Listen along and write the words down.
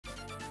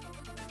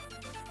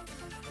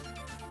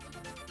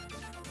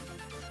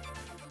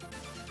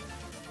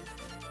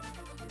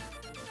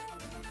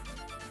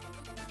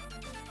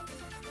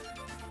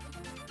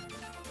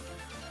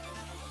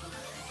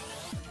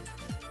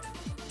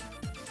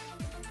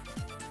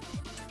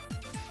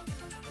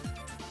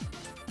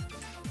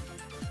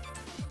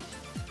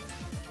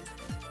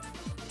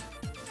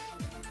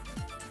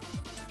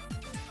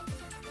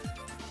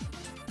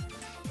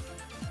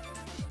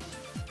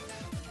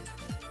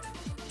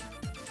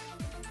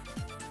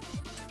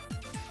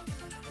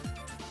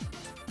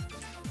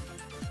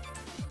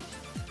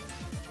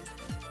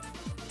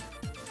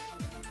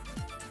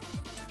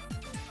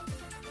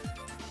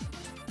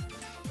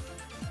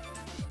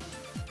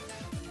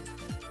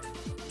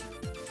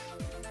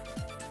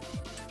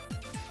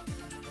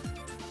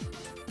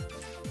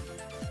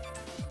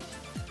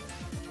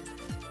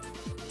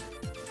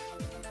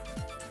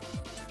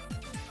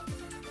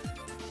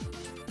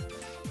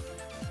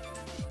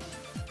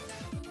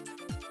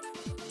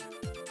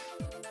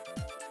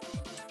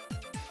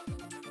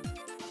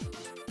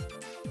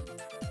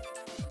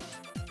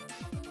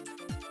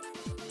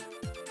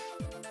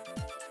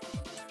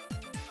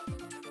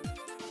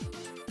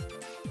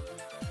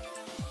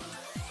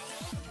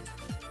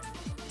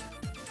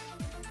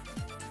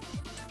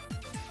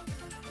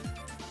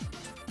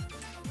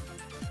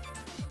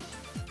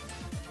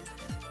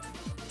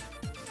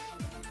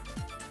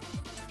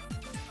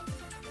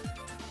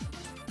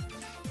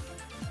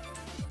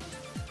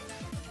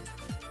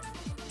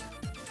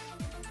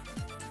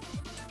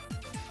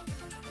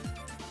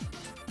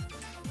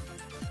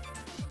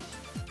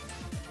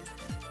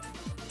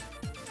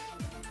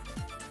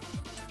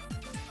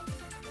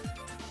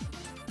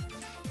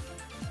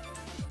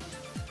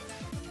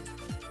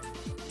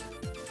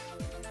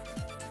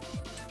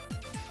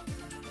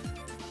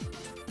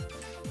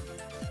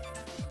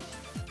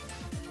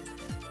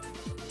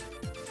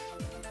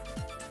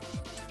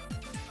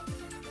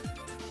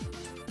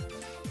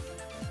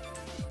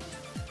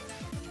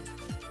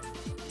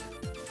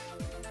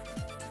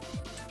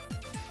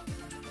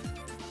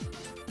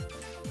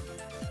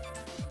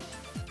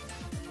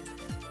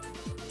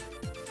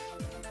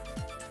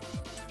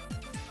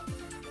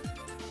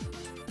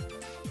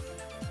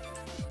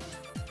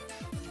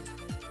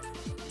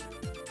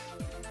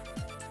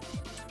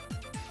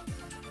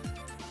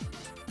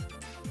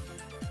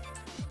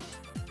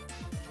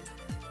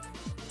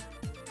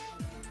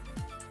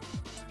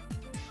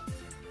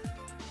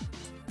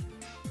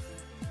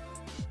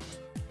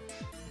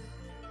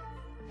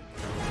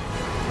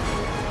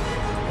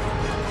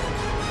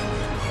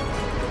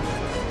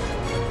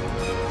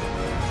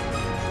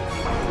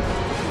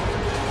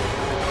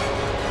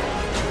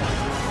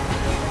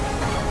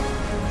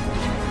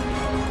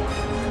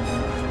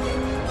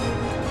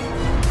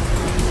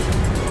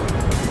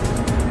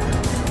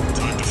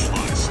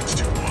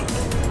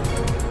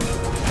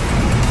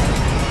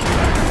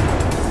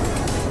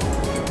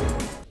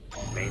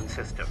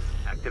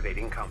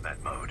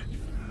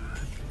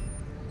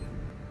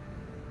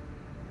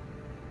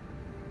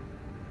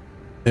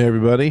Hey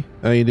everybody,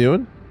 how you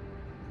doing?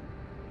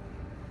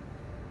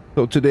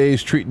 So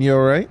today's treating you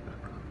all right?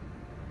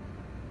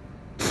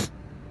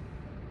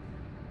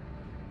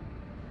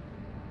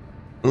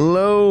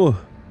 Hello,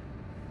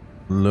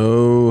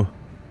 hello,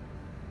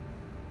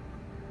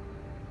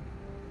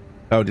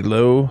 howdy,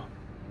 low.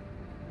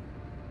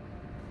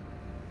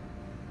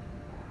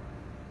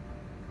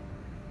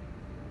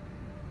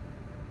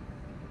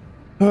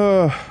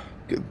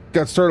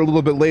 Got started a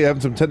little bit late,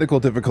 having some technical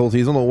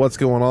difficulties. I don't know what's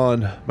going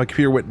on. My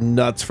computer went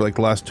nuts for like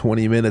the last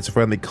 20 minutes. It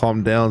finally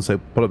calmed down, so I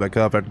put it back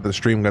up after the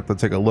stream. Got to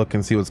take a look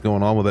and see what's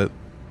going on with it.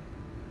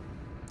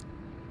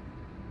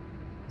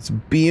 It's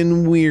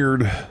being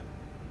weird.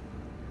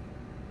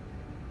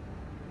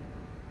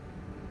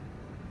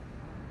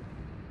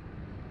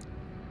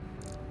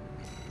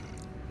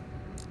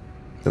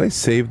 Did I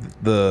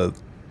save the...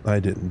 I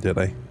didn't, did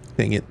I?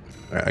 Dang it.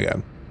 Alright, I got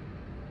him.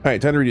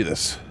 Alright, time to redo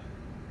this.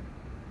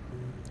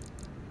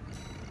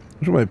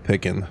 Which one am I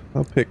picking?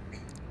 I'll pick...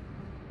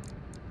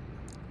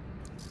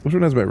 Which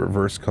one has my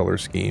reverse color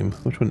scheme?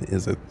 Which one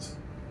is it?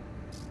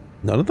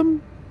 None of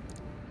them?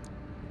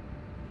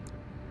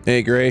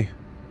 Hey, Gray.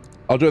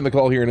 I'll join the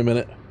call here in a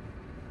minute.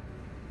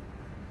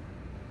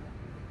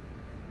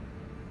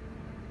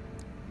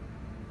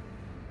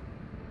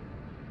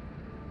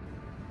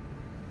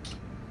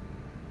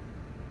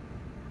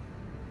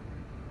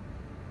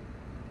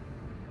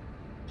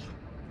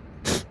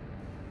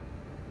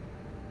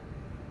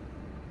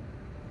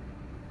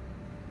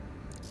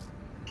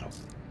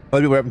 A lot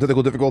of people are having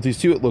technical difficulties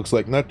too, it looks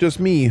like. Not just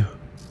me.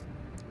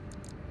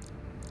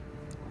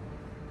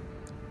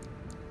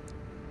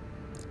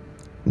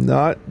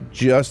 Not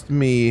just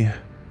me.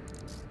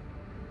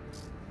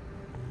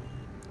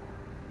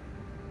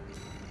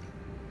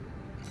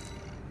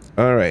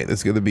 Alright, this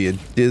is going to be a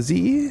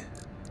dizzy.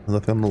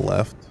 Nothing on the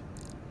left.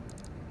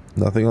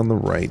 Nothing on the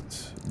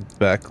right.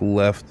 Back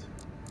left.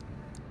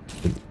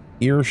 An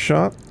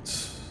earshot.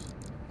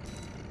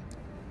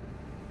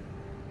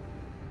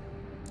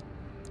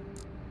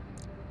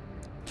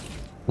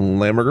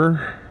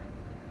 Lamberger.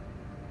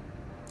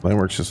 Mine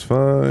works just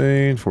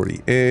fine.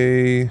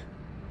 40A. I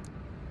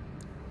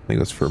think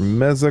that's for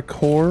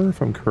Mesocore, if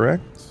I'm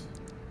correct.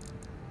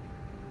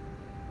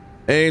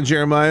 Hey,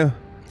 Jeremiah.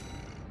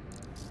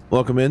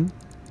 Welcome in.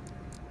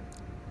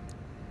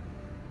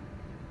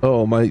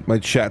 Oh, my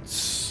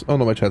chat's... Oh,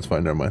 no, my chat's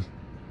fine. Never mind.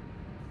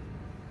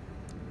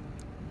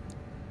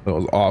 That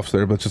was off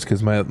there, but just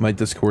because my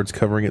Discord's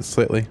covering it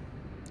slightly.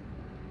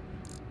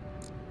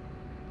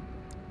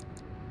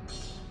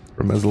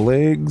 Hermes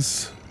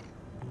legs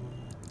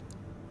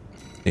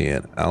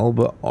and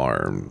Alba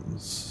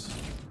arms.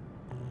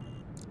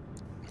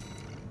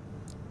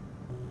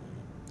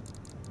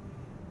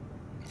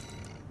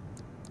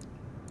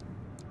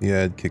 You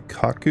had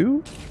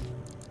Kikaku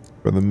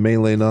for the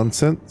melee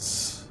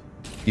nonsense,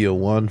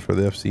 EO1 for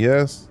the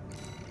FCS,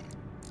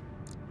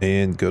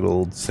 and good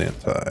old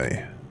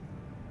Santai.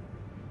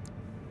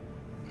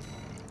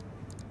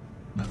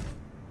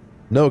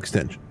 No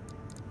extension.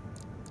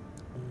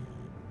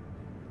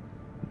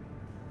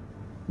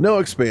 No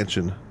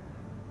expansion.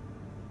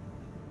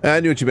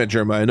 I knew what you meant,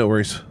 Jeremiah. No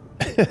worries.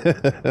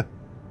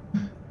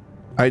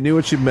 I knew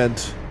what you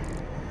meant.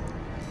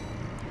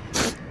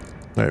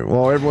 Alright,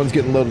 while everyone's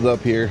getting loaded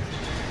up here,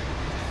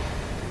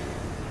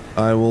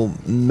 I will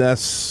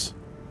mess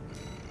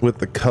with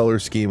the color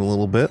scheme a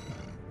little bit.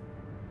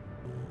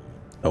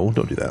 Oh,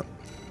 don't do that.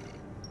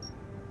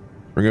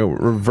 We're going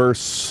to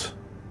reverse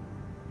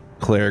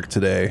Cleric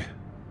today.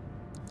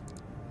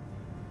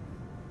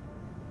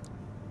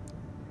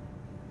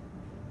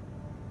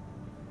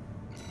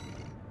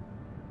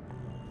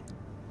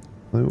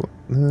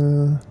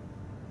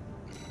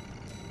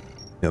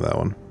 Yeah, that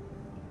one.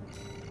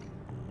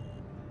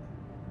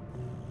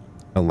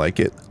 I like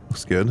it.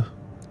 Looks good.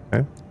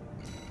 Okay.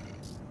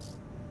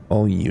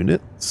 All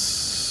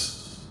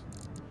units.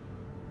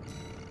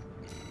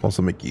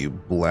 Also make you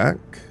black.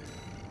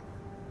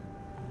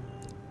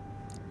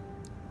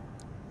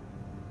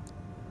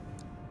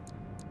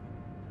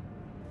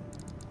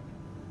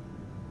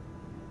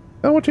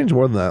 I won't change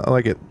more than that. I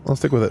like it. I'll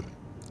stick with it.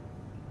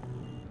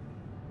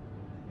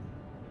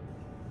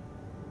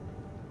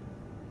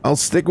 I'll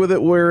stick with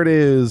it where it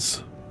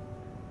is.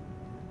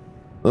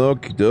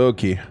 Okie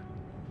dokie.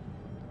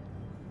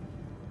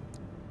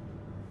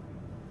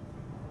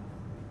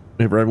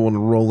 Wait for everyone to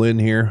roll in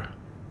here.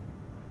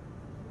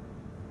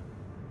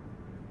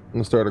 I'm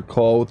gonna start a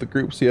call with the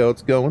group, see how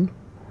it's going.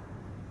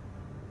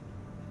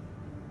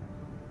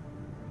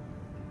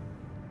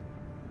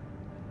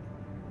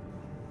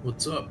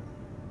 What's up?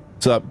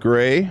 What's up,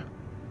 Gray?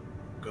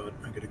 God,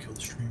 I gotta kill the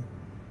stream.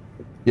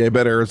 Yeah, I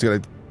bet Eric's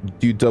gonna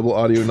do double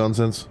audio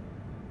nonsense.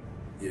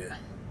 Yeah.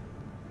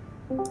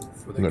 I'm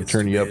gonna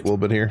turn you up a little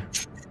bit here.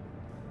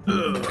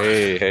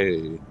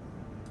 Hey.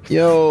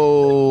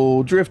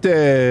 Yo,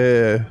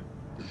 Drifty.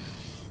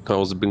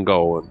 How's it been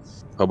going?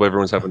 Hope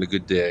everyone's having a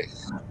good day.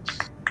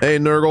 Hey,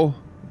 Nurgle.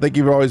 Thank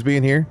you for always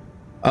being here.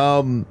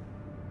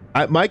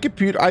 My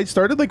computer, I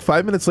started like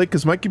 5 minutes late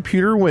because my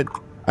computer went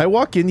I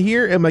walk in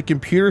here and my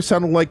computer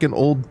sounded like an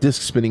old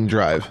disc spinning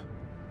drive.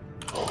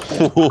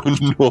 Oh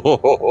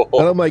no!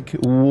 And I'm like,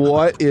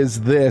 what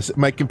is this?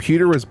 My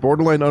computer was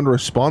borderline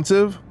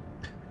unresponsive,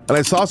 and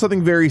I saw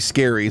something very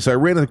scary. So I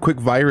ran a quick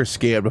virus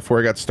scan before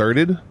I got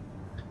started.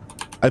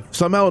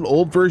 Somehow an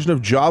old version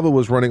of Java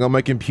was running on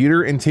my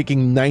computer and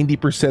taking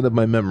 90% of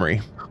my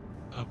memory.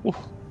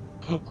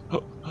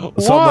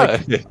 So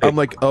I'm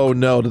like, oh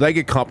no, did I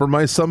get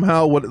compromised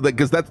somehow? What?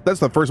 Because that's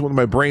the first one in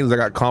my brain is I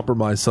got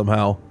compromised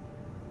somehow.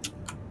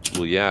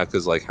 Well, yeah,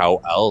 because like,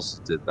 how else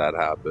did that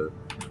happen?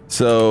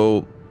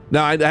 So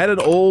now I had an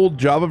old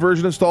Java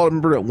version installed. I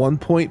remember at one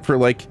point for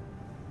like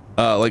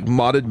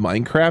modded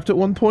Minecraft at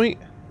one point,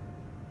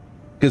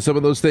 because some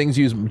of those things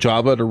use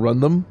Java to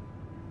run them.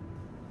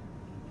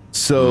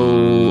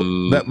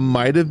 So that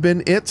might have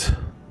been it,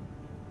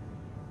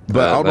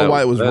 but I don't know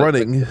why it was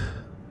running.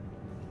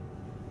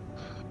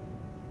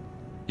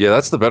 Yeah,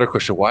 that's the better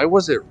question. Why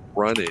was it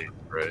running?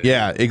 Right?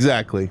 Yeah,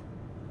 exactly.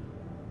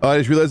 I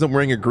just realized I'm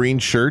wearing a green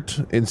shirt,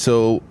 and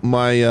so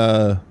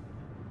my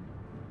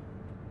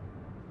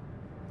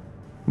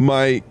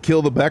my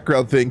kill the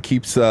background thing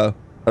keeps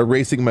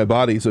erasing my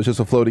body, so it's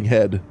just a floating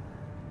head.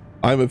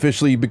 I'm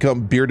officially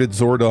become bearded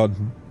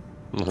Zordon.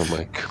 Oh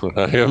my god,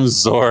 I am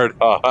Zordon.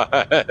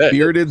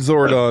 Bearded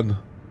Zordon.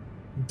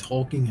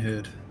 Talking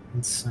head.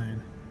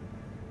 Insane.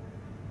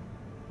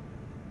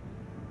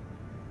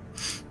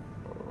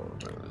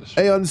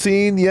 Hey,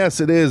 Unseen.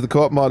 Yes, it is. The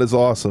co-op mod is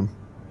awesome.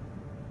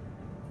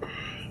 All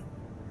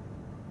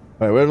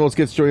right, well, let's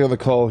get straight on the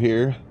call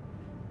here.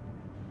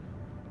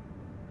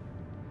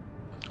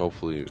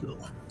 Hopefully.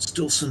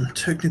 Still some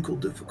technical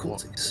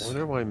difficulties. I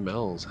wonder why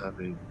Mel's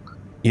having...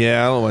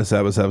 Yeah, I don't know why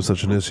Sabbath's having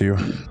such an issue.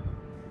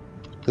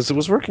 Because it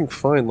was working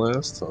fine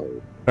last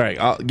time. All right,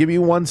 I'll give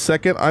you 1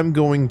 second. I'm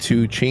going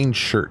to change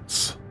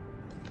shirts.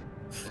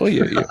 Oh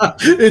yeah, yeah.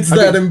 It's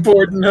that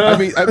important, huh?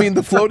 I mean,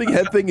 the floating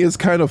head thing is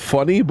kind of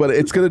funny, but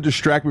it's going to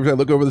distract me if I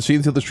look over the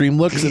screen, see how the stream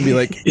looks, and be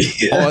like,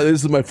 yeah. "Oh,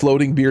 this is my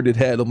floating bearded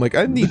head." I'm like,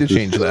 I need to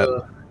change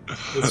that.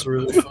 That's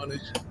really funny.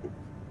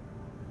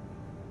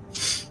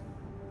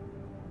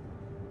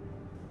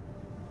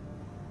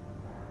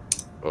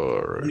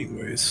 All right.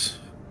 Anyways,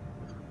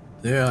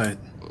 yeah, I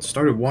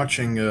started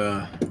watching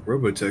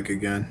Robotech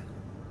again.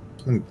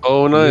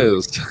 Oh,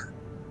 nice.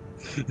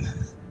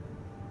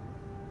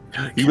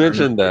 You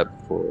mentioned that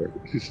before.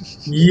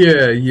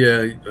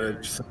 yeah,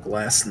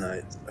 last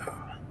night.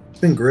 It's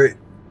been great.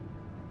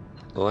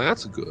 Well,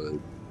 that's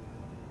good.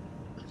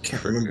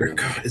 Can't remember.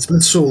 God, it's been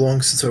so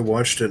long since I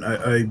watched it.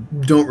 I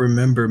don't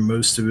remember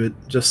most of it,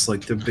 just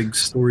like the big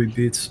story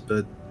beats,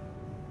 but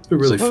it's been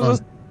really fun.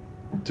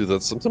 Dude,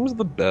 that's sometimes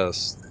the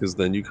best, because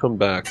then you come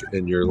back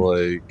and you're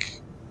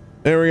like...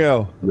 There we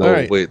go. No, all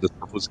right. Wait, this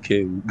was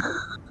king.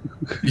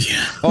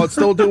 Yeah. Oh, it's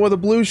still doing with a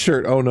blue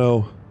shirt. Oh,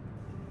 no.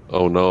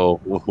 Oh no!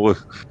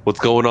 What's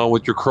going on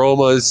with your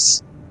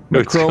chromas?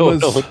 What's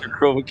going on with your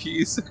chroma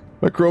keys?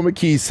 My chroma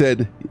key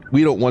said,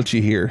 "We don't want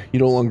you here. You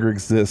no longer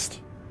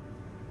exist."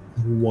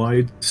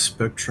 Wide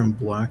spectrum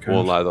blackout.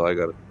 Won't lie though, I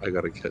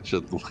gotta catch a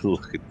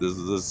look at this.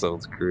 This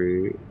sounds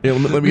great. Yeah,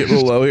 let me get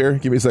real low here.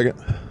 Give me a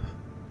second.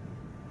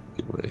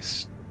 Get my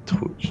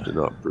Twitch to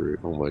not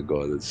break. Oh my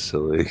god, it's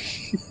silly.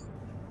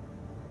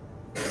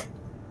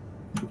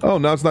 Oh,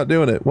 now it's not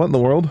doing it. What in the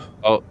world?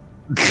 Oh,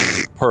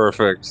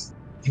 perfect.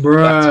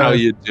 Bruh. That's how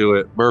you do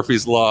it.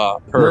 Murphy's Law.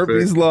 Perfect.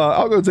 Murphy's Law.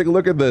 I'll go take a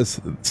look at this.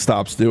 It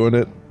stops doing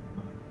it.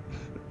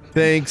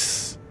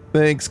 Thanks,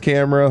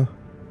 camera.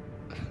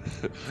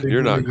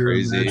 You're not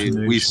crazy.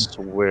 We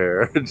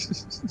swear.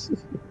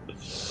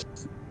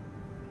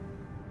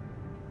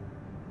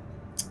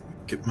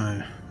 Get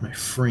my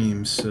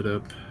frame set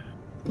up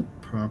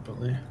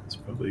properly. It's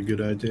probably a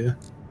good idea.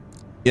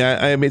 Yeah,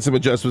 I made some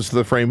adjustments to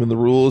the frame and the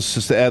rules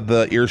just to add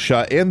the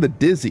earshot and the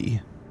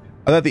dizzy.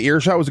 I thought the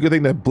earshot was a good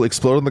thing to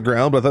explode on the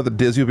ground, but I thought the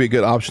dizzy would be a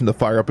good option to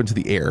fire up into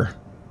the air.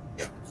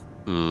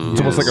 It's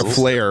almost like a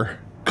flare.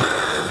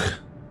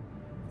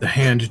 The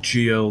hand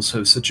GLs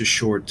have such a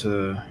short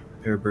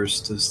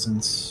airburst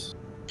distance.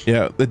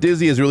 Yeah, the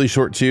dizzy is really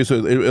short too,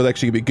 so it'll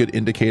actually be a good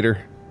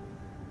indicator.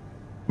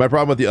 My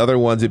problem with the other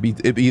ones,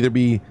 it'd either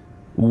be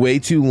way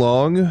too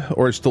long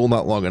or it's still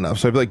not long enough.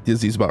 So I feel like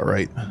dizzy's about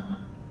right.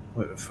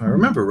 If I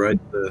remember right,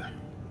 the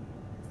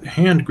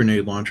hand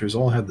grenade launchers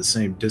all have the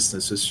same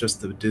distance. It's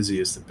just the dizzy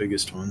is the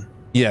biggest one.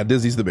 Yeah,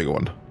 dizzy's the big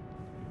one.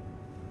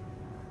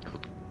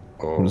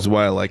 Oh. Which is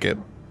why I like it.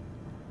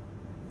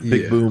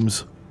 Big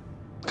booms.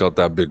 Got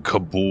that big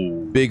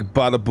kaboom. Big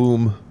bada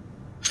boom.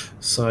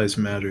 Size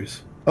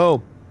matters.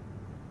 Oh,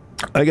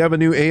 I have a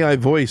new AI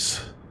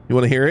voice. You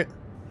want to hear it?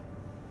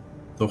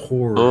 The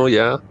horror. Oh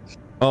yeah.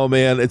 Oh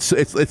man, it's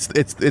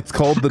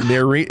called the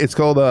narrate. It's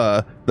called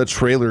the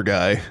trailer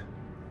guy.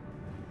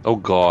 Oh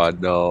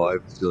god, no! I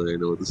feel like I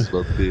know what this is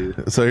about to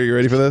be. So are you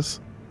ready for this?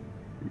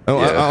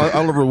 Oh, yeah.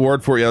 I'll have a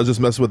reward for you. I was just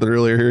messing with it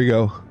earlier. Here you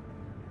go.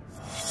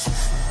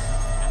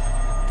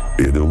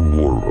 In a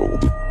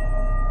world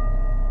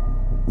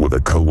where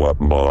the co-op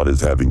mod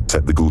is having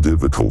technical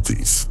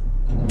difficulties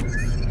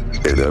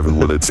and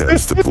everyone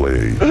attempts to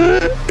play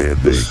and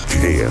they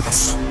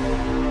can't,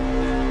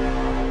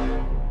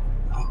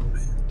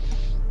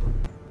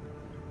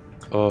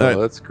 Oh,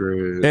 that's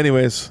great.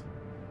 Anyways.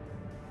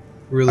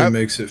 Really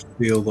makes it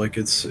feel like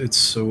it's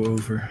so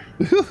over.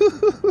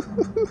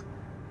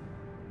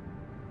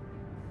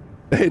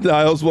 Hey,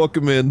 Niles,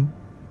 welcome in.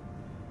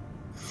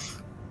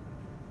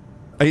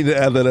 I need to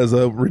add that as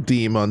a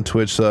redeem on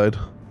Twitch side.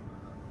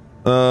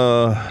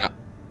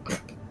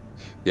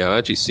 Yeah, I'm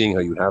actually seeing how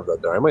you have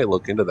that there. I might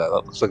look into that.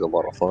 That looks like a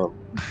lot of fun.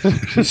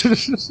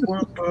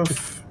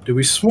 Do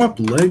we swap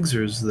legs,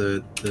 or is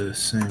the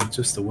same?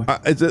 Just the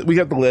weapon? We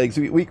got the legs.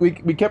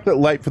 We kept it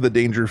light for the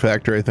danger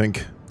factor, I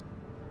think.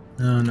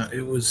 No,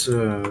 it was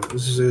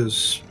this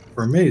is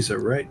for Mesa,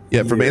 right?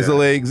 Yeah, for Mesa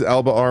legs,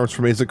 Alba arms,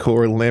 for Mesa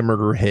core,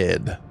 Lammerger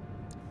head.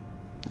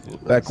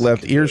 Back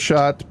left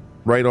earshot,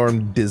 right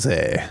arm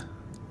dizzy.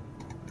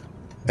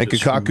 And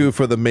Kakaku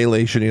for the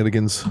melee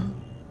shenanigans.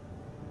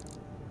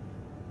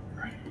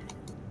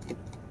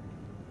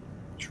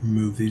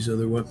 Remove these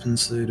other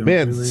weapons. They don't.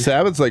 Man, really...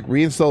 Sabbath's like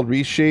reinstalled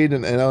Reshade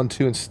and on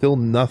 2 and still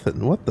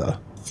nothing. What the?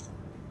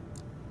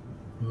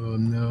 Oh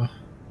no.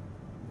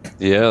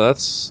 Yeah,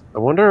 that's. I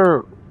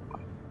wonder.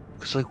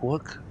 It's like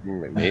what?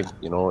 Maybe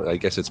I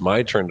guess it's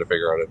my turn to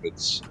figure out if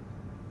it's.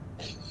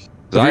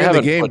 I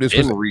haven't put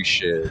in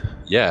Reshade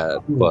yet,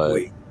 but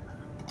wait.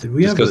 Did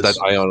we just because have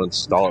that I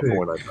uninstall it for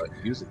when I'm not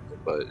using it,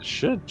 but it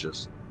should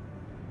just.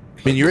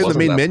 I mean, you're in the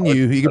main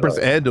menu. You can press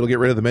End; it'll get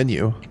rid of the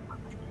menu.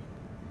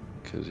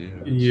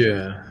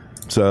 Yeah.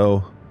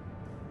 So,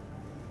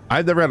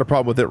 I've never had a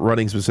problem with it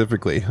running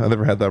specifically. I've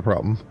never had that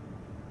problem.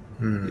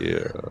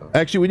 Yeah.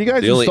 Actually, when you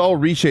guys install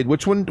Reshade,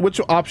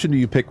 which option do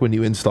you pick when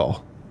you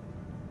install?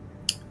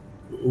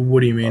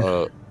 What do you mean?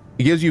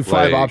 It gives you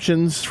 5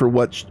 options for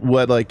what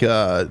like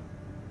I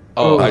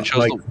chose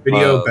like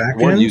video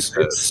backends.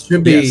 It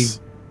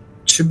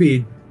should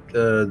be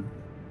 10,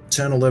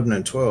 11,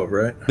 and 12,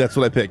 right? That's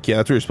what I picked. Yeah,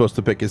 that's what you're supposed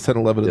to pick. Is 10,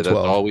 11, and 12.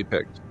 That's all we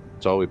picked.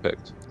 That's all we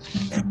picked.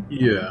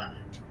 Yeah.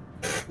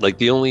 Like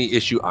the only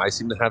issue I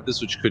seem to have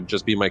this, which could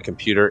just be my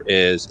computer,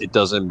 is it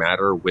doesn't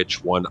matter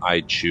which one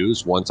I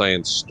choose. Once I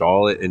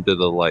install it into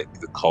the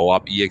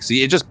co-op exe,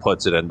 it just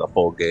puts it in the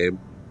full game,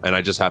 and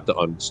I just have to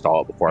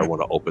uninstall it before I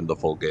want to open the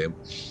full game,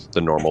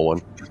 the normal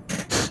one.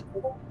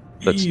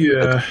 That's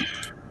the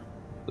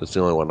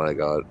only one I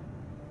got.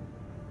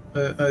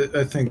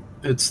 I think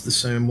it's the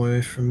same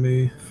way for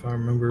me, if I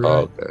remember right.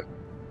 Oh, okay.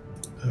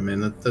 I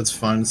mean that's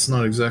fine. It's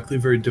not exactly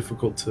very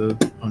difficult to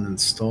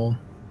uninstall.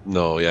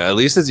 No, yeah, at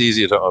least it's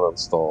easy to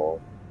uninstall.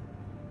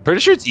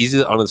 Pretty sure it's easy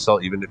to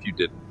uninstall even if you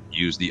didn't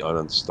use the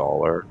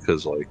uninstaller,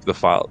 because the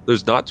file,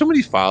 there's not too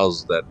many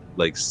files that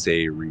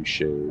say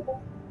Reshade.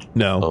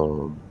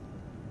 No.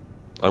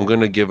 I'm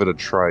gonna give it a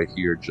try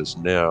here just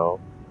now,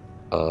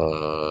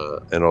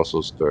 and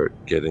also start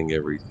getting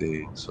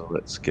everything. So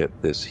let's get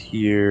this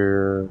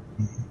here.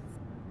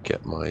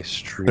 Get my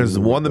stream. There's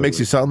one that makes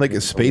you sound like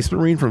a Space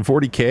Marine from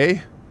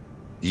 40K.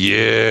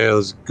 Yeah,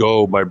 let's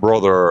go, my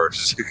brother.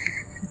 It's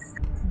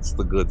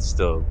the good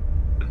stuff.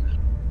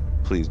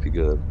 Please be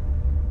good.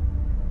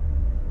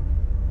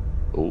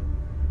 Oh.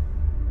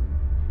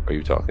 Are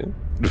you talking?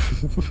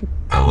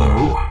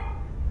 Hello?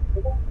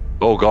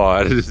 Oh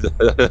god. Is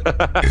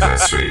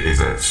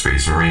that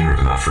Space Marine or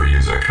not for you,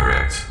 is that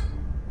correct?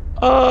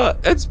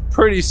 It's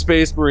pretty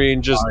Space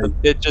Marine, just the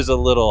pitch is a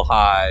little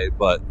high,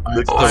 but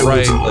it's the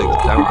right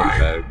sound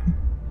effect.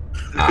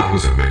 I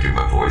wasn't making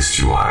my voice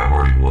too high, I'm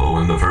already low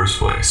in the first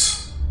place.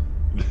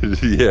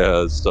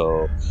 Yeah,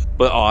 so,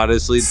 but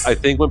honestly, I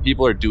think when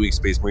people are doing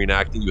Space Marine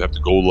acting, you have to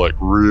go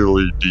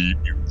really deep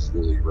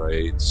usually,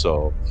 right?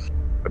 So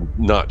I'm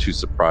not too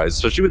surprised,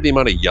 especially with the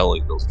amount of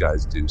yelling those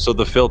guys do. So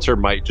the filter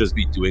might just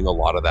be doing a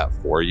lot of that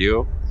for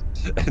you,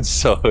 and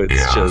so it's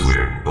just that's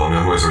weird. Well,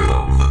 anyways,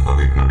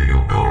 let me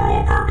go build a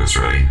roll purpose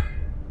ready.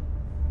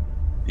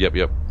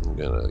 Yep. I'm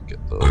gonna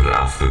get the.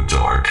 Without the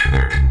dark,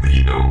 there can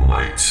be no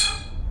light.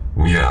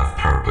 We have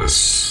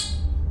purpose.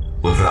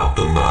 Without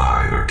the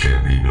lie, there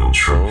can be no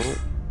truth.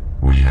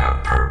 We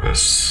have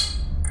purpose.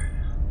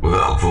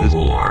 Without the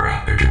war,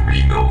 there can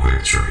be no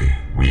victory.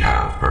 We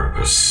have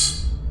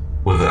purpose.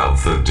 Without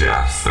the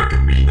death, there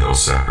can be no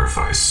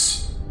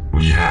sacrifice.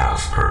 We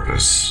have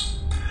purpose.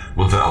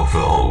 Without the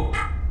hope,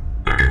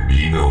 there can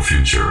be no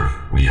future.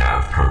 We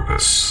have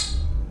purpose.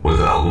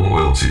 Without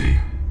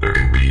loyalty, there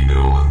can be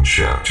no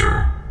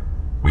chapter.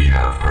 We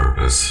have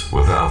purpose.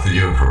 Without the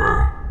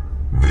Emperor,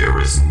 there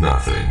is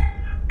nothing.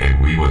 And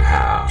we would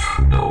have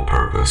no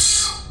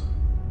purpose.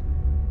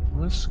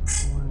 What's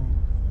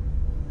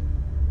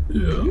going?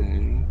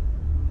 Yeah.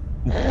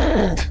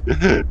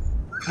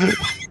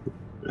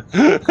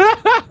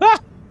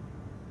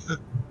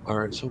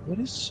 Alright, so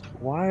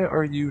why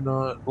are you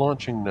not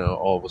launching now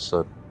all of a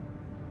sudden?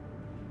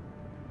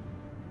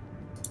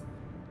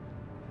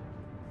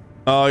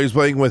 Oh, he's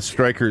playing with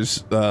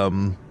Strikers.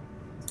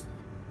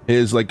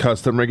 His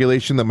custom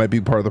regulation that might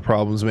be part of the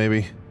problems,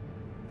 maybe.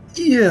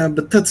 Yeah,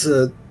 but that's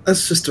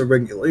just a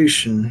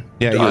regulation.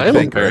 Yeah, you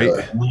think,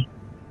 right?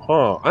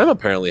 I'm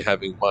apparently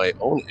having my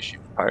own issue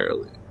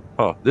entirely.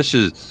 This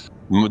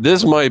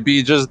might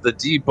be just the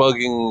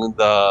debugging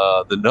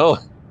the node.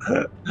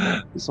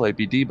 This might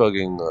be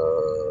debugging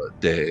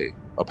day,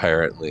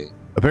 apparently.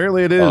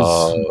 Apparently it is.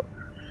 Well,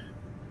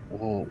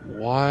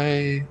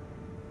 why?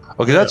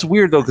 Okay, that's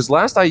weird though, because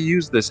last I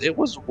used this, it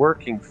was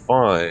working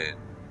fine.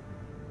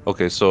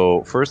 Okay,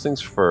 so first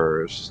things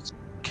first,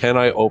 can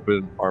I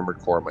open Armored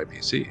Core on my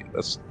PC?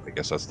 I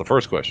guess that's the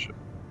first question.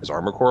 Is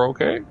Armored Core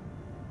okay?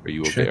 Are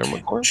you okay,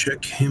 Armored Core?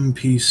 Check him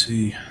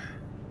PC.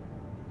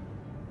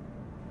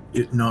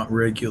 It not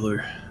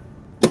regular.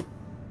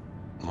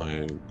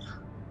 Like,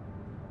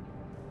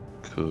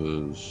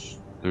 because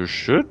there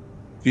should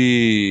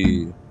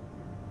be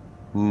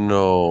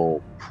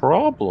no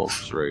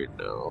problems right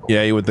now.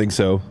 Yeah, you would think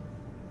so.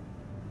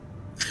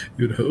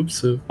 You'd hope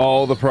so.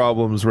 All the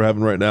problems we're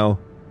having right now.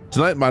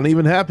 Tonight might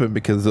even happen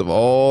because of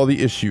all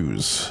the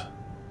issues.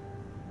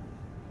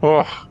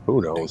 Oh,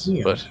 who knows?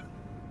 Yeah. But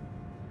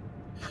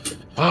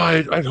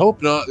I'd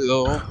hope not,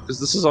 though, because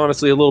this is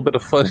honestly a little bit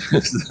of fun.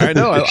 I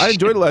know. I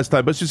enjoyed it last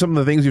time, but it's just some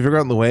of the things you figured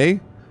out on the way.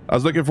 I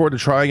was looking forward to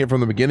trying it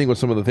from the beginning with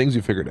some of the things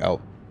you figured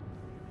out.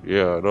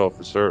 Yeah, no,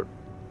 for sure.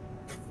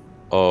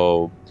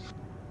 Oh,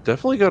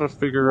 definitely got to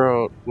figure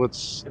out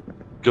what's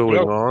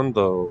going on,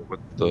 though, with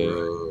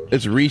the...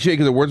 It's reshade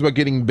because the words about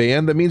getting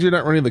banned. That means you're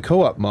not running the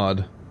co-op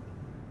mod.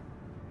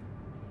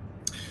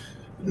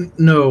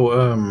 No,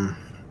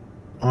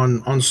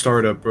 on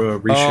startup,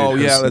 reshade.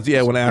 Oh,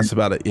 yeah, when I asked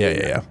about it.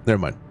 Yeah. Never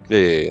mind.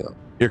 Yeah.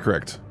 You're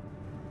correct.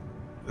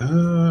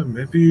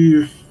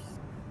 Maybe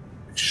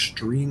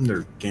stream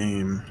their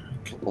game.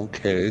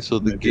 Okay, so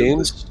the Maybe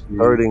game's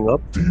starting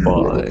up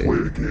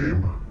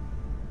fine.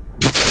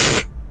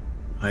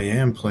 I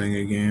am playing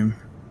a game.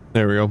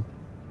 There we go.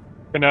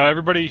 Can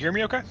everybody hear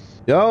me okay?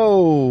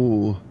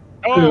 Yo!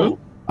 Oh,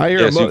 I hear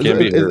Yes, you can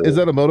be heard. is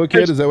that a Moto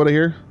Kid? Is that what I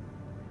hear?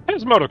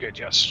 it's Motokid,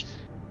 yes.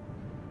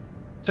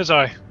 Tis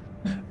I.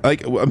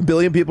 Like, a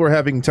billion people are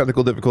having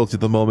technical difficulties at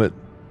the moment.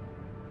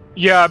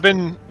 Yeah, I've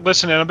been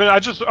listening. I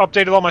just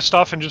updated all my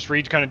stuff and just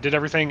kind of did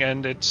everything,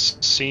 and it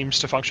seems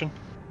to function.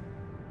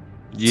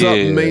 What's up,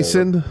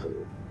 Mason?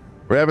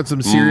 We're having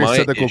some serious My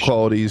technical issue-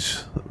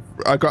 qualities.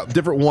 I got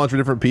different ones for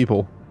different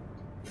people.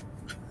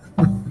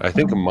 I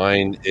think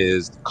mine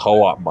is the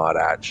co-op mod,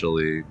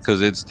 actually,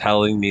 because it's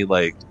telling me,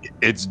 like,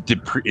 it's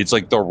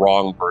like the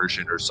wrong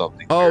version or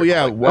something. Oh, weird.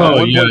 yeah. Like, Well,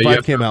 Oh, yeah, 1.5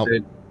 yeah. came out.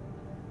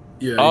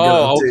 Yeah.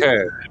 oh,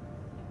 okay.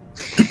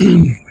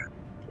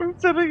 I'm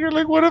sitting here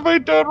like, what have I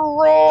done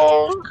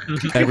wrong?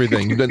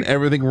 Everything. You've done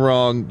everything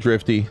wrong,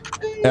 Drifty.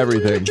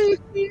 Everything.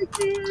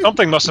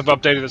 Something must have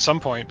updated at some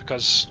point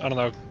because I don't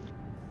know.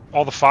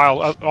 All the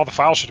files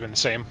should have been the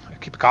same. I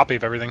keep a copy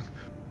of everything.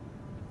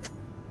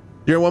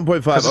 You're at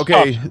 1.5. This is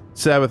Okay,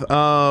 Sabbath.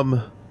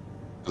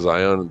 Because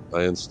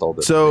I installed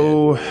it.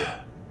 So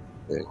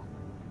Yeah.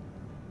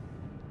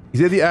 you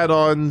did the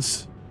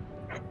add-ons.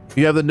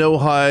 You have the no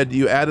HUD.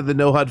 You added the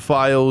no HUD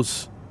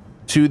files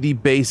to the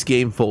base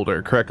game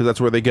folder, correct? Because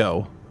that's where they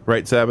go,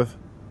 right, Sabbath?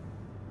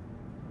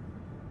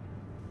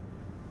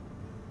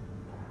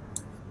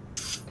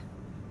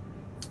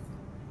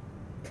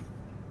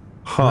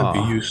 Might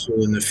be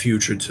useful in the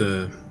future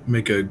to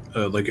make a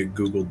like a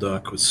Google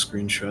Doc with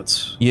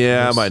screenshots.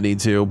 Yeah, I might need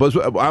to, but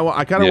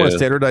I kind of want to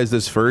standardize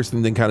this first,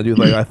 and then kind of do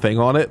like a thing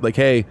on it. Like,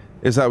 hey,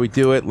 this is how we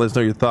do it. Let us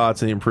know your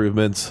thoughts, any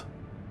improvements.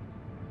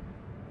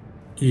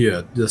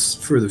 Yeah,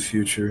 just for the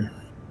future.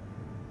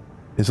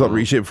 Install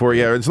reshape for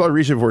install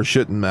reshape for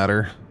shouldn't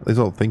matter. At least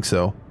I don't think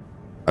so.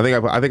 I think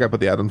I put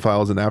the add-on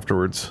files in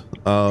afterwards.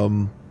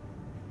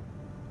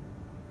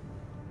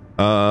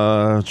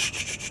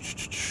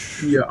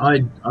 Yeah,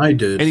 I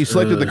did. And you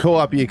selected the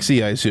co-op exe,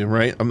 I assume,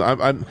 right?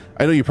 I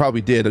know you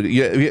probably did.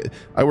 Yeah,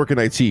 I work in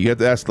IT. You have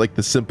to ask like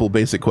the simple,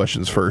 basic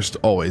questions first,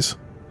 always.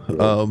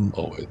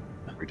 Always,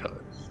 every time.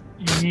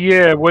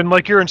 Yeah, when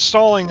like you're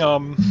installing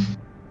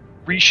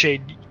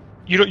reshade,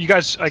 you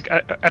guys like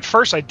at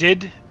first I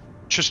did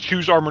just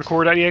choose Armored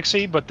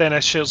Core.exe, but then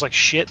it feels like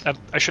shit.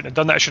 I shouldn't have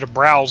done that. I should have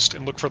browsed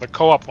and looked for the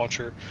co-op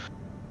launcher.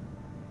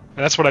 And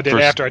that's what I did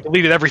after I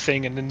deleted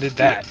everything and then did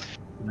that.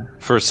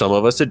 For some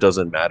of us, it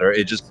doesn't matter.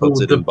 It just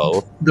puts it in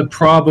both. The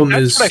problem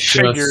That's is what I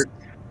figured.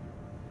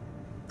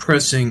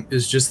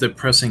 just that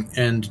pressing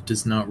end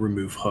does not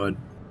remove HUD.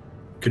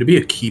 Could it be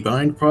a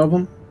keybind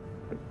problem?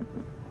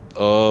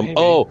 Maybe.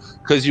 Oh,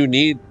 because you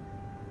need,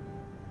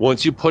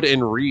 once you put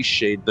in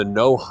reshade, the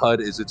no HUD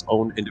is its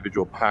own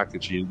individual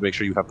package. You need to make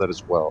sure you have that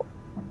as well.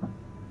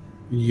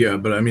 Yeah,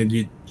 but I mean,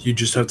 you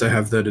just have to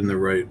have that in the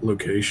right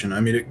location. I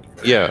mean,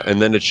 Yeah,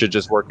 and then it should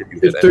just work if you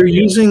hit if they're enter.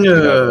 using You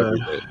have a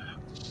everything.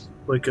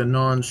 like a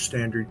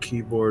non-standard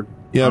keyboard.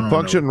 I Yeah, don't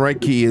function know. right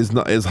key is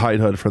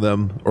hide HUD for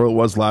them, or it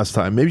was last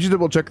time. Maybe you should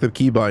double check the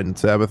keybind,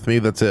 Sabbath. Maybe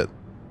that's it.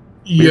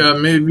 Yeah,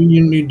 maybe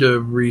you need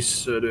to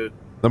reset it.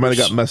 That might have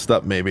got messed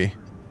up. Maybe.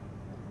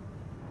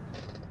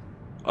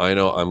 I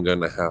know I'm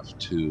gonna have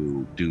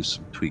to do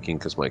some tweaking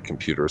because my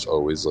computer is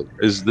always like,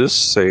 "Is this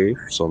safe?"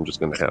 So I'm just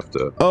gonna have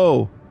to.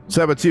 Oh,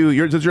 Sabbath too.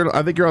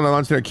 I think you're on the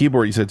non-standard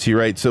keyboard. You said too,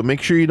 right? So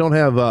make sure you don't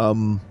have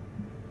not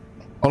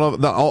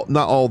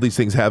all these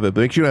things have it,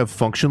 but make sure you don't have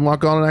function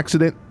lock on an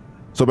accident.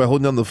 So by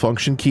holding down the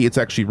function key, it's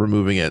actually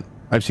removing it.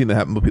 I've seen that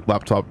happen with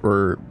laptop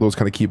or those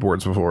kind of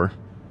keyboards before.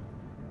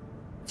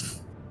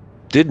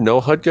 Did no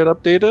HUD get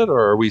updated, or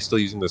are we still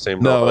using the same?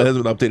 No, HUD? it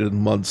hasn't been updated in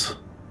months.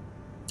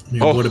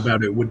 Yeah, what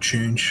about it would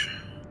change?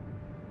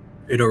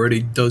 It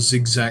already does the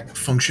exact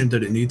function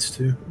that it needs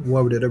to.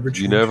 Why would it ever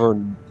change? You never.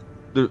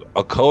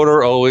 A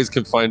coder always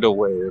can find a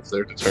way if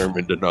they're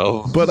determined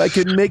enough. But I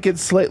can make it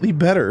slightly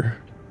better.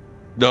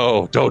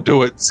 No, don't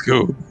do it,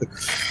 Scoob.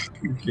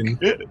 You can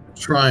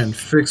try and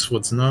fix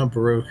what's not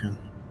broken.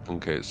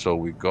 Okay, so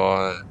we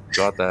got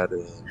that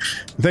in.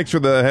 Thanks for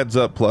the heads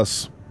up,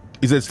 Plus.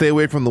 He said stay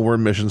away from the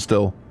worm mission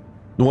still.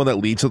 The one that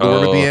leads to the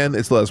worm at the end,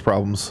 it still has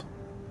problems.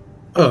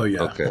 Oh,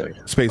 yeah. Okay.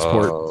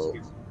 Spaceport.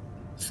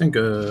 I think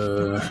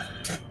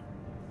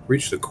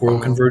reach the coral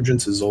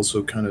convergence is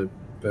also kind of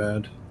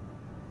bad.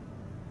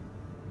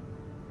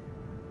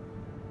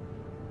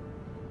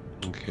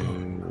 Okay.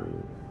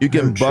 You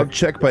can bug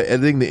check by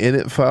editing the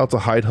init file to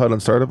hide HUD on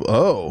startup.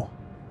 Oh.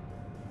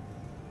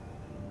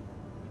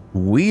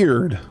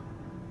 Weird.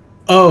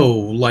 Oh,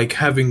 like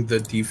having the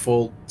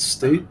default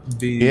state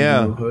be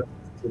no HUD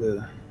to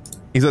the...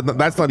 He said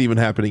that's not even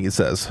happening, it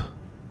says.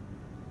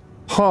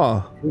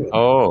 Huh.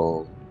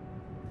 Oh.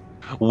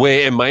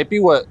 Wait, it might be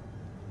what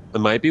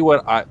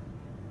I...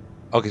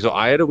 Okay, so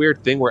I had a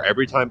weird thing where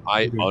every time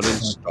I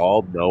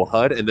uninstalled no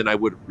HUD and then I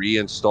would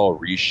reinstall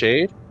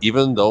Reshade,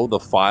 even though the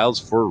files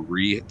for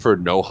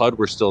no HUD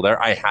were still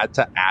there, I had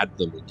to add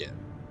them again.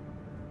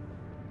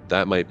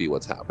 That might be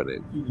what's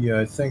happening.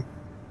 Yeah, I think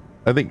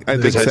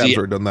Sab's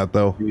already done that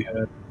though.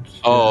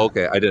 Oh,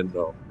 okay. I didn't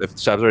know. If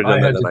Sab's already done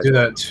I that, had then to do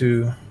that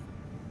too.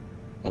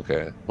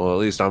 Okay. Well, at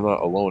least I'm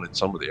not alone in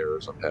some of the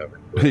errors I'm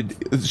having.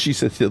 She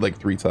said it like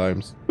 3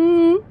 times.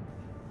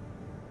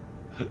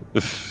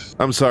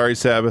 I'm sorry,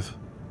 Sabbath.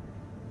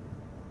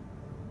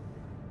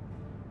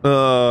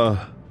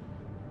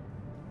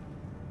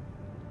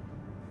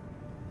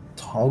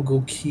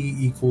 Toggle key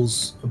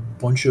equals a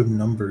bunch of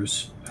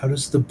numbers. How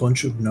does the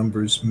bunch of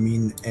numbers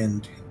mean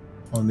end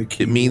on the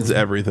keyboard? It means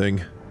everything.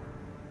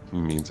 It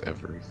means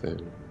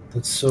everything.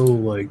 That's so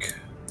like...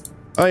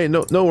 Oh,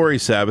 no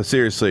worries, Sabbath.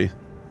 Seriously.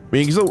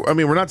 We're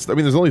not. I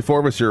mean, there's only 4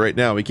 of us here right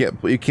now. You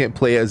can't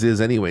play as is,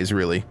 anyways.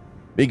 Really. I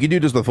mean, you can do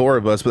just the 4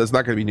 of us, but that's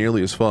not going to be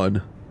nearly as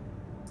fun.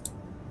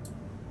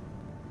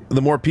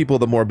 The more people,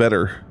 the more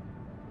better.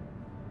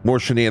 More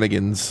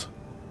shenanigans.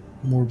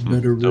 More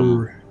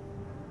betterer.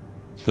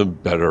 The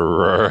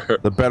betterer.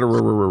 The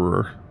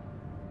betterer.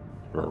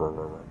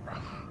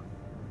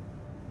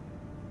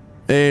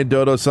 Hey,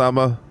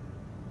 Dodo-sama.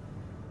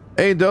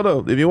 Hey,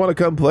 Dodo, if you want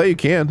to come play, you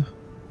can.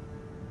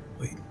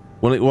 Wait.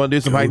 Want to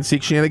do some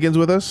hide-and-seek shenanigans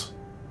with us?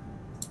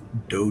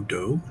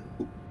 Dodo?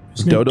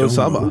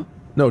 Dodo-sama.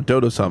 No,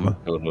 Dodo-sama.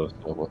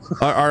 Dodo-sama.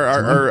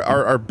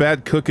 Our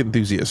bad cook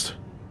enthusiast.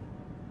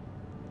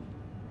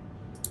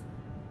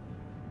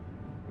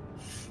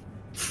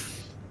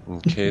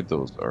 Okay,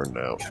 those are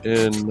now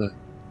in.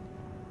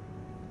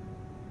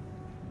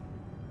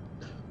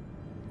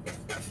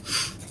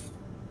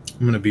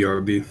 I'm gonna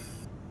BRB.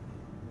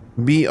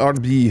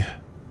 BRB.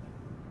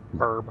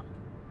 Burb.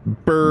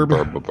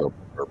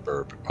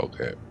 Burb.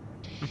 Okay.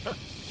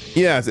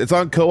 Yes, it's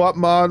on co-op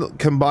mod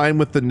combined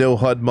with the no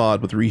HUD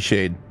mod with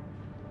Reshade.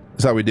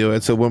 That's how we do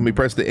it. So when we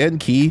press the N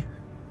key,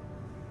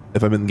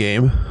 if I'm in the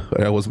game,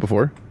 but I wasn't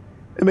before,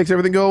 it makes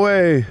everything go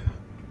away.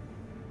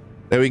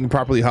 Then we can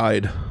properly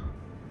hide.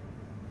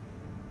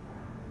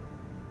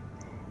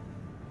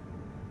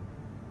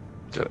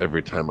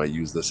 Every time I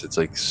use this, it's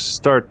like,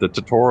 start the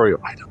tutorial.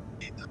 I don't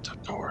need the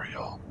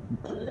tutorial.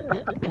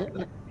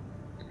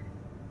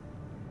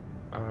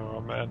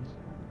 Oh, man.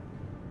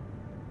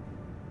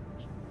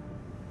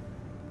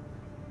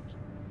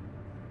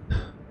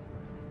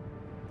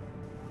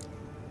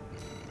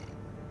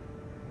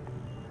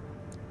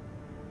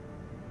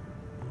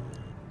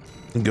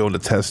 I'm going to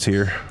test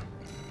here.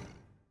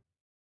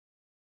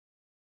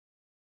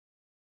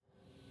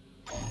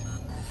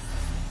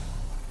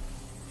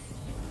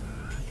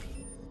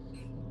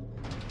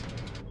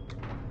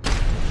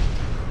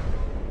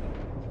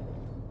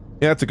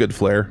 Yeah, that's a good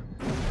flare.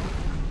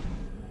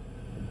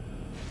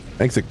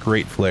 That's a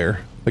great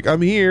flare. Like, I'm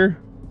here.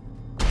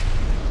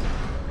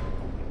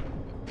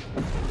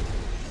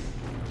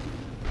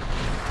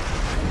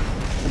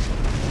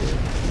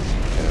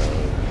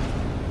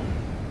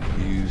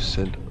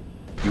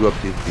 You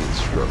update the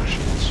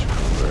instructions.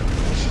 Correct.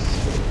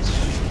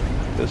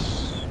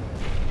 This.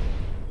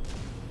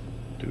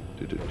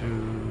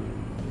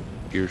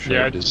 Gear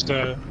Yeah, I just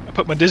I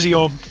put my dizzy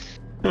on.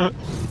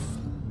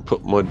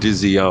 Put my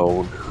dizzy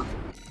on.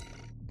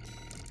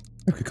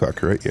 Okay,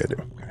 clock, right? Yeah, I do.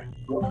 Okay.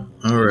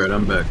 Alright,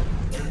 I'm back.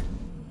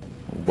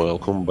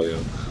 Welcome back.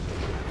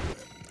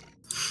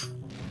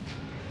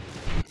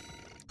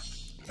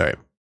 Alright.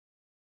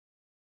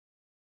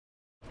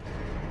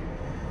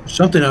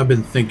 Something I've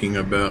been thinking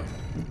about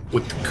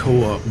with the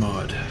co-op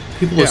mod.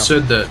 People have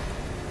said that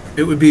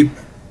it would be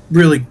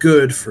really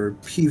good for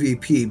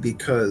PvP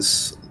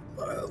because,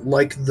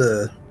 like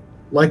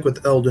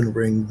with Elden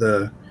Ring,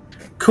 the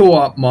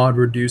co-op mod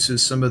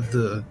reduces some of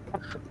the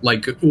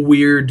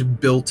weird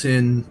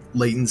built-in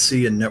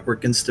latency and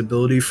network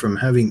instability from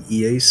having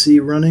EAC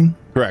running.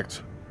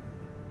 Correct.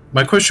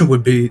 My question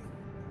would be,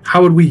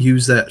 how would we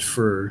use that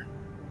for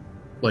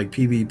like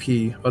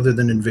PvP other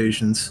than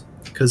invasions?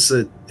 Because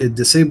it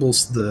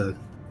disables the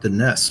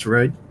nest,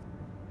 right?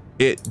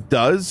 It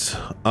does.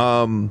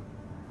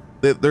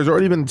 There's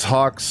already been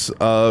talks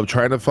of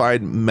trying to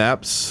find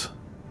maps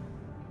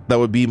that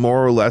would be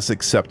more or less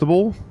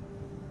acceptable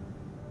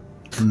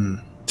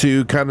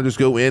to kind of just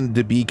go in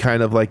to be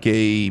kind of like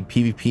a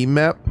PvP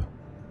map,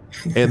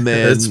 and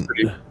then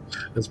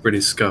that's pretty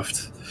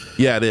scuffed.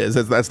 Yeah, it is.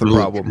 That's the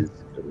problem.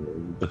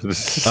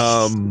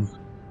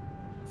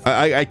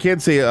 I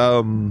can't say.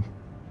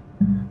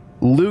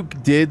 Luke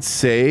did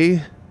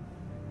say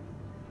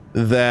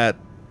that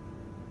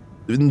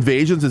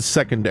invasions is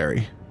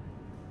secondary.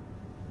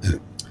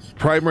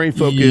 Primary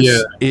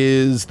focus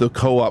is the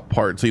co-op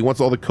part, so he wants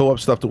all the co-op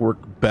stuff to work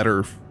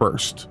better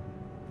first.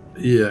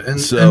 Yeah, and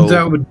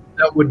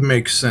that would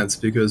make sense,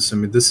 because I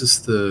mean this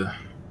is the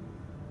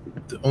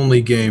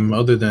only game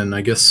other than I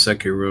guess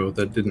Sekiro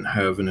that didn't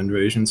have an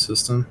invasion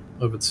system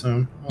of its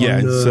own. Yeah,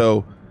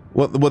 so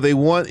what they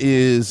want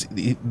is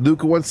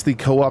Luke wants the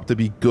co-op to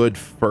be good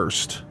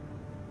first,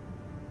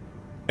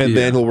 and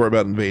then he'll worry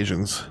about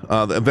invasions.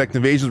 In fact,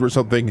 invasions were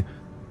something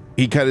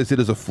he kind of did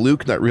as a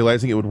fluke, not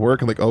realizing it would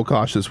work, and like, oh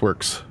gosh, this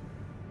works.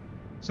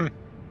 It's kind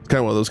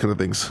of one of those kind of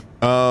things.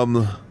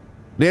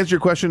 To answer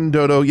your question,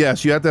 Dodo,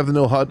 yes, you have to have the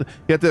no HUD.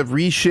 You have to have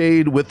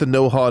reshade with the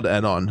no HUD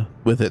add-on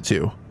with it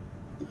too.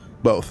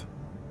 Both.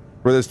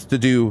 For this to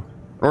do, in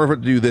order for it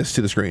to do this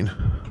to the screen.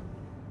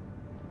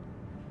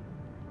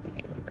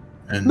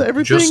 And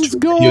everything's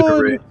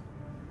gone.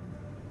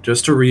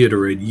 Just to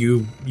reiterate,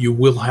 you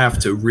will have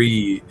to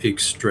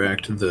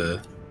re-extract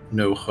the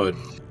no HUD,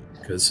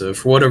 because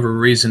for whatever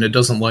reason it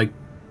doesn't like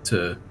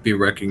to be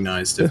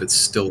recognized if it's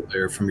still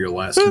there from your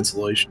last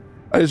installation.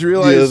 I just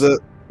realized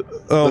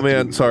oh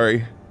man,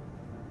 sorry.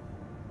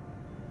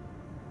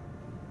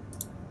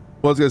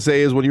 What I was gonna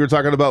say is, when you were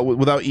talking about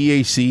without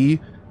EAC,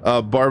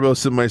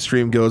 Barbos in my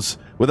stream goes,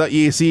 without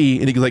EAC,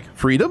 and he goes like,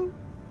 freedom?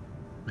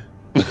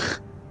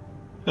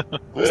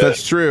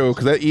 That's true,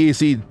 because that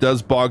EAC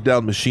does bog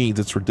down machines.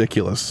 It's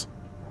ridiculous.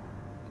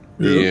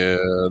 Yeah,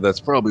 that's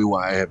probably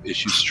why I have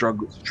issues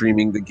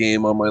streaming the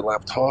game on my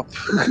laptop.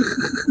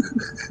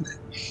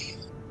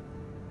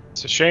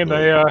 It's a shame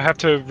they have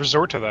to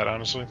resort to that,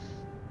 honestly.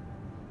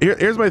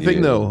 Here's my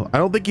thing, though. I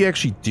don't think you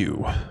actually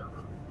do.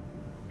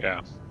 Yeah.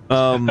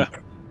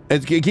 In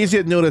case you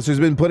didn't notice, there's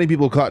been plenty of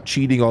people caught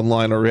cheating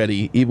online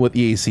already, even with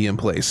EAC in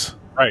place.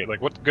 Right,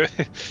 like what good?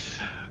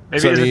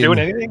 Maybe it isn't doing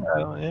anything?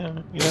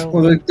 Yeah, you know.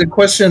 Well, the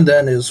question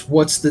then is,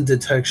 what's the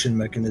detection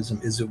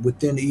mechanism? Is it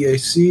within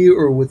EAC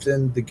or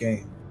within the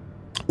game?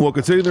 Well,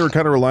 considering they were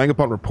kind of relying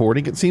upon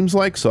reporting, it seems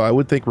like, so I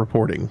would think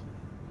reporting.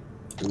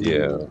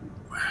 Yeah.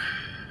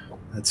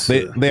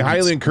 They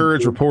highly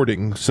encourage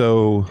reporting,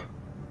 so...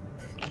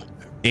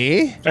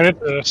 And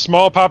it's a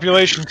small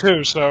population,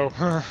 too, so...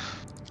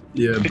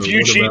 Yeah, if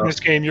you cheat in this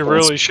game, you're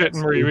really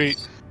shitting where you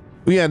eat.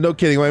 Yeah, no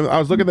kidding. I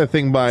was looking at that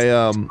thing by...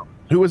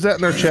 who was that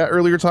in our chat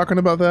earlier talking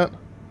about that?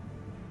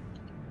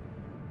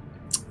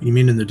 You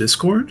mean in the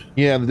Discord?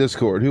 Yeah, in the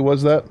Discord. Who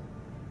was that?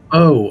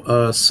 Oh,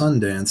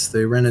 Sundance.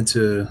 They ran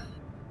into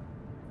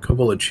a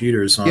couple of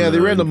cheaters on... Yeah, they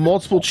ran into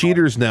multiple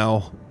cheaters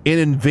now in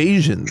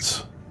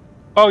invasions.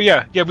 Oh,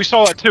 yeah. Yeah, we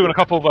saw that, too, in a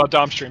couple of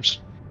Dom streams.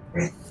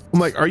 I'm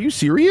like, are you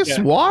serious?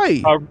 Yeah.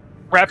 Why?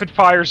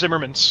 Rapid-fire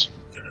Zimmermans.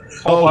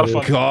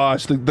 Oh,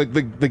 gosh.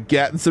 The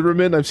Gat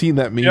Zimmerman? I've seen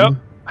that meme. Yep.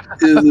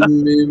 It's a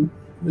meme.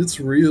 It's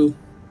real.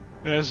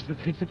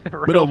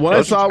 But no, what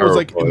I saw was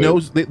like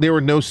they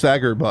were no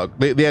stagger bug.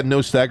 They had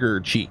no stagger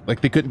cheat.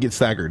 Like they couldn't get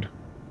staggered.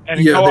 And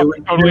yeah,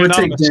 they would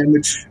take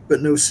damage,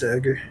 but no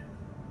stagger.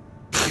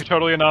 You're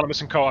totally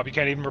anonymous in co-op. You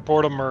can't even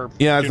report them or.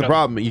 Yeah, that's the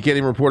problem. You can't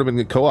even report them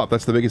in co-op.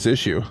 That's the biggest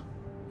issue.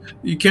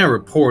 You can't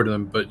report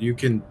them, but you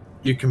can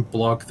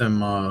block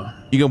them.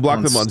 You can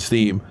block them on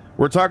Steam.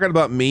 We're talking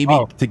about maybe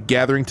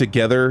gathering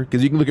together,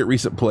 because you can look at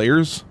recent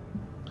players.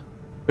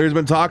 There's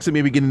been talks of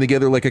maybe getting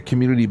together like a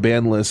community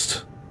ban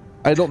list.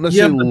 I don't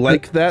necessarily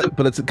like that,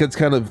 but it's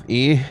kind of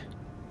eh.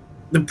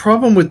 The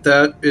problem with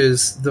that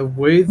is the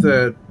way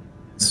that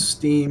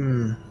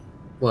Steam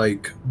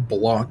like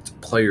blocked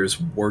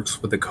players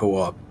works with the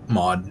co-op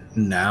mod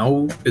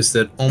now is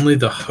that only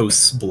the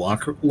host's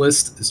block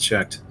list is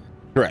checked.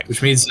 Correct.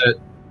 Which means that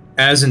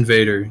as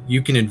invader,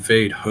 you can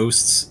invade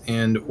hosts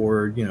and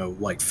or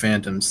like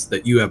phantoms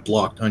that you have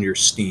blocked on your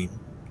Steam.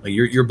 Like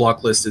your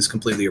block list is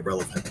completely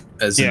irrelevant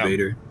as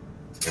invader.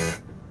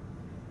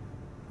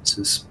 This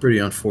is pretty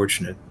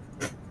unfortunate.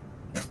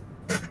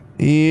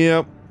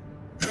 Yep.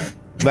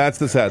 That's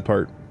the sad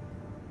part.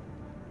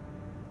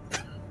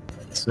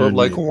 So but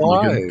like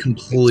why?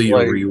 Complete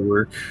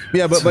rework.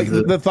 Yeah, but like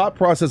the thought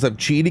process of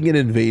cheating in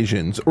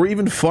invasions, or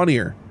even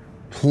funnier,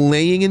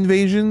 playing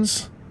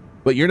invasions,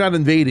 but you're not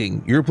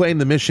invading. You're playing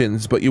the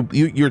missions, but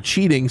you're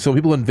cheating, so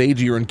people invade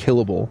you, you're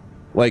unkillable.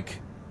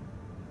 Like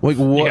what?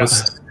 Yeah.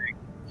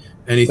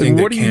 Anything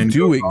like, what that are can you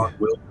doing? Go wrong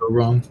will go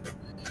wrong.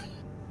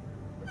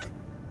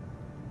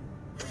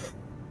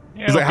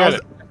 Yeah, like,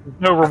 there's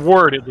no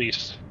reward, at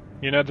least.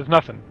 There's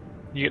nothing.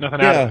 You get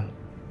nothing out of it.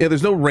 Yeah,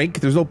 there's no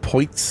rank, there's no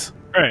points.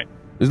 Right.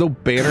 There's no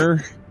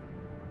banner.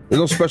 There's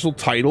no special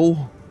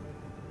title.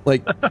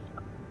 Like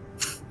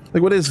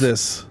what is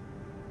this?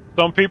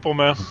 Some people,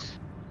 man.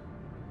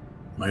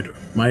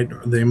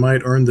 They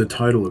might earn the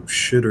title of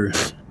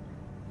shitter.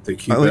 They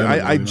keep.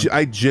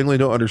 I genuinely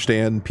don't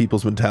understand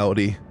people's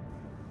mentality.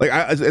 Like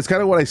it's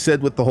kind of what I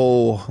said with the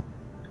whole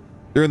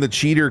during the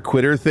cheater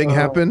quitter thing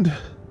happened.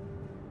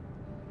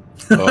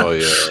 Oh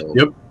yeah.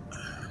 Yep.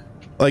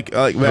 Like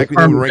back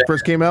when Rank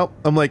first came out,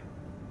 I'm like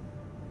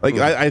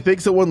I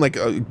think someone like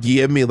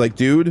DM me like,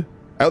 dude,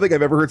 I don't think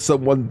I've ever heard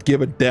someone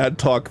give a dad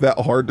talk that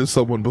hard to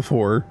someone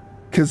before.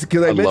 Because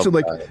I mentioned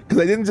like because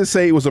I didn't just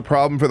say it was a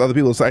problem for the other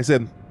people. So I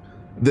said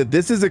that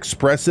this is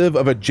expressive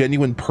of a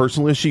genuine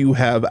personal issue you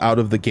have out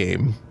of the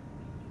game.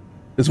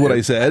 Is what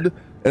I said,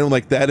 and I'm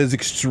like, that is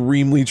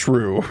extremely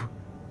true.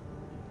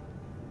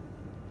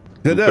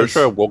 I'm pretty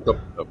sure I woke up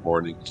that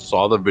morning,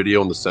 saw the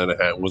video in the Senate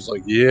hat, and was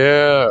like,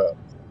 "Yeah,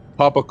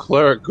 Papa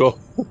Cleric, go."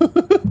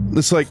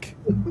 It's like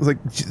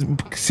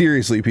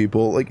seriously,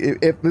 people. Like,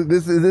 if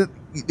this is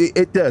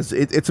it does.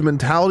 It's a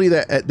mentality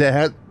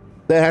that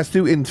has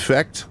to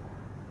infect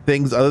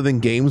things other than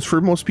games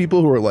for most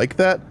people who are like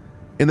that,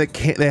 and that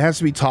has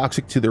to be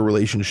toxic to their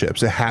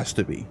relationships. It has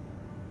to be.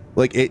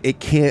 Like, it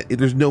can't.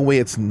 There's no way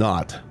it's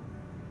not.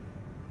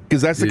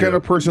 Because that's the kind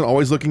of person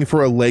always looking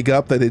for a leg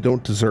up that they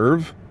don't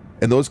deserve.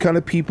 And those kind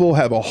of people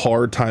have a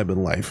hard time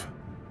in life.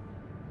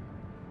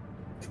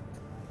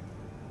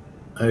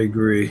 I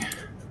agree.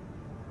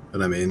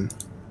 But I mean,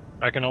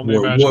 I can only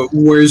imagine.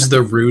 Where's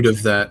the root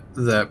of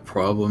that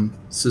problem?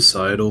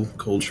 Societal,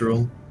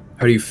 cultural?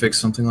 How do you fix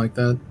something like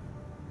that?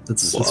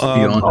 Let's be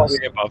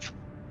honest.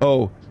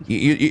 Oh,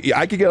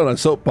 I could get on a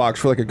soapbox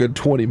for like a good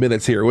 20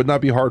 minutes here. It would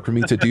not be hard for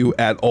me to do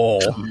at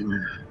all.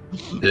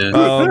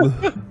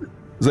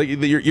 It's like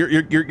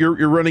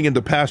you're running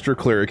into pastor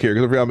cleric here,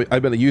 because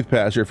I've been a youth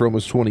pastor for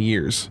almost 20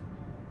 years.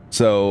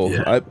 So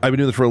I've been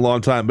doing this for a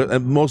long time, but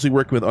I'm mostly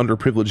working with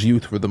underprivileged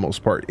youth for the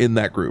most part in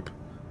that group.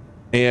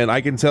 And I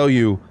can tell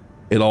you,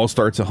 it all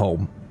starts at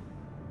home.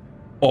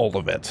 All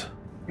of it.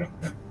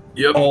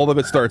 Yep. All of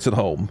it starts at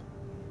home.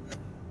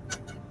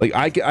 Like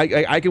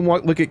I can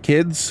look at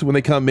kids when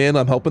they come in,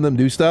 I'm helping them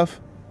do stuff.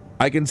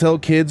 I can tell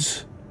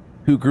kids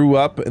who grew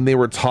up and they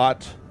were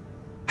taught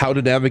how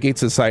to navigate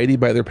society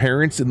by their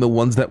parents and the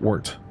ones that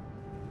weren't.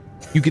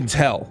 You can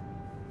tell.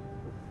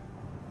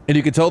 And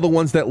you can tell the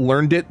ones that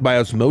learned it by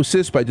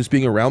osmosis, by just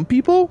being around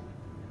people,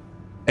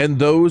 and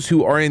those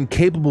who are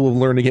incapable of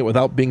learning it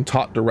without being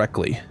taught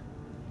directly.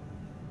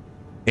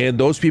 And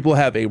those people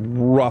have a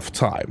rough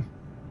time.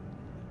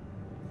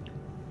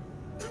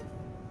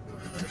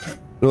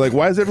 They're like,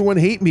 why does everyone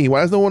hate me?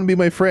 Why does no one be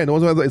my friend?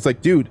 It's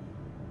like, dude,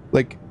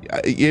 like,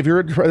 if you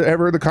ever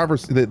heard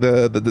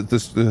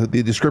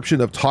the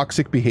description of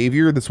toxic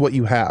behavior, that's what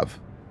you have.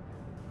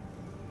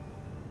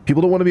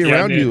 People don't want to be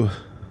around you.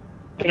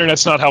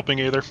 Internet's not helping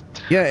either.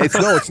 Yeah, it's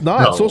not.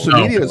 No, social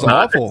media is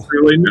awful. It's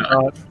really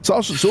not.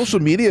 Social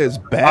media is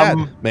bad,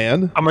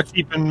 man. I'm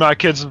keeping my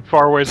kids as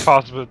far away as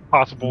possible.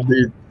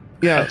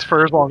 Yeah, that's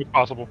for as long as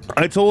possible.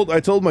 I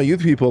told my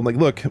youth people, I'm like,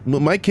 look,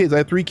 my kids, I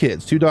have 3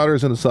 kids, 2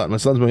 daughters and a son. My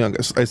son's my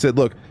youngest. I said,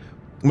 look,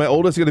 my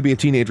oldest is going to be a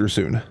teenager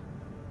soon.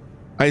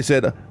 I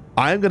said,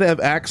 I'm going to have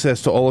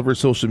access to all of her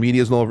social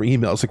medias and all of her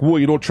emails. Like, well,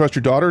 you don't trust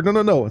your daughter?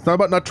 No. It's not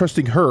about not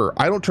trusting her.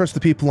 I don't trust the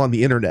people on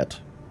the internet.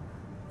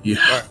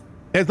 Yeah.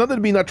 And it's nothing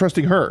to be not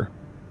trusting her.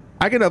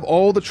 I can have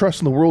all the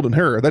trust in the world in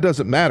her. That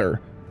doesn't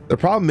matter. The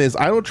problem is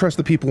I don't trust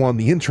the people on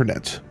the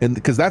internet, and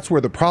because that's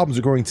where the problems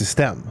are going to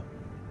stem.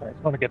 It's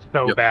going to get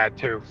so bad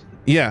too.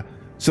 Yeah.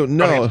 So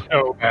no,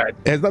 so bad.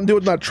 It has nothing to do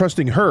with not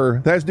trusting her.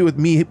 That has to do with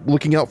me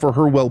looking out for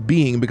her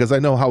well-being, because I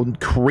know how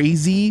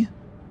crazy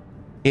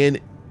and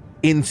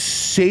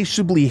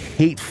insatiably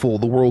hateful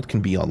the world can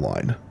be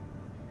online.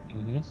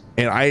 Mm-hmm.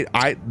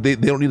 And they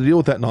don't need to deal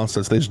with that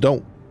nonsense. They just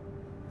don't.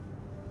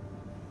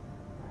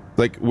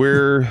 Like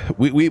we're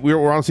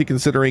honestly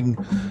considering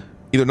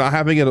either not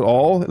having it at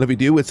all, and if we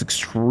do, it's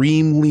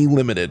extremely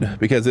limited,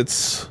 because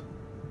it's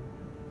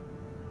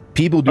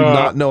people do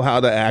not know how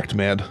to act,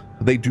 man.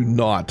 They do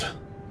not.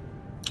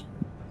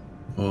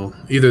 Well,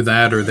 either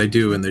that or they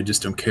do and they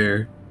just don't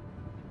care.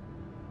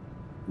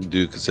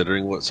 Dude,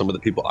 considering what some of the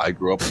people I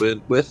grew up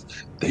with,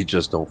 they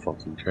just don't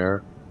fucking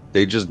care.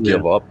 They just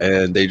give up,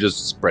 and they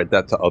just spread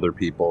that to other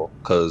people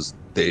because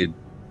they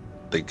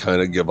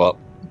kind of give up,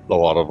 a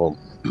lot of them.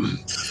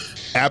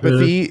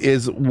 Apathy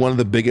is one of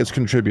the biggest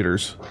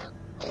contributors.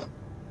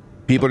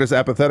 People are just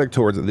apathetic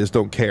towards it. They just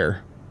don't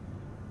care.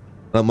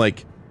 And I'm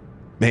like,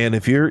 man,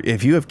 if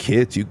you have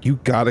kids, you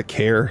gotta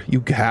care.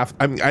 You have.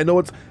 I mean, I know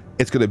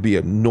it's gonna be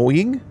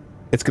annoying.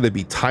 It's gonna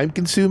be time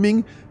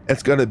consuming.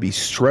 It's gonna be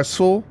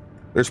stressful.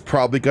 There's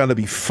probably gonna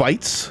be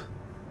fights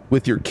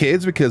with your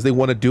kids because they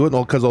want to do it, and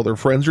all because all their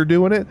friends are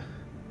doing it.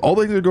 All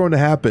things are going to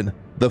happen.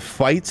 The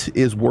fight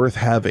is worth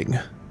having.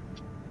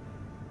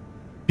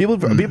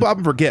 People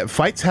often forget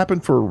fights happen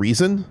for a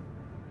reason,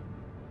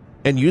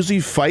 and usually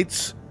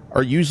fights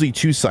are usually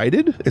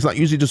two-sided. It's not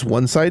usually just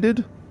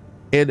one-sided,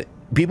 and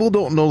people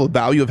don't know the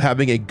value of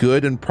having a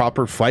good and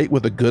proper fight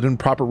with a good and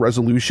proper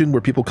resolution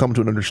where people come to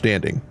an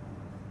understanding.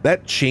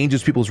 that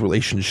changes people's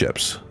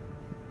relationships.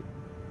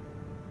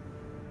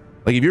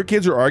 Like if your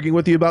kids are arguing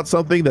with you about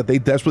something that they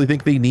desperately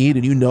think they need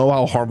and you know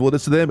how harmful it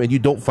is to them and you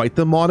don't fight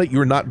them on it,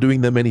 you're not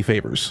doing them any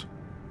favors.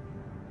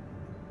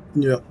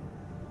 Yeah.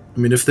 I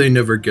mean, if they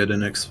never get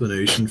an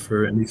explanation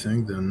for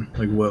anything, then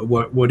like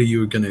what are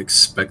you going to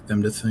expect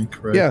them to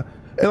think, right? Yeah.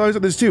 And I was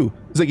like this too.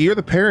 It's like you're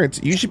the parents.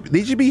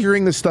 They should be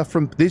hearing this stuff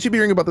they should be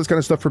hearing about this kind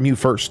of stuff from you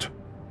first.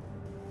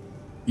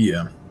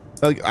 Yeah.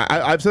 Like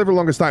I've said for the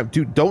longest time,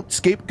 dude, don't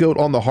scapegoat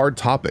on the hard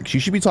topics. You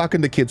should be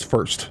talking to kids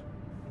first.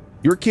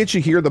 Your kids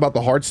should hear about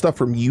the hard stuff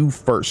from you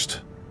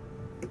first.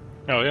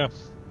 Oh yeah.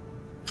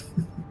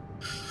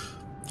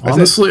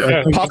 Honestly,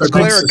 I think Papa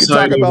Clara could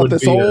talk about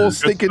this whole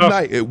stinking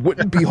night. It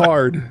wouldn't be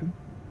hard.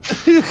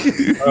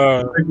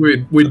 I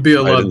think we'd be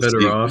a lot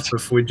better off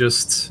if we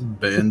just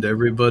banned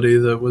everybody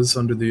that was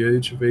under the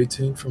age of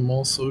 18 from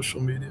all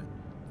social media.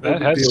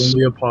 That would be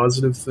only a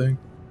positive thing,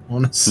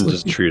 honestly.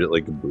 Just treat it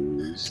like a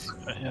booze.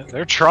 Yeah,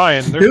 they're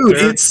trying. Dude,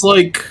 it's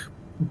like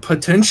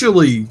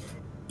potentially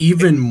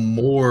even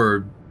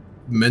more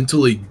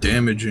mentally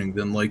damaging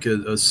than like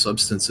a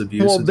substance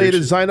abuse Well, they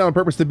addiction. designed it on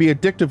purpose to be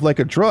addictive like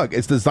a drug.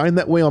 It's designed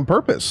that way on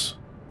purpose.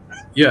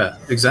 Yeah,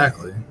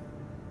 exactly.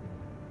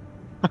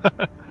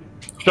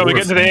 Shall we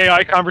get into the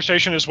AI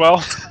conversation as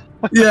well?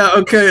 Yeah,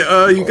 okay.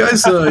 You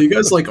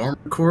guys like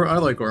Armored Core? I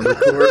like Armored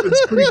Core.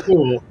 It's pretty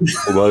cool.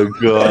 Oh my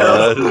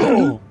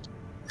god.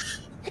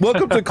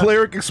 Welcome to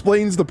Cleric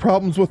Explains the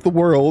Problems with the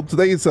World.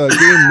 Today's game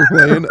we're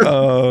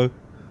playing.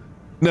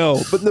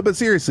 No, but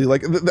seriously,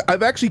 like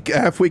I've actually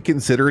halfway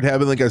considered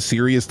having like a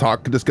serious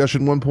talk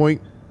discussion one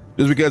point,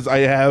 just because I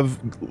have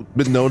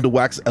been known to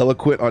wax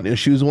eloquent on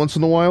issues once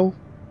in a while.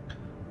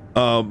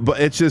 But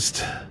it's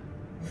just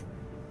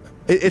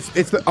it's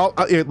the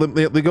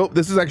let me go.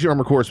 This is actually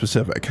Armored Core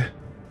specific.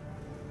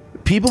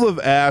 People have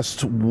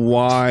asked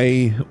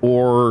why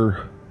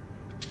or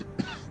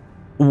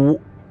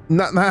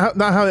not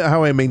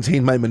how I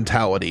maintain my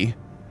mentality.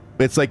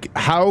 It's like,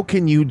 how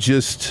can you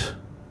just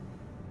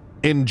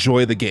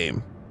enjoy the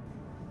game?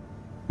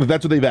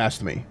 That's what they've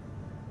asked me.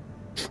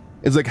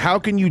 It's like, how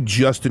can you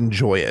just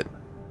enjoy it?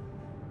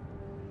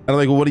 And I'm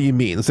like, well, what do you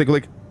mean? It's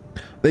like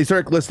they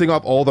start listing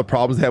off all the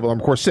problems they have with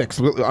Armored Core 6,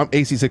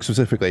 AC6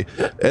 specifically.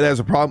 It has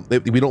a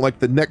problem. We don't like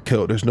the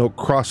netcode. There's no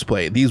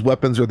crossplay. These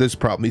weapons are this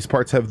problem. These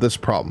parts have this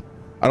problem.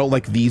 I don't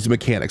like these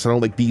mechanics. I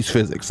don't like these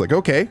physics. Like,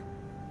 okay.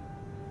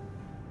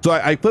 So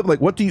I flip,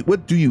 like, what do you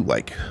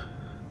like?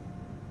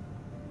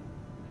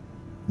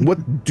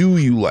 What do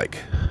you like?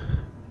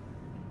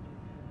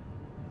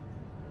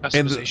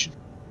 Customization.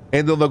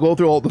 And they'll go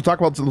through all. They'll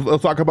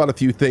talk about a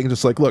few things.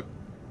 Just like, look,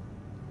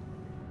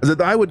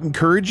 I would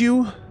encourage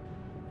you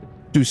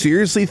to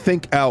seriously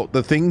think out the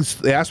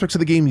aspects of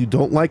the game you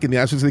don't like and the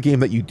aspects of the game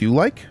that you do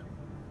like,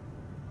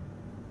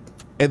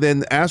 and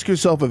then ask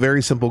yourself a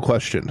very simple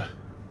question: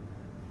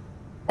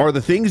 are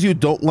the things you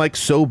don't like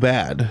so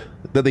bad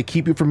that they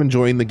keep you from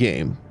enjoying the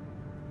game?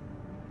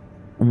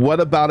 What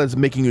about it is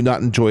making you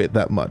not enjoy it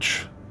that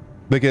much?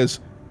 Because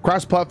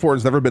cross-platform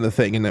has never been a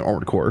thing in the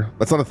Armored Core.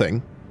 That's not a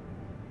thing.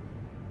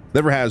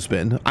 Never has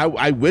been.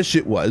 I wish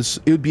it was.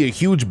 It would be a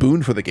huge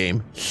boon for the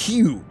game.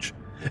 Huge.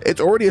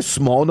 It's already a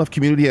small enough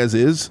community as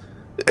is.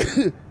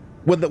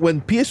 when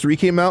PS3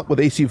 came out with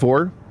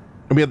AC4,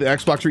 and we had the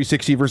Xbox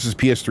 360 versus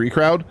PS3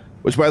 crowd,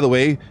 which, by the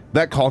way,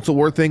 that console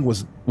war thing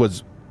was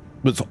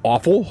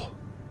awful.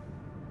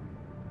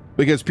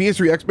 Because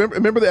PS3,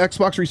 remember the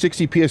Xbox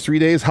 360 PS3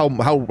 days? How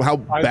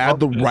bad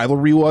the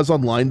rivalry was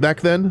online back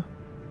then?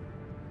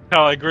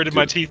 How I gritted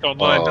my teeth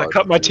online. I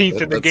cut my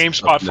teeth in the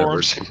GameSpot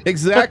forums.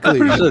 Exactly.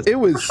 it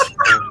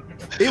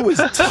was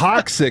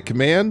toxic,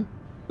 man.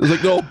 It was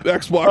like, no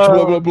Xbox,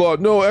 blah blah blah.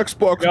 No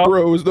Xbox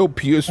Bros, no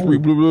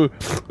PS3, blah blah.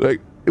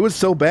 Like, it was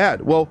so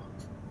bad. Well,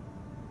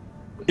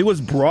 it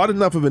was broad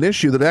enough of an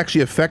issue that it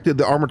actually affected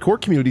the Armored Core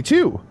community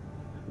too,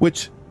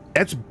 which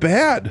that's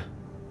bad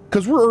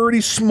because we're already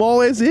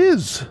small as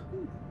is.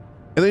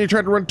 And then you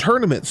try to run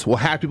tournaments. Well,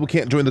 half people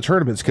can't join the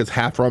tournaments because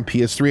half are on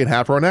PS3 and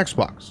half are on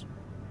Xbox.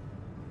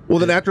 Well,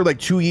 then after like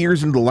 2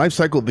 years into the life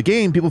cycle of the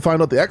game, people found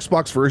out the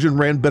Xbox version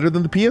ran better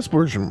than the PS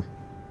version.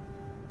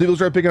 People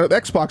started picking up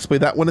Xbox, play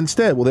that one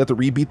instead. Well, they have to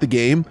rebeat the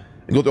game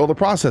and go through all the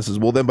processes.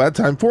 Well, then by the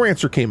time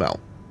 4Answer came out,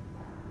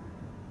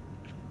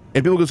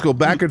 and people just go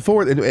back and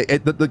forth, and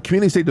the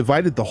community stayed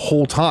divided the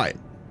whole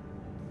time.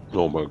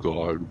 Oh my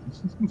god.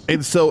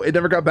 And so it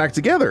never got back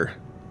together.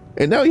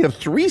 And now you have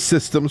 3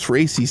 systems for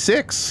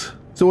AC6,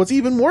 so it's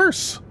even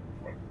worse.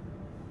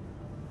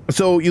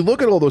 So you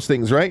look at all those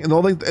things, right? And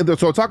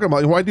so I'm talking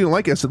about why do you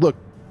like it? I said, look,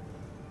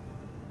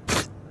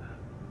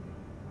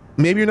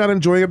 maybe you're not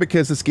enjoying it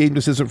because this game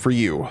just isn't for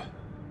you.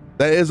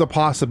 That is a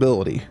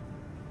possibility.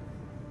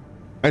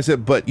 I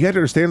said, but you have to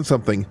understand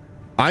something.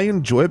 I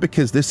enjoy it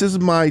because this is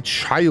my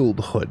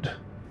childhood.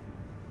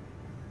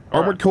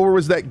 Armored Core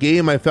was that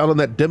game I found on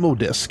that demo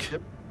disc.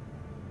 Yep.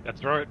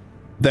 That's right.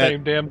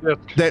 Same damn disc.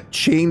 That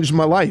changed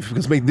my life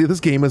because this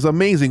game is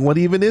amazing. What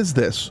even is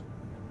this?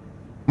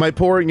 My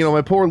poor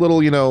little,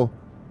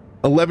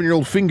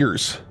 11-year-old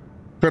fingers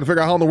trying to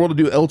figure out how in the world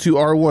to do L2,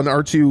 R1,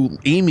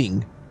 R2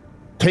 aiming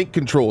tank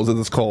controls, as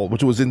it's called,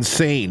 which was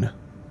insane.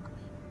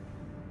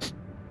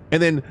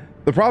 And then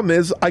the problem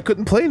is I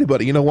couldn't play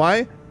anybody. You know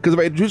why? Because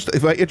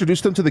if I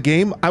introduced them to the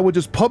game, I would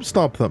just pub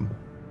stomp them.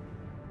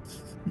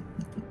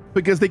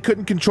 Because they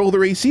couldn't control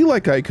their AC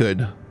like I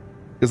could.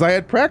 Because I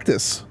had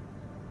practice.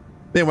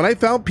 Man, when I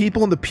found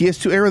people in the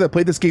PS2 era that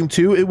played this game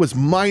too, it was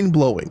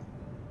mind-blowing.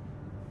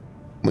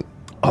 Like,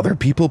 other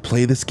people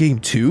play this game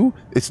too?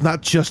 It's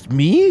not just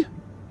me?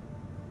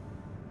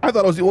 I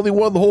thought I was the only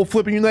one in the whole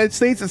flipping United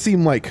States, it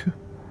seemed like.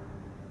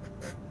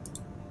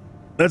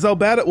 That's how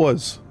bad it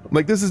was. I'm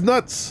like, this is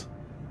nuts.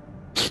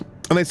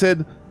 And I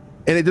said,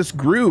 and it just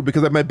grew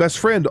because my best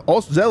friend,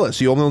 also Zealous,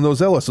 you all know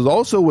Zealous,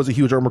 also was a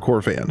huge Armored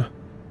Core fan.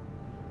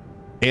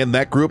 And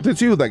that grew up to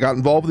 2. That got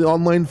involved in the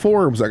online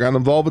forums. I got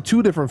involved with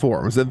 2 different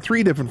forums, then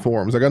 3 different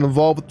forums. I got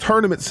involved with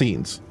tournament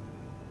scenes.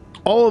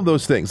 All of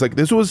those things. Like,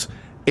 this was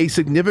a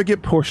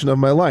significant portion of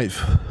my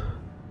life.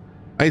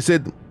 I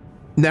said,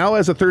 now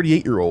as a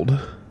 38-year-old,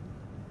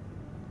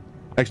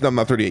 actually, no, I'm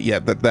not 38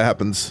 yet. That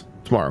happens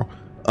tomorrow.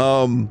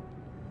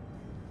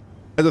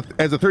 As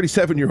a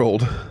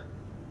 37-year-old,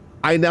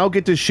 I now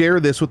get to share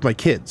this with my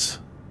kids.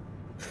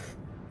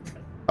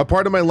 A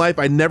part of my life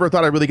I never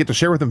thought I'd really get to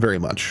share with them very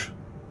much.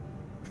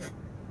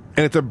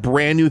 And it's a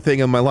brand new thing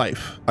in my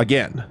life,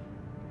 again.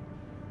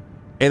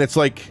 And it's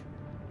like,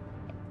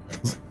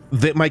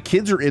 that my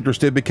kids are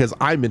interested because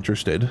I'm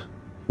interested,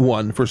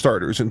 1, for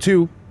starters, and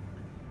 2,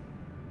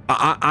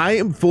 I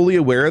am fully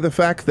aware of the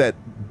fact that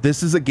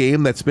this is a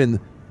game that's been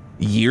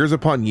years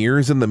upon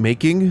years in the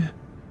making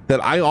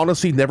that I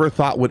honestly never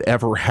thought would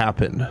ever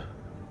happen.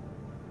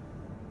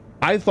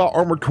 I thought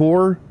Armored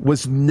Core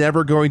was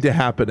never going to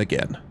happen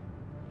again.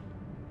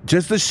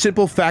 Just the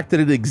simple fact that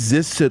it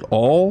exists at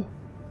all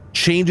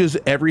changes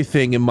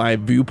everything in my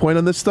viewpoint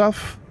on this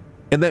stuff,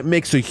 and that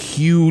makes a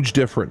huge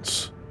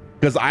difference,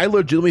 because I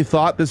legitimately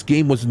thought this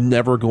game was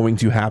never going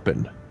to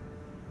happen.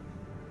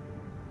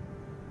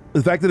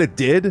 The fact that it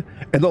did,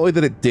 and not only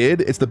that it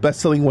did, it's the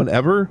best-selling one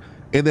ever,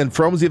 and then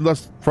From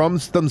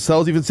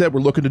themselves even said,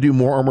 we're looking to do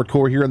more Armored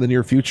Core here in the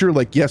near future.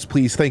 Like, yes,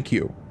 please, thank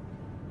you.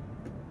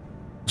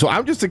 So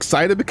I'm just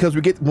excited because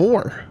we get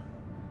more.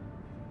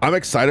 I'm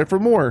excited for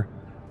more.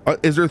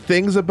 Is there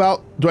things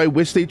about, do I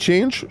wish they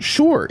change?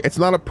 Sure, it's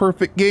not a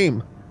perfect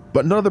game,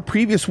 but none of the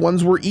previous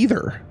ones were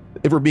either,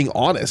 if we're being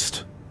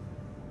honest.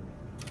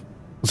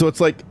 So it's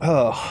like,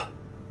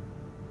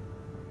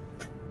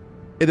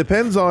 it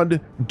depends on,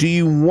 do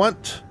you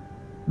want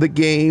the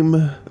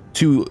game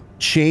to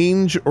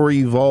change or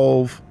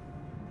evolve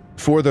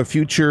for the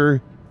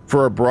future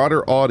for a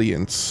broader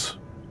audience,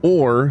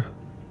 or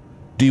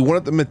do you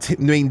want it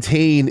to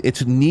maintain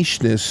its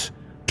nicheness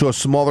to a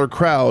smaller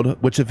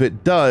crowd, which if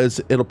it does,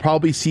 it'll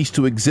probably cease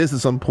to exist at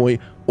some point,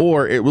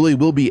 or it really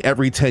will be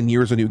every 10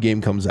 years a new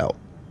game comes out.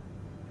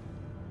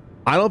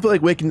 I don't feel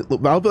like waiting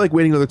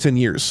another 10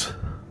 years.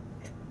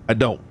 I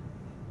don't.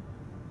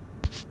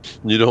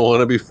 You don't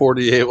want to be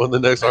 48 when the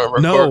next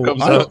Armored Core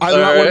comes out. I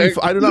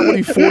do not want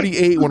to be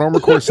 48 when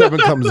Armored Core 7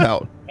 comes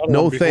out.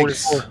 No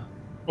thanks. 44.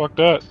 Fuck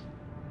that.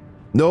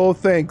 No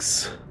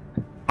thanks.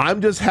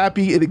 I'm just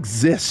happy it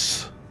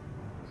exists.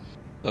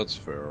 That's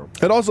fair.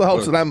 It also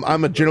helps that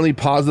I'm a generally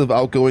positive,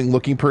 outgoing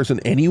looking person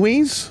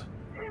anyways.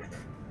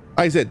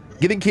 Like I said,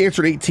 getting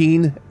cancer at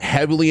 18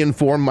 heavily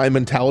informed my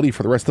mentality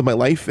for the rest of my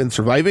life and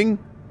surviving.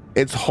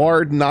 It's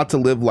hard not to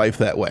live life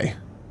that way.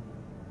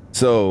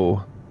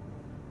 So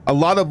a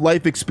lot of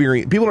life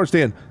experience, people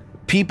understand,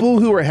 people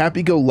who are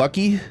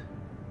happy-go-lucky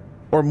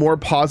or more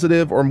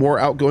positive or more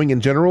outgoing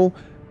in general,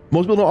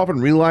 most people don't often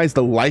realize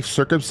the life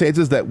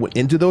circumstances that went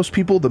into those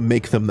people to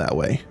make them that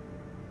way.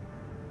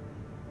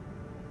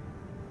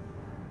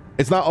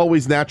 It's not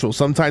always natural.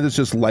 Sometimes it's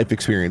just life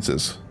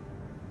experiences.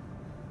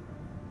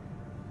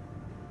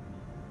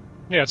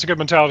 Yeah, it's a good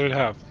mentality to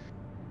have.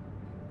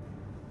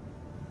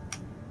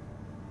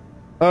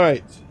 All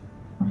right.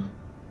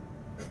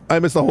 I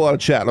missed a whole lot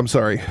of chat. I'm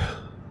sorry.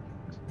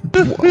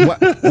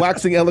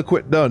 Waxing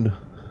eloquent done.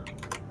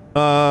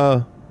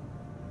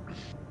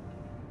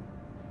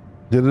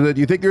 Do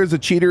you think there's a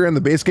cheater in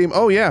the base game?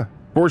 Oh yeah,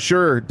 for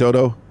sure,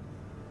 Dodo.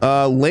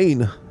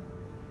 Lane.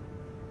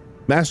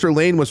 Master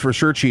Lane was for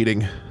sure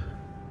cheating.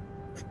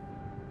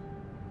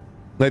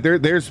 Like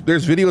there's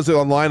videos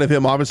online of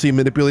him obviously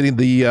manipulating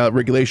the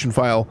regulation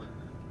file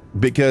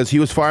because he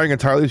was firing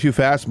entirely too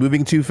fast,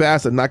 moving too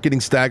fast, and not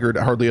getting staggered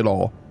hardly at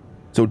all.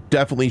 So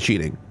definitely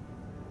cheating.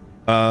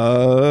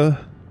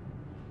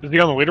 Is he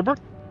on the leaderboard?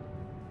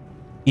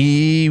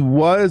 He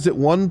was at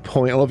one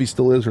point. I don't know if he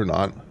still is or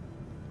not.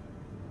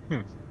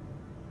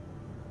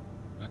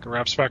 That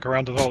wraps back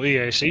around to the whole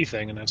EAC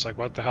thing, and it's like,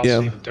 what the hell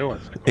is he even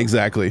doing?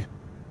 Exactly.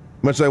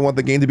 Much as I want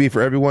the game to be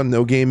for everyone,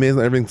 no game is.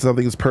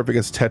 Something as perfect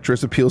as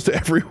Tetris appeals to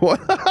everyone.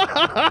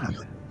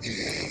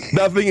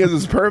 Nothing is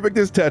as perfect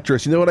as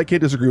Tetris. You know what? I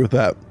can't disagree with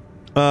that.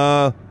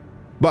 Bought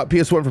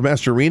PS1 for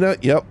Master Arena.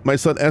 Yep. My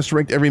son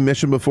S-ranked every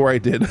mission before I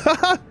did.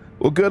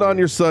 Well, good on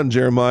your son,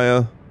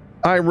 Jeremiah.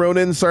 Hi,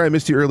 Ronan. Sorry I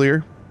missed you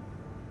earlier.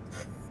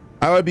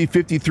 I would be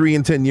 53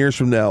 in 10 years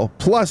from now.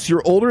 Plus,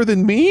 you're older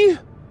than me?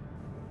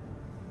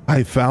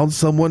 I found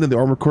someone in the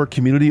Armored Core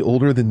community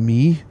older than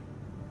me.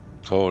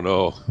 Oh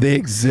no. They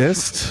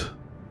exist?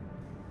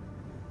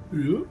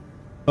 Yeah.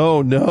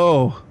 Oh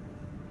no.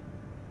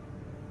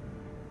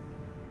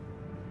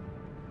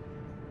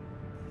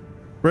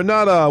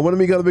 Renata, when are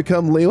we gonna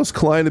become Leos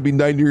Klein and be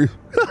 90 years?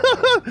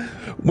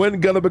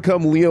 When gonna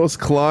become Leos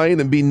Klein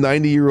and be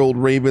 90-year-old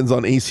Ravens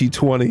on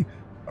AC-20?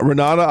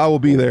 Renata, I will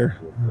be there.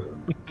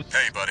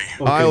 Hey, buddy.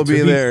 Okay, I will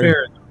be there.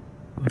 Fair,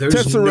 there's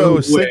Tesseros, no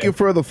way, thank you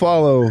for the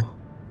follow.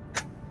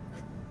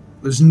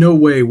 there's no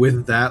way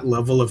with that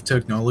level of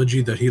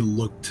technology that he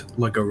looked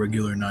like a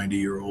regular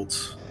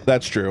 90-year-old.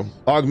 That's true.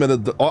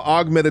 Augmented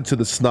to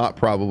the snot,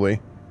 probably.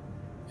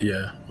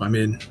 Yeah, I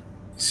mean,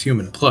 he's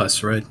human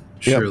plus, right?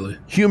 Yep. Surely.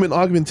 Human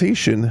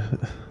augmentation.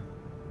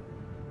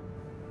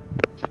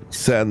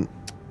 Sad.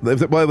 By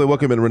the way,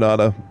 welcome in,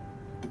 Renata.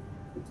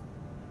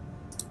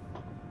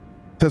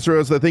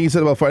 Tesseros, the thing you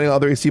said about finding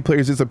other AC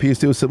players is on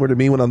PS2 is similar to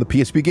me when on the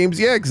PSP games.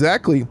 Yeah,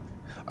 exactly.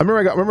 I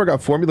remember I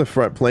got Formula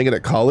Front playing it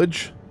at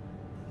college.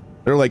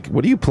 They're like,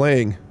 "What are you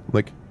playing?" I'm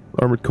like,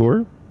 Armored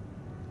Core.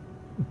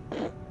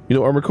 You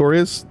know what Armored Core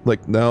is?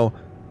 Like, no.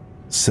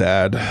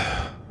 Sad.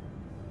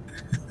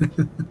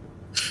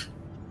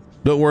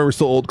 Don't worry, we're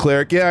still old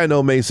cleric. Yeah, I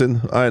know,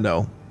 Mason. I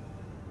know.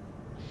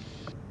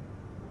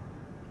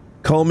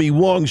 Call me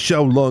Wong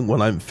Xiaolong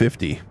when I'm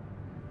 50.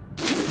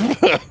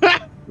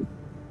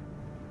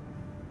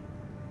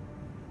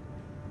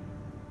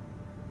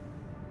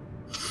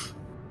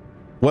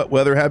 What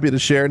weather? Happy to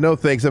share. No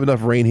thanks. I have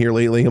enough rain here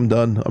lately. I'm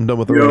done. I'm done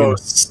with the rain.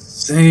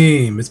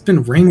 Same. It's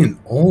been raining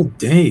all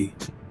day.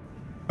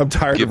 I'm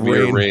tired Give of me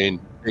rain. a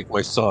rain. Take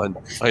my son.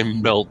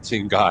 I'm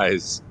melting,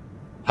 guys.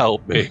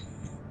 Help me.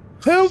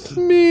 Help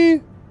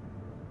me.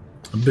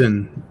 I've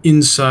been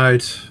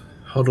inside,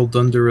 huddled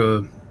under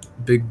a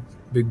big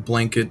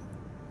blanket,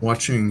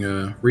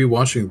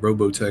 rewatching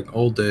Robotech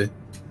all day.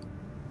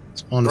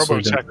 It's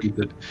honestly been pretty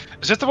good.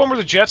 Is that the one where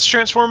the jets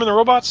transform into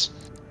robots?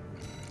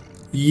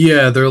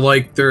 Yeah, they're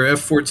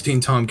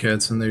F-14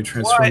 Tomcats, and they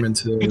transform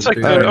into. It's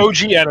like the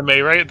OG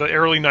anime, right? The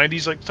early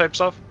 '90s like type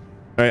stuff.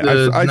 All right,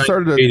 I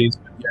started.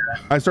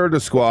 I started a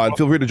squad.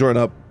 Feel free to join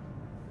up.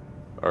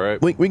 All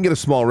right. We can get a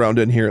small round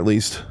in here at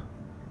least.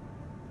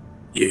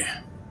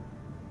 Yeah.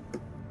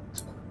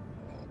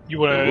 You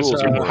want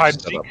to hide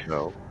and seek?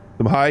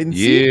 Some hide and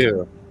seek? Yeah.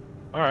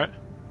 All right.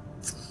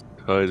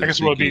 I guess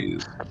it will be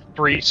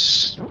three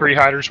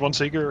hiders, one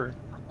seeker.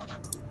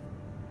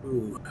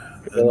 Ooh,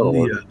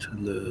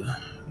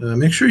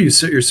 make sure you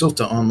set yourself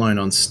to online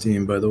on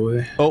Steam, by the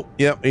way. Oh,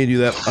 yeah, I need to do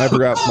that. I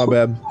forgot. My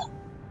bad.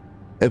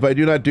 If I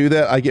do not do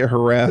that, I get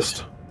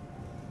harassed.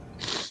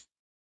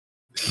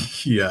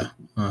 Yeah.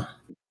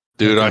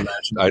 Dude,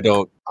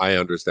 I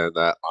understand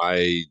that.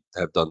 I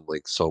have done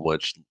like so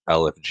much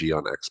LFG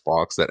on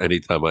Xbox that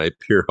anytime I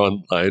appear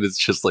online, it's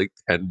just like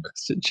 10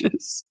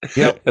 messages.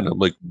 Yep. And I'm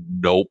like,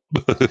 nope.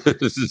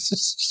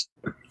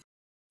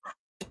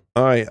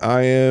 All right,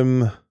 I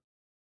am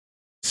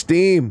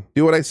Steam.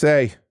 Do what I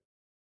say.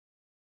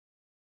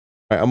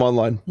 All right, I'm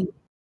online.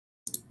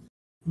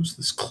 Who's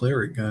this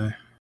cleric guy?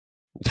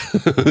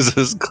 Who's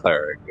this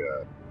cleric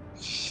guy?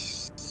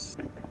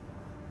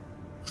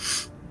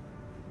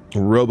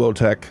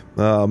 Robotech.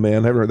 Oh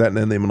man, I haven't heard that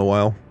name in a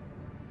while.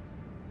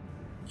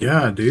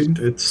 Yeah, dude,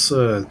 it's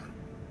a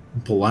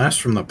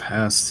blast from the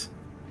past.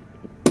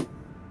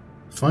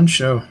 Fun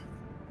show.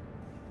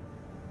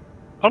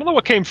 I don't know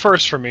what came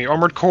first for me,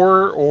 Armored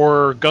Core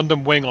or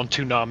Gundam Wing on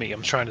Toonami.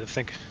 I'm trying to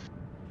think.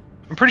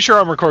 I'm pretty sure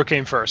Armored Core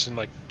came first in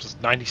like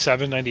just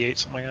 97, 98,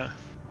 something like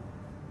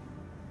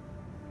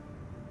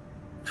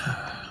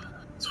that.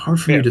 It's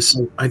hard for me to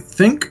say. I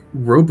think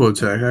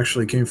Robotech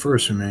actually came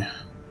first for me.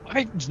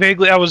 I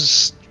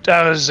was a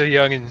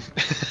youngin.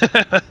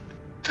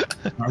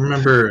 I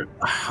remember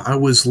I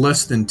was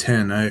less than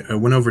 10. I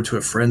went over to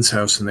a friend's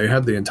house and they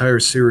had the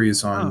entire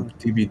series on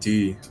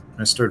DVD.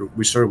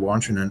 We started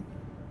watching it.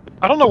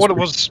 I don't know what it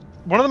was.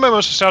 One of my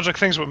most nostalgic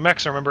things with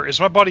mechs I remember is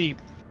my buddy,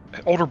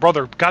 older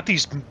brother, got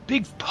these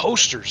big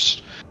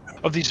posters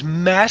of these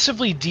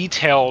massively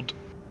detailed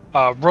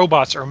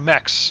robots or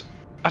mechs.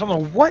 I don't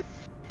know what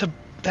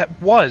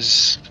that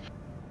was.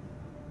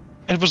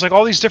 And it was like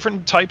all these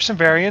different types and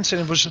variants,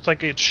 and it was just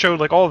like it showed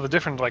like all of the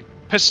different like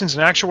pistons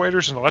and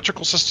actuators and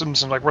electrical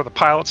systems and like where the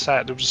pilot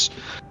sat. It was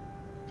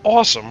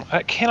awesome.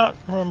 I cannot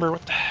remember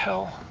what the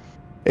hell.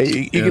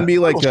 Hey, you can be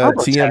like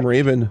TM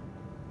Raven,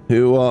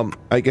 who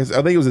I think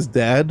it was his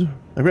dad.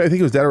 I think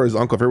it was dad or his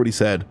uncle. I forget what he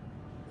said.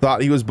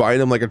 Thought he was buying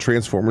him like a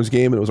Transformers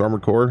game, and it was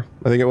Armored Core.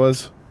 I think it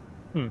was.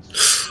 Or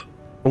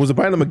was it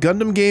buying him a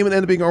Gundam game and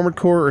ended up being Armored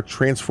Core, or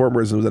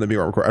Transformers and it was ended up being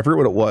Armored Core? I forget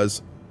what it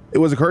was. It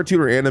was a cartoon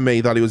or anime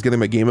he thought he was getting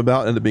him a game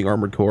about, and ended up being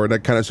Armored Core, and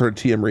that kind of started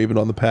TM Raven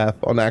on the path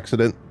on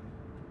accident.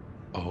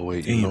 Oh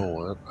wait, you know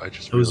what? I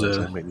just realized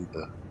I might need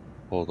to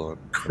hold on.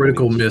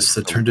 Critical miss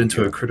that turned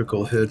into a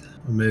critical hit.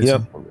 Amazing.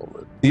 Yep.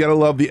 You gotta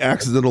love the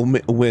accidental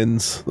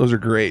wins. Those are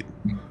great.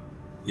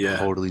 Yeah.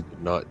 Totally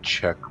did not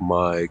check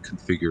my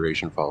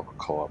configuration file for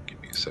co-op. Give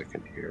me a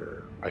second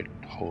here. I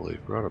totally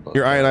forgot about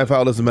Your that. INI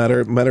file doesn't matter.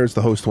 It matters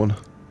the host one.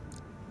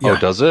 Oh,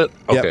 does it?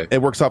 Okay. Yeah,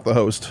 it works off the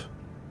host.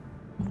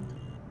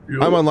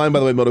 I'm online, by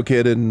the way,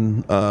 MotoKid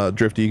and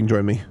Drifty. You can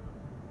join me.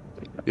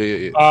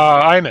 Yeah.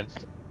 I'm in.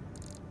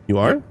 You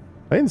are?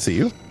 I didn't see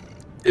you.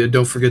 Yeah,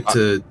 don't forget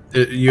to.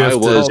 You have to.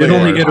 was It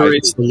only there.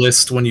 iterates the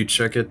list when you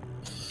check it.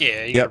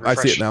 Yeah. You Yep, gotta I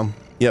see it refresh. now.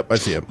 Yep, I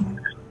see it.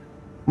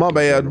 My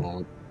bad.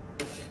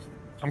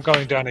 I'm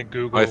going down in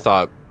Google. I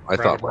thought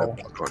Rabbit my hole.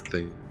 popcorn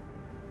thing.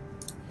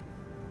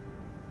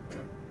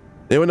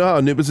 Anyone know how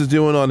Anubis is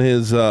doing on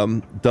his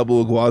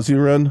double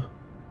Iguazu run?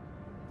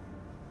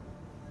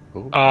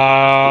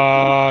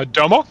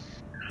 Domo?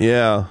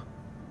 Yeah.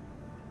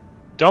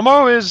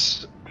 Domo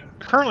is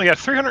currently at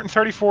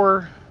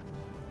 334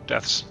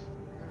 deaths.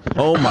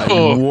 Oh my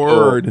Oh,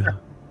 word.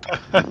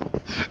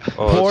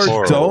 Poor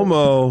Poor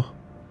Domo.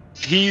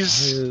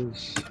 He's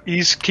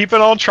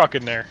keeping on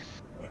trucking there.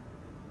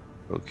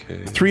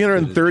 Okay.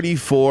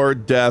 334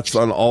 deaths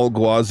on all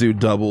Guazu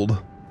doubled.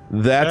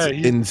 That's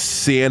Yeah,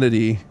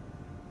 insanity.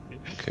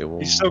 Okay, well,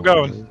 He's still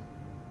going.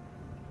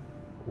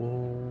 Well,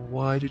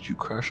 why did you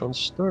crash on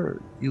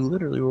start? You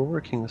literally were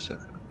working a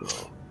second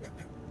ago.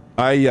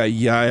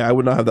 I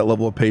would not have that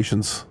level of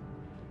patience.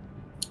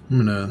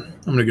 I'm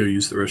gonna go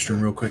use the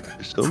restroom real quick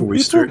Still before we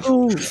people start.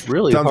 go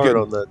really Sounds hard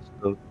good. on that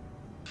stuff.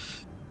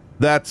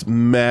 That's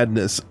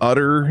madness.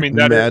 Utter I mean,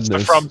 that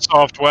madness. is the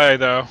FromSoft way,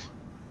 though.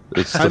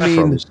 It's I the mean,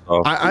 fun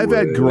stuff I've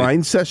had way.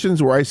 grind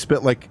sessions where I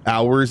spent like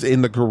hours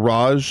in the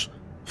garage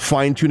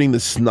fine-tuning the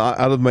snot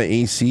out of my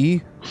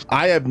AC.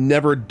 I have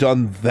never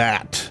done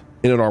that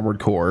in an Armored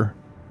Core.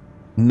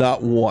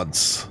 Not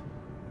once.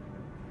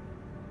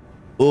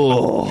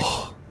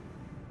 Ugh.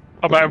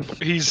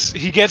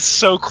 He gets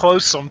so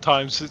close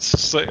sometimes. It's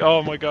just like,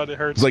 oh my god, it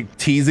hurts. It's like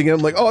teasing him,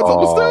 like, oh, it's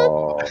almost there.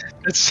 Oh,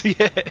 It's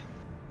yeah,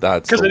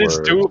 that's because the it is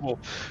word. doable.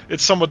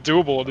 It's somewhat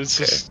doable. And it's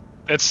just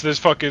it's this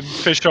fucking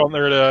fish on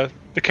there,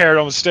 the carrot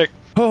on the stick.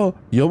 Oh,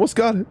 you almost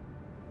got it.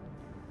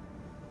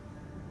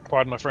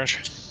 Pardon my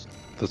French.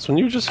 That's when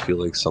you just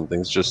feel like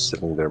something's just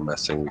sitting there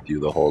messing with you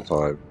the whole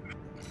time.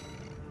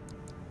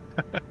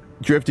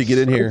 Drifty, get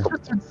in here.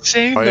 It's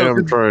insane. I though.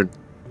 am trying.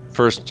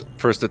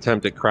 First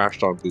attempt, it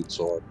crashed on boot,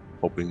 so I'm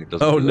hoping it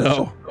doesn't. Oh, do that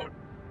no. shit.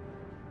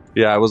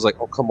 Yeah, I was like,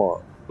 oh come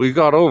on, we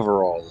got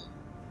overall.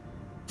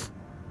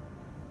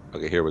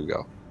 Okay, here we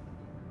go.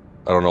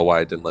 I don't know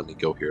why it didn't let me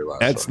go here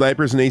last Add time.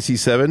 snipers in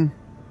AC7.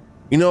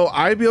 You know,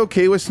 I'd be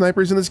okay with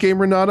snipers in this game,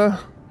 Renata.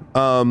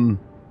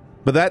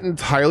 But that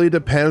entirely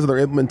depends on their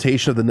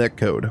implementation of the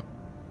netcode.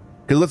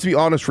 Because let's be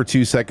honest for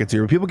 2 seconds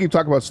here. When people keep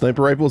talking about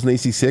sniper rifles in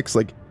AC6,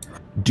 like,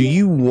 do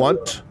you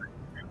want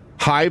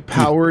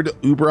high-powered,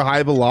 uber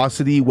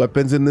high-velocity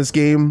weapons in this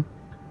game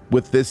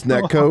with this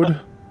netcode?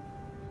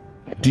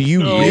 Do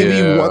you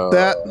really want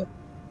that?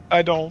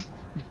 I don't.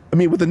 I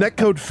mean, with the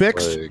netcode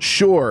fixed, Like-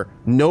 sure,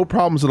 no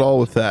problems at all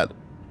with that.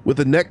 With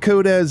the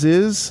netcode as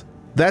is,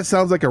 that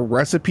sounds like a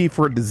recipe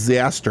for a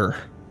disaster.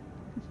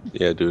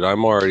 Yeah, dude,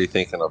 I'm already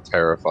thinking of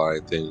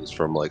terrifying things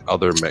from like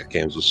other mech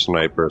games with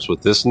snipers.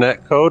 With this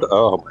net code,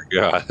 oh my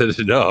god,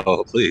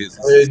 no, please.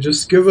 Hey,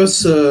 just give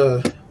us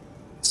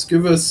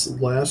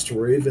Last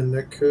Raven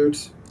netcode.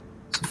 So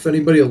if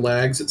anybody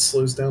lags, it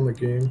slows down the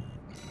game.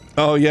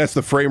 Oh yes,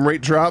 the frame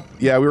rate drop.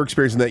 Yeah, we were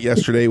experiencing that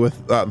yesterday with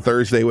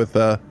Thursday with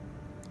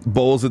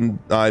Bowles and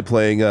I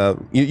playing.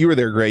 You were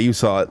there, Gray. You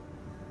saw it.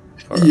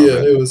 Yeah,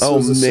 it was. Oh it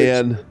was a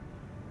man,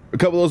 a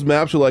couple of those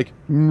maps were like.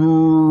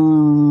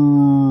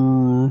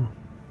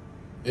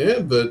 Yeah,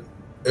 but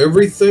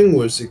everything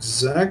was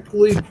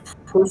exactly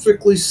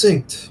perfectly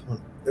synced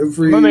on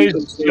every. I'm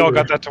amazed y'all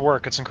got that to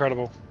work. It's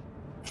incredible.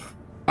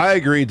 I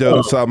agree,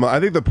 Dodo-sama. I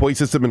think the point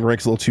system in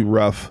rank's a little too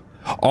rough.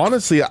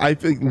 Honestly, I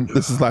think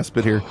this is last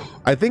bit here.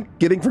 I think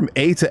getting from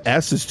A to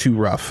S is too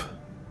rough.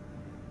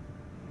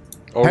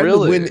 Oh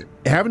really?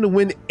 Having to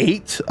win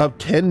 8 of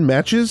 10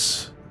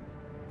 matches?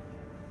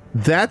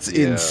 That's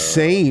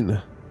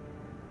insane.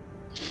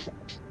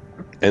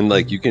 And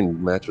like you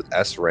can match with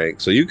S rank,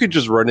 so you could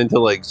just run into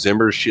like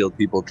Zimmer shield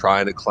people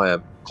trying to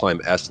climb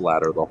S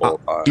ladder the whole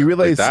time. You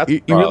realize like,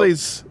 you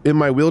realize in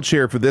my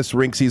wheelchair for this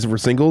rink season for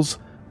singles,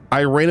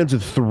 I ran into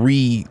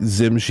 3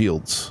 Zim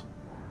shields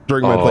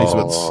during my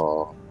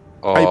placements.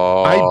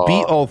 I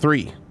beat all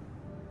 3.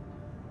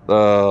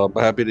 I'm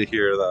happy to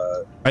hear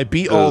that. I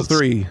beat all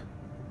 3.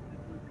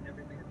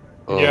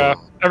 Yeah,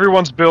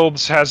 everyone's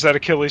builds has that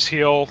Achilles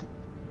heel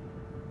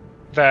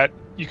that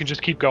you can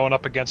just keep going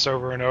up against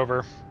over and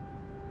over.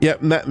 Yeah,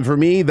 for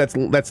me, that's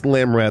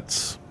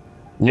Lamrets.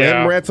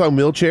 Yeah. Lamrets on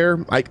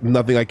wheelchair,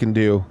 nothing I can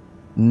do.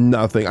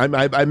 Nothing.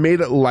 I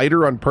made it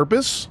lighter on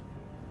purpose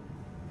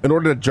in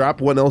order to drop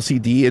one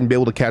LCD and be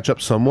able to catch up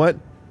somewhat,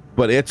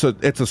 but it's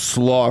a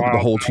slog the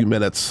whole 2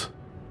 minutes.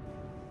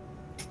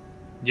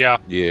 Yeah.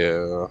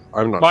 Yeah,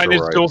 I'm not Mine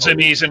sure. is dual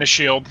Zimmies and a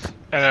shield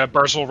and a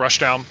Bursal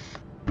rushdown,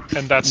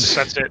 and that's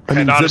it. I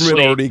mean, and honestly,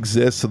 Zimmerman already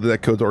exists, so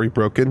that code's already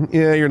broken.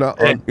 Yeah, you're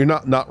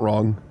not not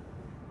wrong.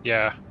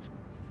 yeah.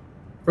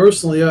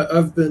 Personally,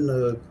 I've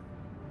been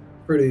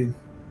pretty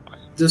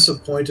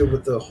disappointed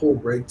with the whole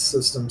ranked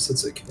system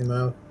since it came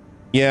out.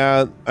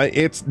 Yeah,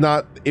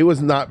 it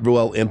was not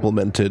well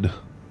implemented.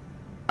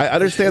 I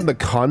understand the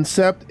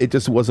concept. It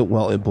just wasn't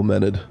well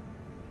implemented.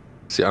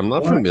 See, I'm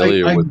not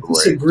familiar with. I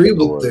disagree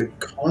with the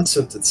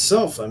concept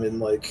itself. I mean,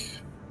 like.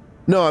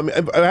 No, I mean,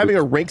 having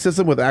a rank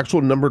system with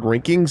actual numbered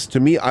rankings, to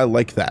me, I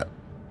like that.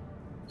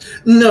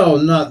 No,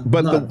 not.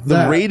 But not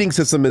the rating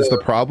system is the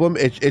problem.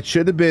 It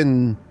should have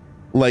been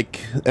like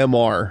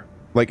MR.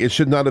 Like it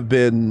should not have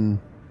been.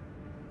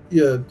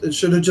 Yeah, it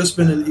should have just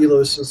been an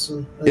ELO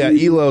system. Yeah,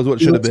 ELO is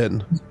what it should have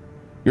been.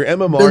 Your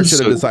MMR should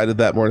have decided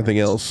that more than anything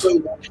else.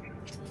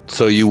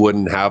 So you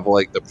wouldn't have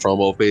like the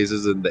promo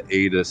phases in the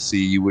A to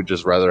C. You would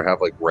just rather have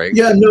like rank.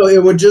 Yeah, no,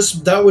 it would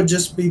just that would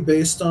just be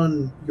based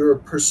on your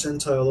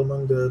percentile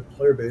among the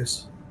player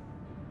base.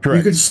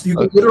 Correct. You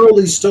could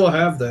literally still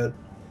have that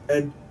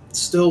and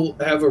still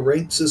have a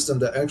ranked system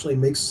that actually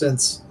makes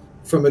sense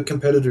from a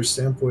competitor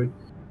standpoint.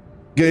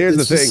 Yeah, here's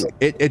the thing.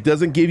 It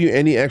doesn't give you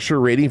any extra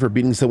rating for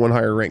beating someone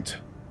higher ranked.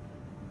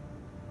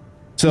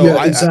 So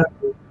yeah,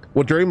 exactly.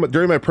 Well, during my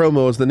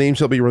promos, the name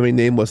shall be remain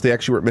nameless. They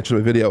actually weren't mentioned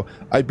in the video.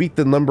 I beat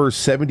the number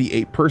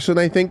 78 person,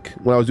 I think,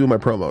 when I was doing my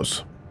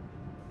promos.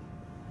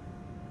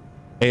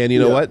 And you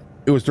know what?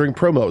 It was during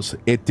promos.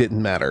 It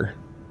didn't matter.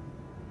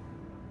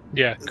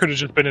 Yeah, could have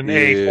just been an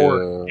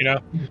A4, you know?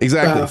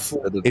 Exactly.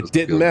 It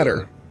didn't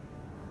matter.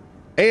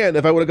 And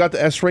if I would have got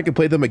the S rank and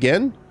played them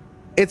again,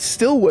 it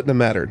still wouldn't have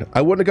mattered.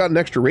 I wouldn't have gotten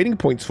extra rating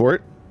points for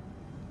it.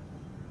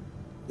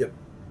 Yep.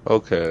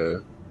 Okay.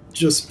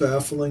 Just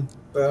baffling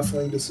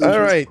decisions. All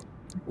right,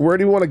 where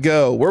do you want to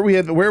go? Where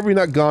have we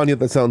not gone yet?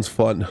 That sounds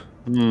fun.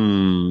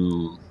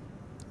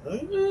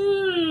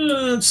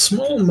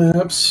 Small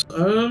maps.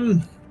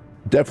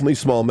 Definitely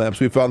small maps.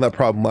 We found that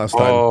problem last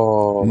time.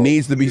 Oh,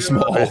 needs to be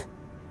small.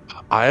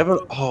 I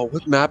haven't. Oh,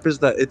 what map is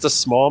that? It's a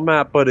small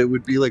map, but it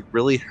would be like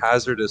really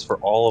hazardous for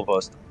all of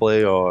us to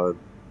play on.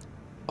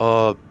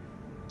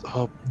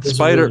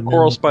 Spider, really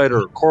coral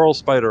spider.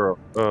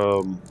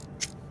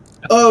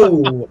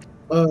 Ocean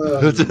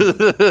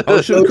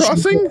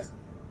Crossing?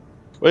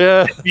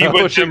 Yeah.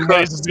 Ocean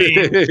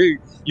Crossing.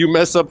 You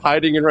mess up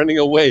hiding and running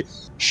away.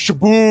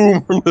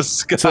 Shaboom from the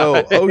sky.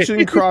 So,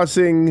 Ocean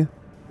Crossing,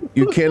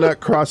 you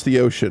cannot cross the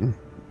ocean.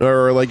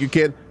 Or, like,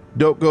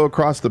 don't go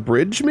across the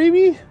bridge,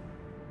 maybe?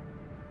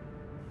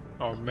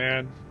 Oh,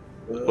 man.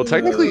 Well,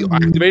 technically,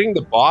 activating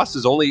the boss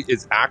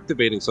is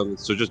activating something,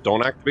 so just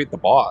don't activate the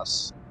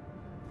boss.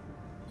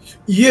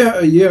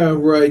 Yeah,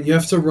 right. You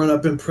have to run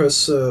up and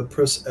press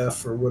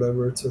F or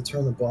whatever to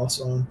turn the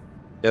boss on.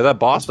 Yeah, that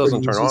boss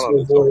doesn't turn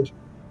on.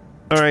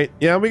 All right,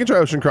 yeah, we can try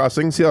Ocean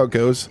Crossing, see how it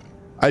goes.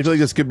 I feel like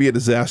this could be a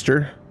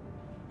disaster.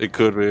 It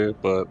could be,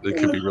 but it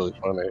could be really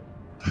funny.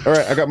 All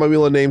right, I got my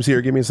wheel of names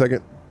here. Give me a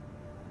second.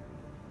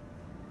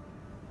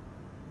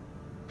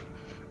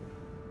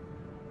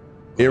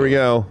 Here we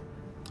go.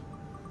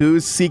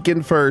 Who's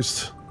seeking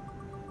first?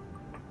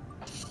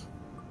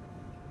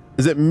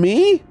 Is it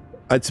me?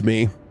 It's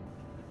me.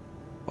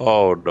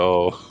 Oh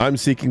no. I'm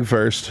seeking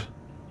first.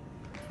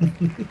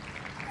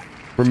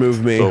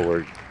 Remove me.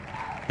 So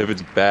if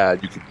it's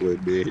bad, you can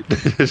blame me.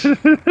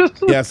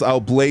 Yes, I'll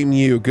blame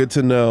you. Good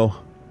to know.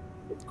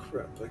 Oh,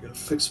 crap, I gotta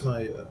fix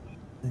my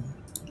thing.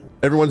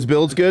 Everyone's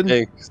build's good?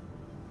 Thanks.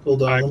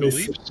 Hold on, I let me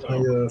believe fix so.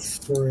 my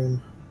foreign.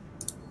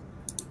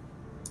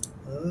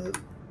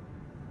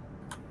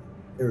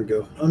 There we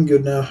go. I'm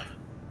good now.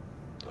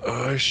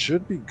 I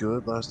should be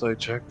good. Last I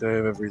checked, I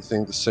have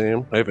everything the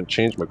same. I haven't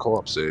changed my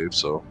co-op save,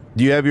 so.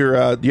 Do you have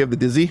your do you have the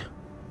Dizzy?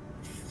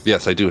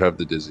 Yes, I do have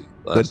the Dizzy.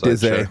 Last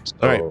Dizzy. I checked, so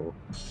All right.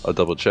 I'll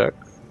double check.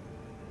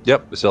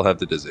 Yep, I still have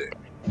the Dizzy.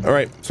 All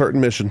right,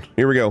 starting mission.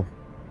 Here we go.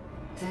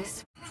 I'm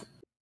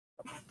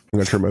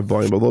gonna turn my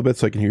volume a little bit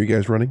so I can hear you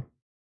guys running.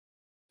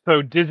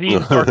 So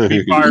Dizzy starts to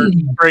be fired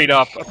straight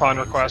up upon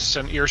request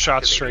and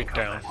earshot straight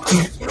down.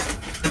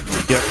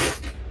 Yep.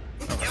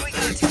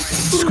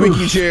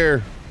 Squeaky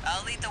chair.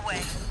 I'll lead the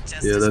way.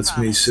 Yeah, that's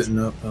me sitting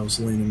up. I was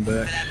leaning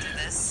back.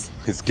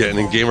 He's getting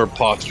in gamer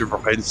posture for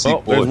hide and seek.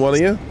 Oh, there's one of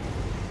you.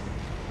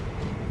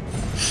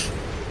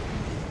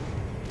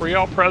 Were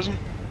y'all present?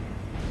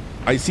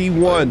 I see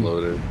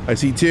one. I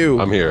see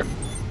two. I'm here.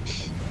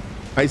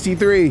 I see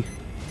three.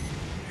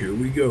 Here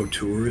we go,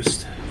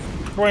 tourist.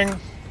 Swing. All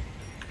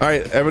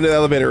right, everyone in the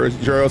elevator.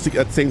 Or else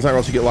at the same time, or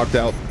else you get locked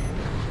out.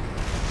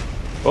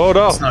 Oh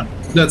no!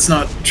 That's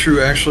not true.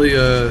 Actually,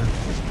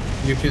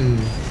 you can.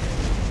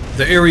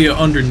 The area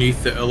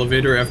underneath the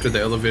elevator, after the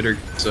elevator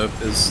gets up,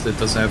 it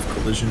doesn't have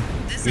collision.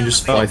 You can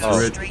just fly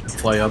through it and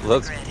fly up.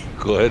 That's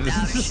good.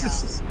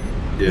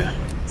 Yeah.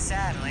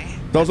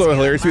 It's also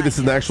hilarious to me. This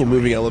is an actual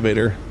moving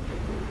elevator.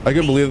 I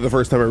couldn't believe it the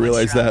first time I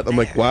realized that. I'm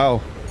like,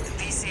 wow.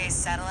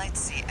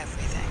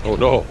 Oh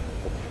no!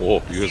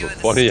 Whoa, you guys are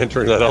funny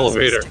entering that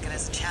elevator.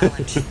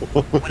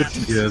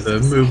 Yeah, the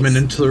movement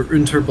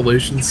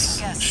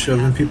interpolations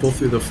shoving people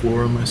through the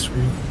floor on my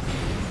screen.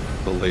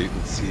 The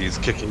latency is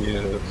kicking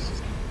in.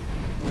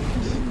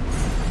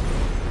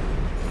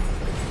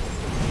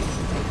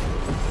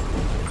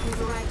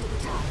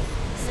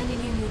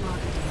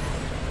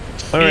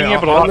 All right,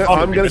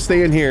 I'm gonna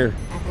stay in here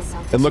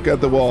and look at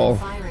the wall.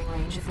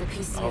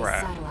 All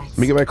right. Let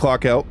me get my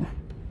clock out.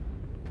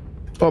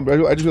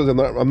 Oh, I just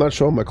realized I'm not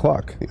showing my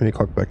clock. Let me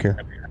clock back here.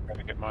 I'm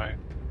gonna get my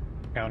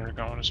counter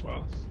going as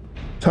well.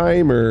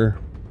 Timer.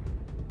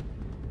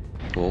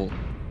 Well,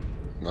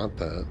 not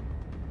that.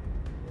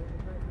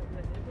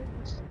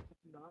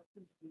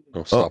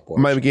 Oh, stopwatch.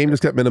 My game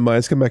just got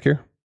minimized. Come back here.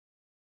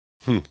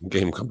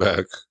 Game, come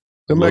back.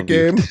 Come back,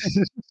 game.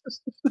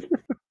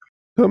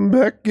 Come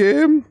back,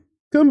 game.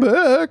 Come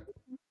back.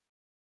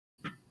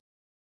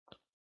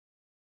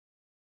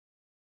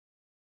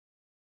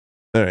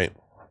 All right.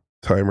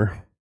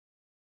 Timer.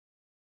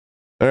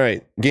 All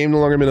right. Game no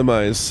longer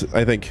minimized,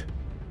 I think.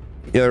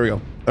 Yeah, there we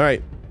go. All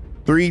right.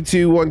 3,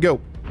 2, 1,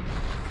 go.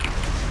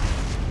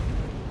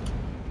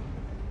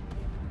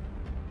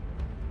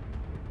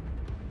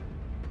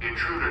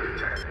 Intruder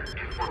detected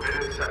in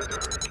forbidden sector.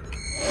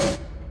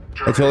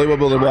 I totally won't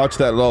be able to watch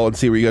that at all and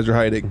see where you guys are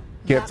hiding.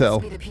 Can't tell.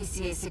 That must be the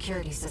PCA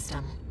security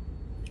system.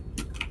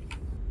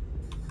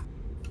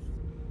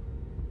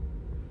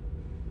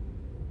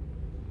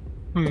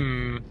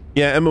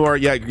 Yeah, MMR,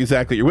 yeah,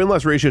 exactly. Your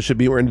win-loss ratio should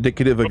be more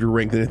indicative of your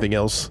rank than anything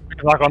else. We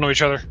can lock onto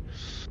each other.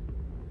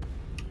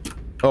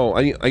 Oh,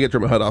 I get to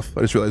turn my HUD off.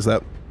 I just realized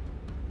that.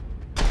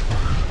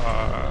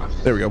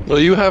 There we go. Well,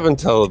 you have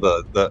until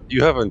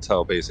you have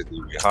until basically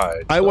we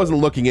hide. I wasn't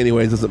looking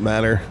anyways, doesn't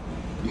matter.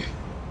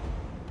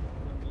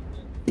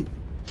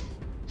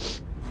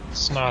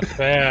 It's not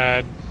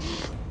bad.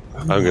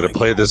 I'm gonna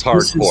play this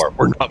hardcore.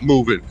 We're not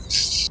moving.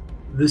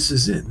 This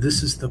is it.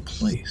 This is the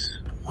place.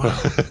 Wow.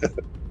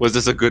 Was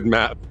this a good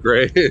map,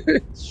 Gray?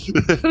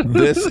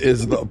 This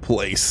is the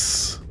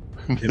place.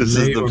 It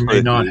may or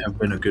may not have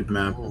been a good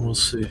map. We'll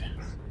see.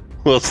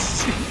 We'll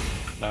see.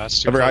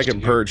 It's too I close can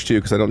to purge too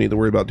because I don't need to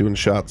worry about doing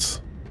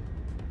shots.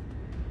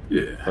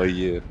 Yeah. Oh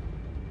yeah.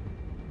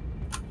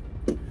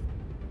 Oh,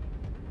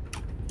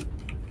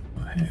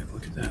 hey,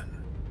 look at that.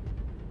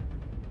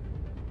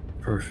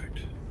 Perfect.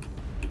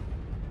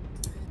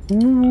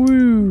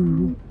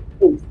 Woo.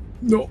 Oh,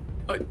 no.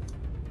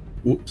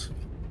 Whoops.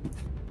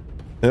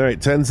 All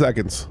right, 10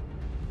 seconds.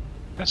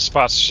 you. That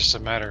spot's just a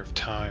matter of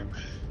time.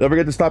 Don't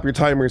forget to stop your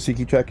timer so you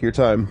keep track of your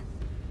time.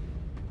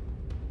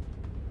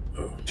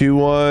 Oh. 2,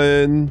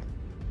 1.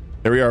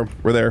 There we are.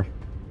 We're there.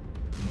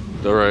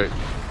 All right.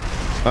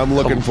 I'm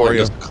looking for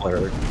you.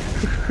 Cleric.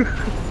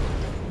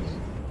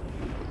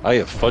 I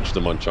have fudge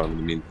to munch on in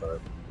the meantime.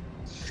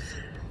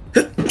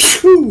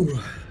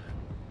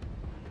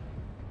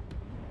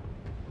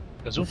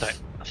 Gesundheit.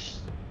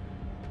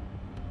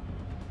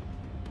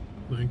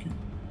 Thank you.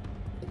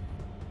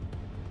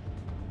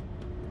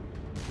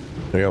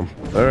 There you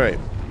go. All right.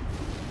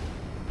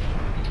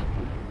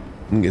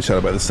 I'm gonna get shot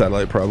at by the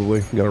satellite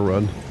probably. Gotta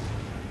run.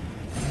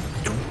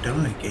 Don't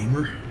die,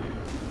 gamer.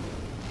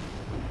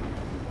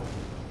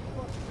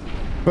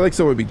 I feel like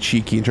someone would be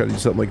cheeky and try to do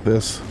something like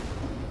this.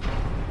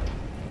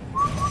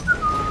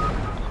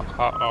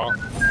 Uh-oh.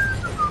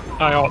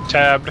 I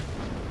alt-tabbed.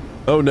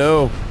 Oh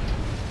no.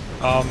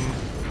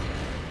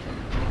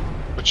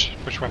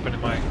 Which weapon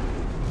am I?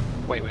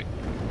 Wait.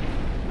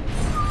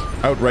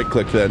 I would right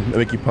click then and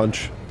make you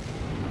punch.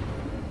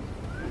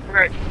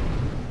 Okay.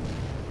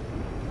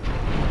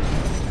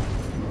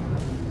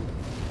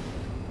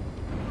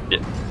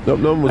 Yeah. Nope,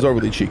 no one was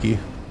overly cheeky.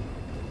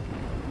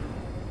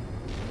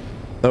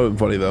 That would have been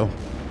funny though.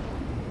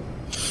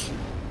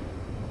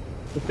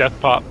 Death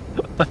pop.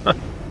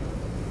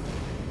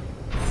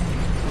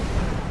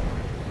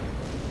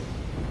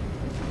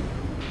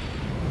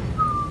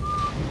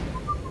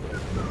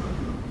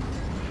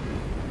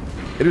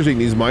 Interesting,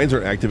 these mines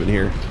aren't active in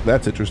here.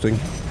 That's interesting.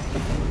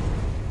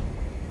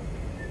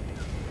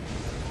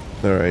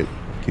 Alright,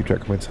 keep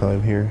track of my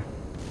time here.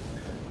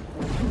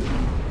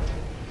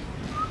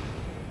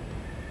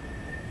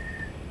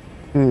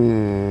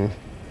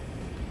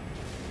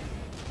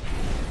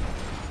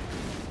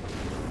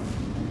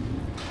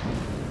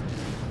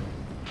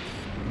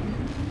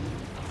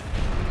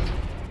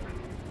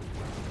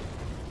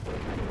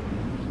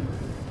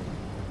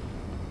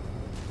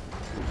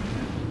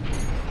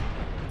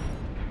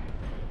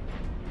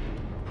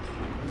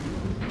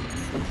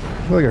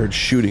 I feel like I heard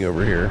shooting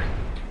over here.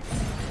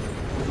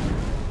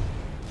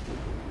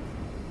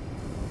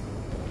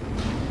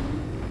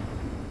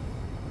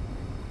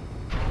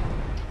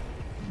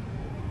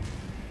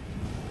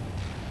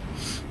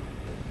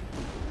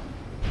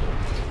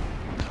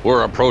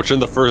 We're approaching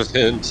the first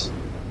hint.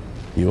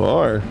 You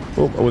are.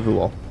 Oh, I'm with the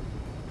wall.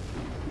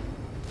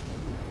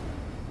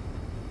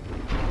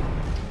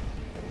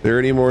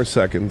 30 more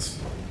seconds.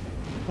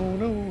 Oh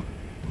no.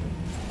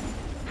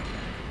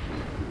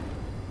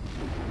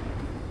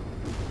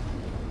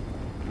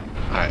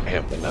 I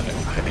am the nut.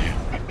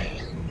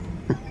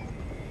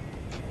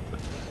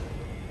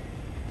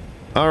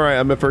 Alright,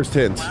 I'm at first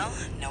hint. Well,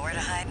 nowhere to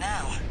hide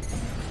now.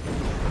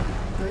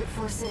 Brute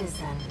force is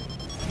then.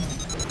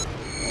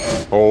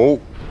 Oh.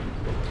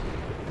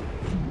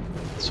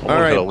 Someone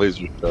All right. had a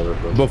laser shot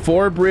at them.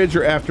 Before bridge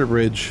or after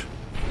bridge?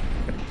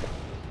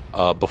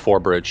 Before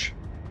bridge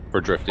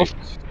for drifting.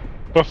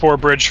 Before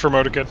bridge for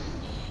Motorkid.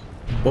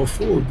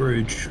 Before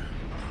bridge.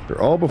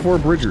 They're all before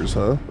bridgers,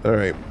 huh?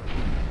 Alright.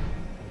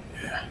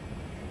 Yeah.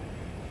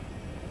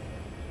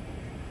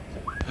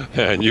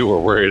 And you were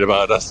worried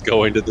about us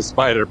going to the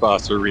Spider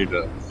Boss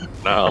arena.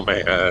 No,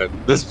 man.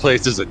 This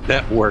place is a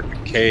network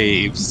of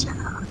caves.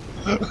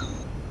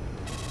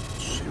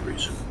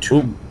 Series of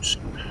tubes.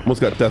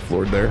 Almost got Death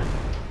Lord there.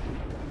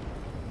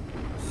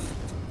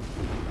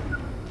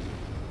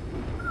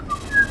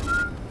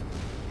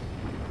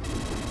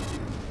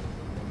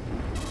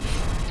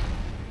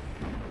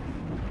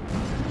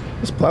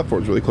 This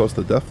platform's really close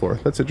to the Death Lord.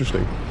 That's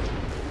interesting.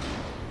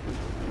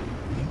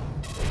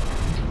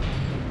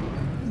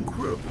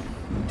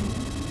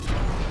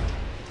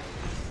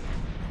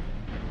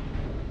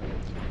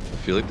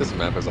 I feel like this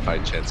map has a high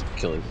chance of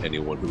killing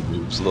anyone who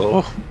moves,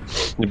 though.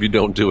 If you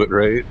don't do it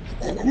right.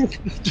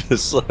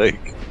 Just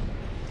like...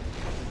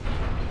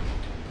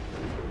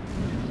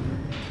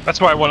 That's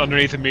why I went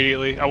underneath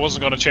immediately. I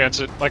wasn't gonna chance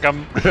it. Like I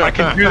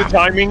can do the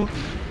timing,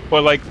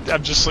 but like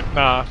I'm just like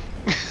nah.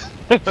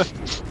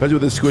 Imagine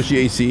with a squishy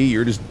AC,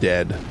 you're just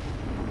dead.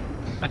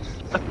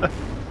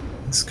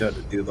 It's got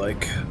to do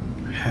like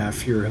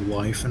half your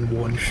life in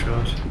one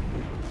shot.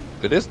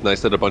 It is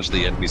nice that a bunch of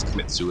the enemies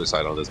commit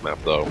suicide on this map,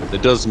 though.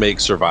 It does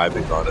make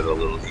surviving on it a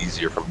little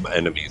easier from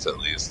enemies, at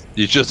least.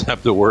 You just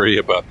have to worry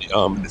about the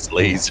ominous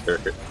laser.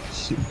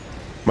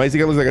 Might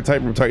looks like a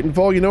type from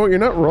Titanfall. You know what? You're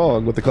not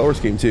wrong with the color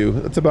scheme too.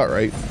 That's about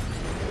right.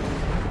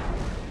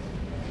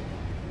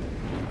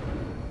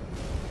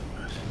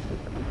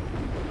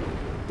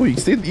 Oh, you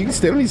can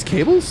stand on these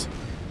cables?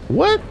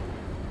 What?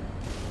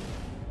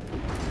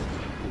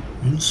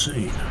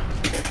 Insane.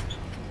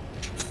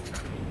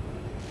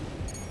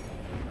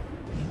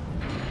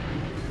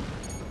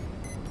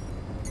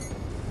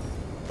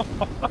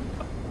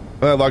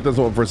 I locked on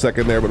someone for a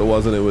second there, but it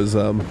wasn't. It was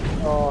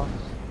Oh.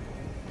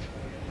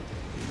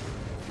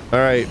 All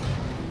right.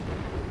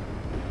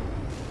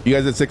 You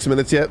guys at 6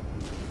 minutes yet?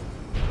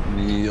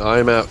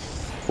 I'm at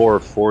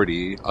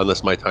 440,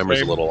 unless my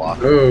timer's a little off.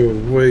 Oh,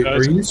 wait. No,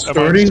 Are you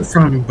starting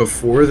from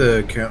before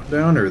the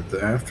countdown or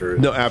the after?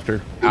 No,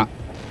 after.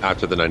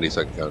 After the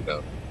 90-second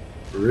countdown.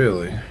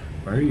 Really?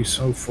 Why are you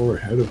so far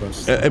ahead of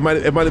us? It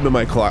might have been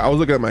my clock. I was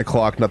looking at my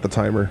clock, not the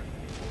timer.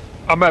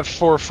 I'm at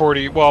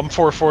 440. Well, I'm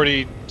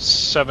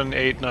 447,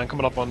 8, 9,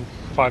 coming up on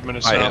 5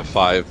 minutes I now. have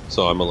 5,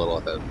 so I'm a little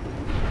ahead.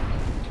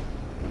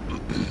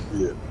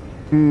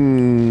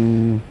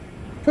 Hmm.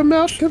 Come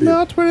out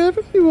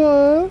wherever you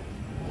are.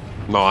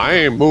 No, I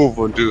ain't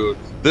moving, dude.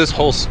 This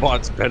whole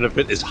spot's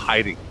benefit is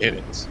hiding in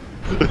it.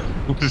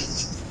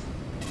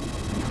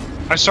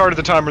 I started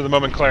the timer the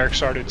moment Cleric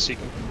started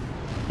seeking.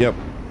 Yep.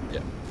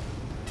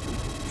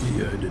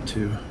 Yeah, I did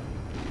too.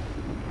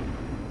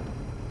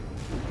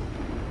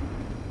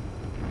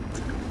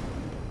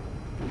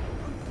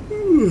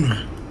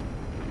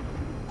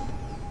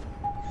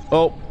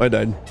 Oh, I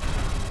died.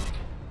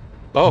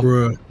 Oh,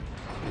 Bruh.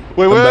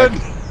 wait, what?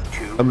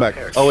 I'm back.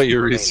 Oh, wait,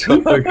 you're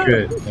respawn.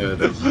 Okay.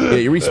 Yeah,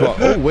 you respawn.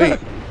 Oh, wait.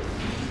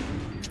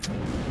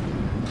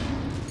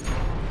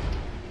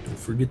 Don't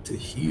forget to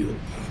heal.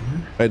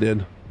 I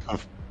did.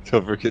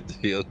 Don't forget to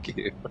heal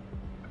game.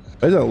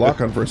 I did a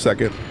lock on for a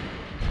second.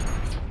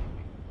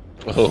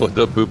 Oh,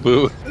 the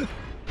boo-boo.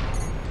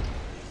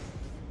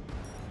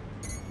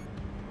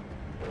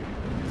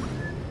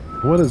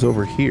 What is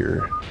over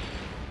here?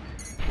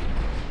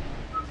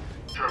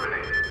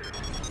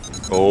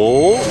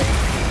 Oh.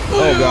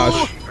 Oh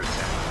gosh.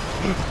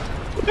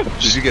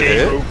 Did you get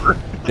hit?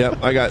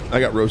 Yep, I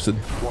got roasted.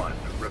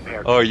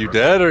 Oh, are you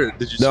dead or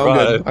did you No, I'm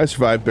survive? good. I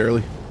survived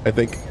barely. I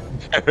think.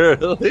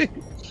 Barely? I think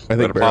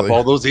Better barely. pop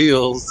all those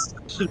heals.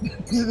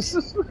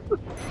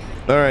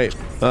 All right.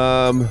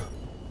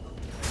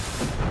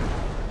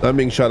 I'm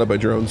being shot up by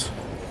drones.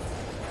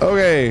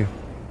 Okay.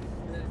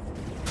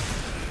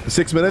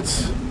 6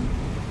 minutes.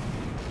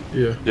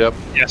 Yeah. Yep.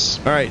 Yes.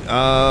 All right.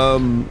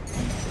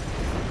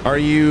 Are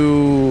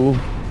you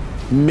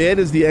mid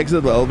as the exit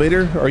of the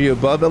elevator? Are you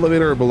above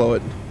elevator or below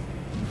it?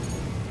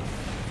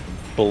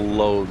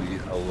 Below the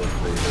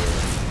elevator.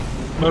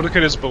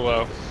 Motorcade is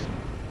below.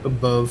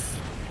 Above.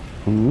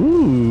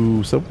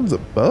 Ooh, someone's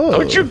above.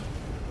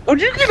 Don't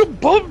you get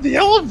above the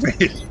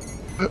elevator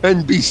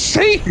and be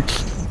safe?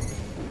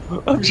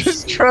 I'm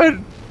just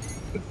trying.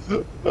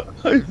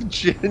 I'm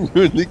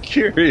genuinely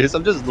curious.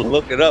 I'm just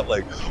looking up,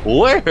 like,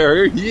 where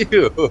are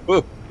you?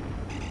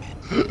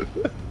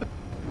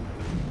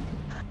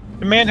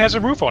 The man has a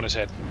roof on his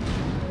head.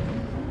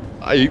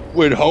 I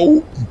would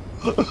hope.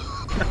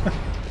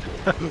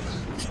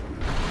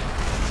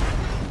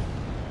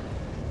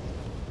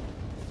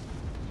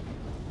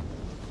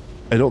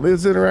 I don't think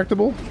it's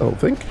interactable. I don't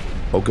think.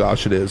 Oh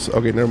gosh, it is.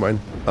 Okay, never mind.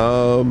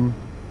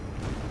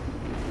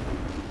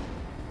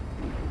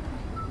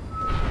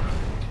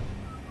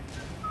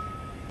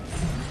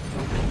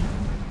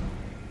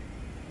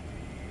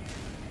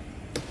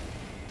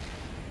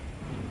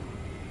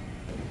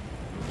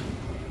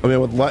 I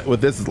mean,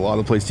 with this, is a lot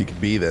of place you could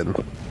be then.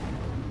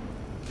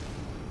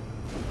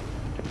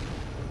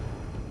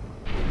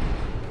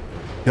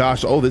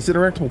 Gosh, oh, this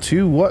interactable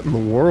too? What in the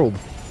world?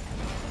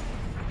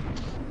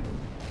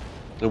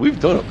 And we've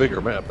done a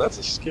bigger map. That's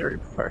a scary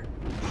part.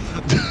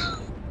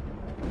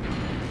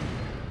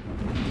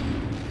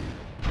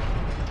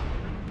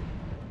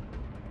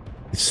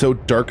 It's so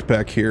dark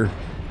back here.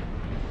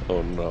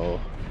 Oh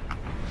no.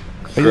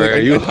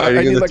 I need, like,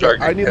 I need like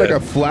again? a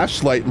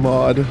flashlight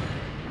mod.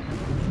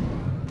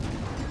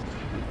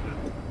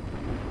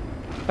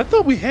 I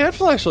thought we had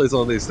flashlights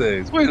on these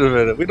things. Wait a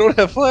minute, we don't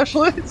have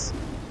flashlights?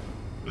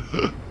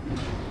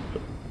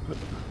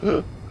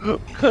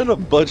 What kind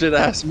of budget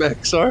ass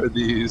mechs are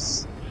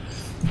these?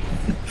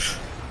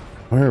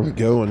 Where are we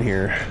going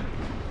here?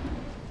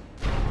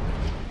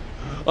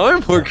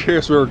 I'm more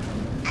curious where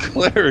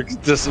clerics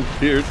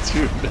disappeared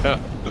to now.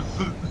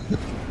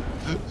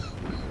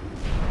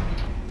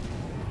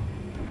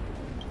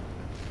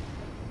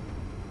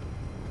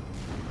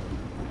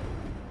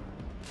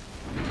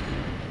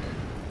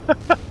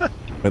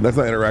 And that's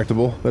not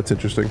interactable. That's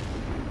interesting.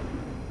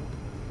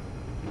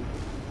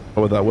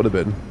 Oh, that would have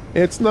been.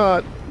 It's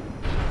not.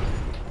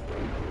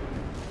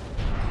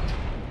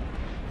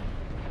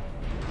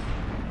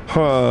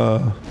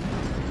 Huh.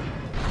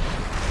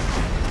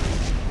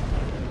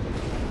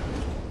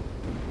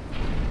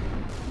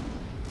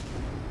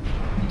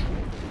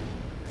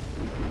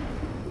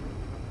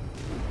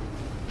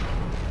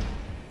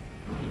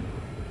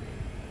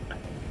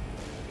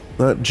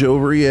 Not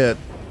Jover yet.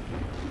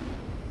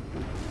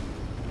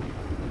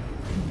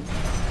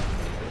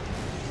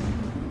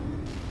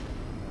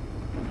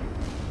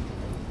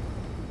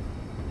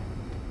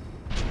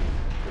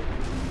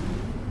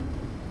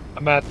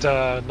 I'm at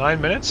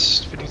 9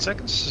 minutes, 15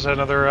 seconds. Is that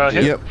another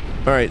hit? Yep.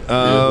 All right.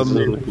 Let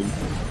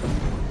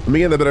me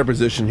get in a better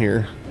position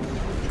here.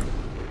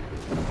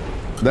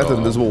 That's an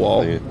invisible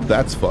wall.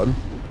 That's fun.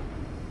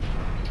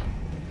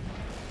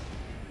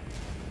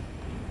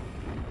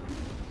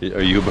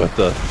 Are you about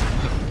to...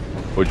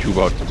 What you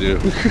about to do?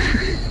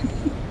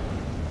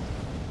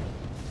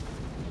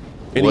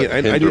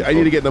 I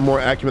need to get in a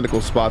more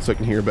ecumenical spot so I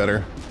can hear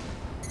better.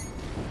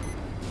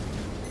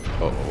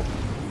 Uh-oh.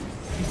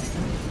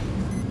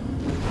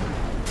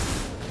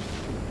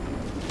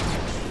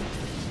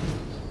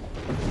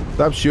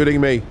 Stop shooting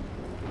me.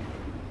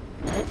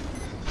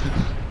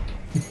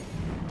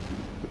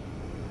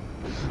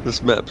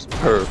 This map's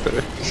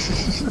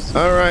perfect.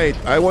 All right,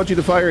 I want you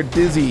to fire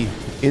Dizzy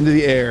into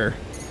the air.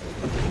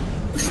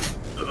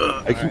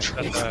 I can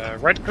try.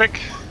 Right click.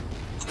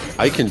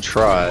 I can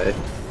try.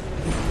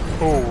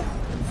 Oh.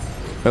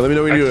 Right, let me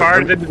know when you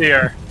fired it into the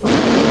air.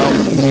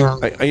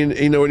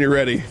 I know when you're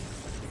ready.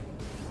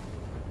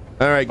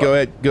 All right, go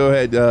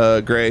ahead,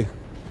 Gray.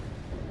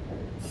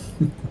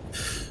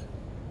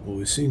 Well,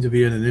 we seem to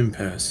be at an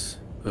impasse.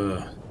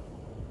 So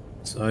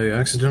I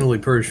accidentally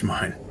purged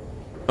mine.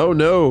 Oh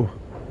no.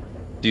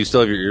 Do you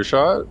still have your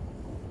earshot?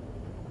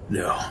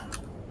 No.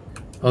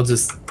 I'll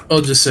just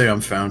say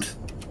I'm found.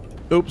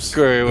 Oops.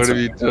 Gray, what have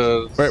you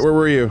done? Right, where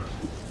were you?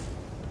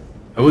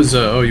 I was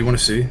oh, you want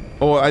to see?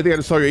 Oh, I think I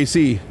just saw your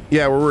AC.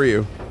 Yeah, where were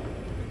you?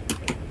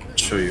 I'll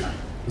show you. I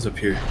was up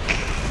here.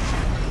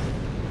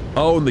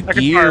 Oh, and the I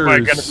can fire my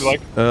gun gears. if you like.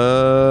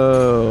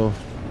 I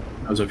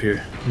was up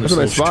here. That's a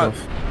nice spot.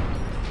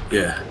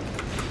 Yeah.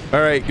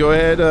 All right, go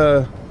ahead,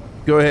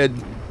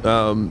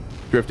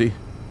 Drifty.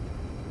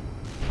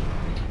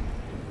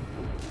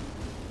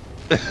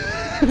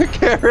 I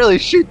can't really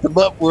shoot them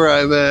up where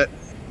I'm at.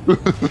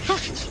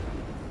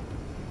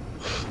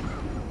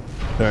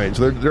 All right,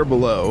 so they're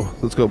below.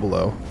 Let's go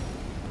below.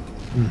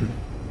 Mm-hmm.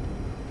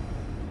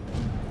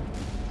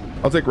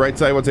 I'll take right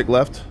side. We'll take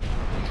left.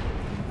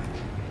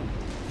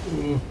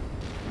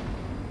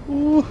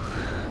 Ooh.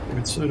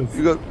 Inside of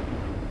You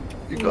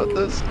got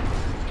this.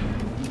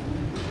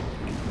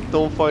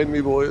 Don't find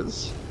me,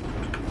 boys.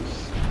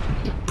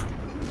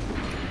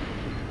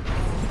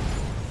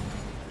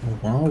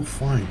 Well, I'll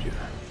find you.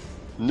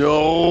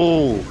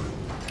 No.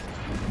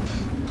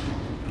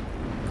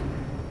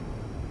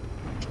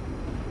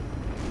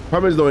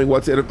 Problem is knowing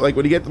what's like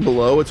when you get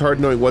below, it's hard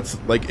knowing what's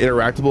like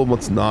interactable and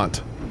what's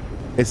not.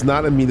 It's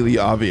not immediately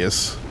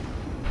obvious.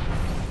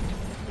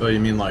 Oh, you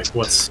mean like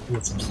what's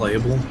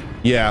playable?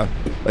 Yeah,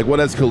 like what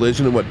has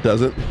collision and what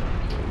doesn't.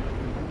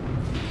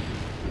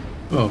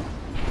 Oh,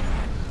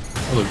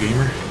 hello,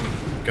 gamer.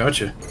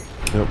 Gotcha.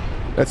 Yep,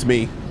 that's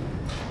me.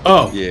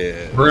 Oh,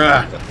 Yeah.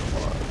 bruh.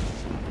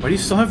 Why do you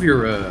still have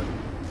your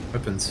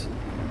weapons?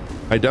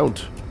 I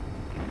don't.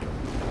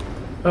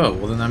 Oh,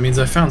 well then that means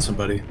I found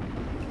somebody.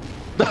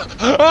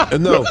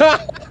 No.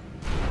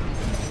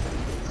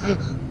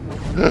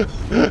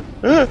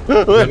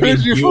 That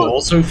means you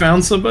also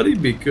found somebody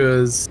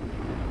because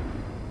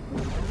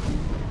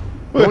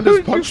No one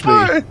just punched me.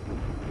 I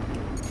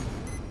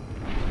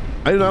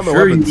do not have my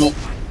sure weapons.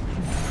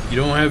 you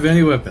don't have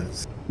any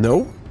weapons.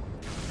 No,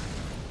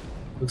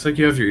 Looks like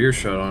you have your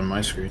earshot on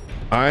my screen.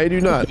 I do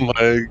not.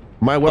 My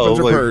My weapons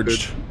Oh are my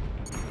purged.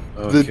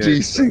 The Okay.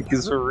 G-Sync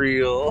is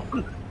real.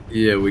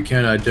 Yeah, we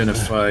can't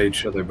identify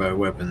each other by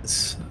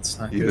weapons. That's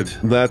not good.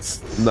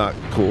 That's not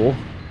cool.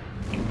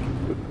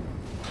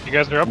 You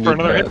guys are up for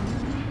another hit?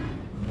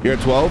 You're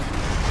at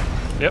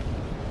 12? Yep.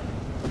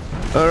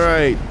 All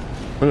right.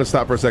 I'm going to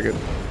stop for a second.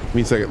 Give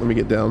me a second. Let me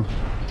get down.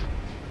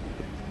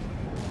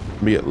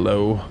 Let me get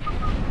low.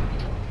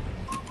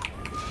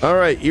 All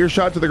right.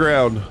 Earshot to the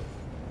ground.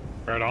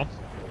 Right on.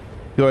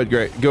 Go ahead,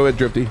 great. Go ahead,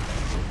 Drifty.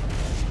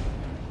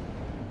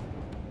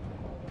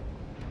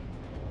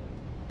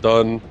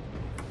 Done.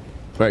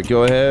 All right,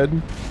 go ahead,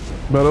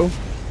 Meadow.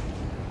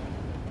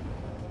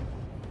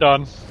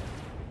 Done.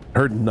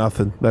 Heard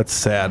nothing. That's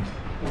sad.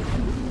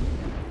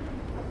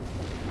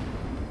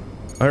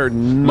 I heard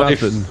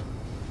nothing.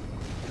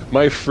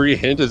 My free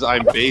hint is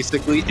I'm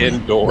basically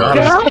indoors.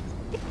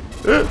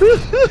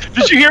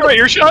 Did you hear my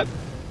earshot?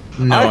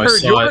 No, I heard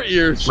saw your it.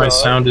 earshot. My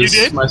sound You is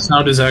did? my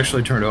sound is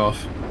actually turned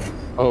off.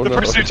 Oh, The no.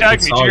 person who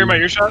tagged me, did you hear my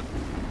earshot?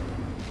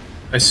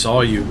 I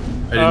saw you.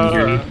 I didn't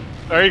hear you.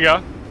 There you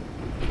go.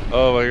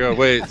 Oh my god,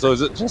 wait, so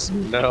is it just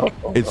me now?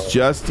 It's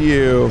just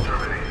you.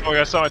 Oh,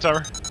 I saw my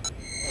timer.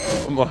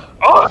 Come on.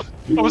 Oh!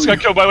 Almost got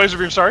killed by laser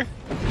beam, sorry.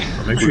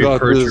 Make We sure you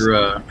got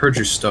this. purge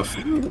your stuff.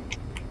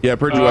 Yeah,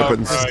 purge your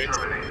weapons. Right.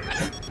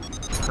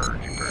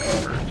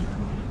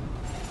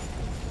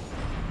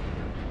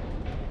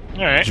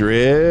 Alright.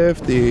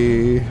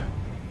 Drifty.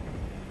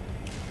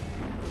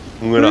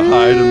 I'm gonna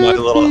hide in my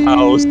little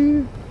house.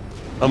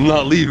 I'm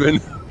not leaving.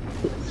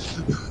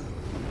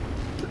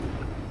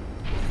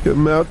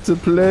 Come out to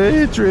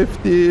play,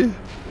 Drifty.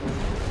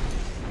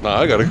 Nah,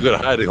 I got a good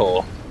hiding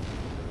hole.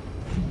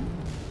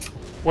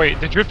 Wait,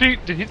 did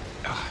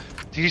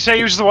he say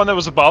he was the one that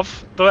was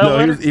above the No,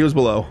 elevator? he was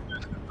below.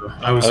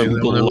 I was the I'm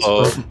only one that was below.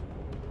 above.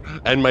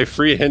 And my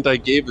free hint I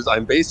gave is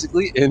I'm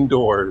basically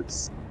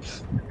indoors.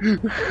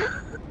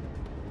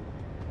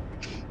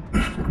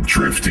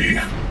 Drifty.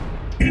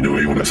 You know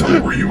you want to tell me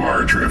where you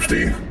are,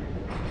 Drifty.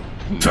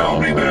 Tell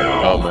me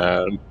now. Oh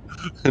man.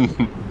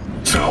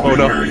 Tell me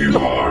no. where you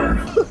are.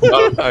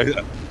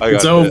 I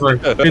It's got over.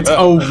 It's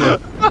over.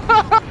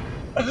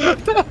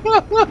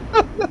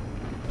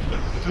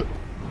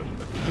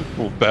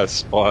 Best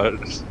spot.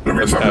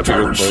 Remember the Happy with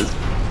timers. place.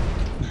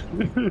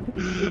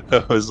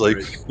 That was like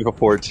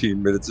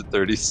 14 minutes and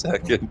 30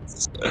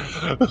 seconds.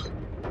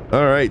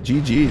 All right,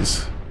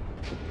 GG's.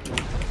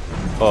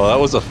 Oh, that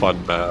was a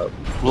fun map.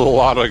 A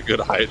lot of good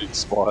hiding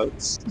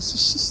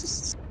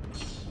spots.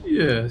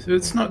 Yeah,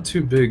 it's not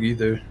too big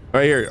either. All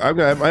right, here. I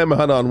am a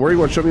hunt on. Where you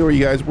want to show me where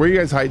you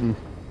guys hiding?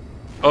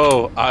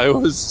 Oh, I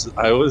was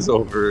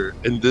over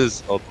in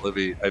this. Oh,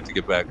 I have to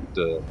get back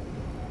to.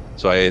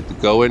 So I had to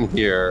go in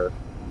here,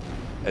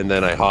 and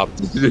then I hopped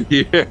into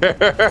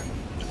here.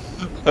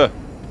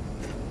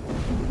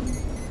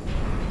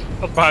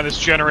 Up behind this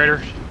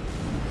generator.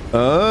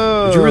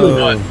 Oh. Did you really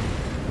not?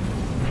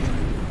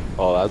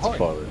 Oh, that's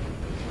fun.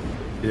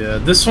 Yeah,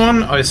 this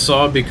one I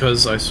saw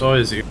because I saw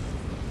his ear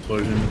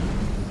explosion.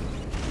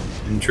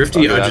 And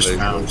Drifty, Okay, I that just makes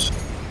found.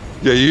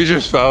 Yeah, you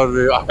just found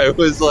me.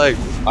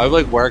 I'm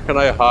like, where can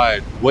I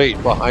hide?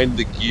 Wait, behind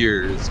the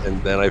gears,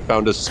 and then I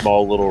found a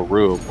small little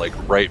room, like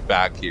right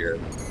back here.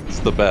 It's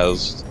the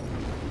best.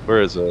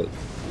 Where is it?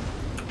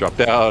 Drop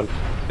down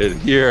in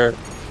here.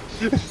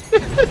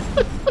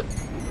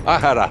 I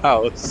had a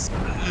house.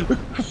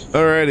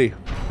 Alrighty.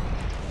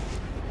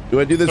 You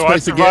want to do this So I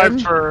place survived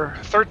again? for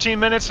 13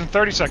 minutes and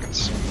 30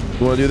 seconds.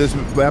 You want to do this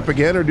map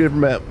again or do a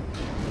different map?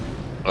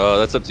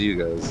 That's up to you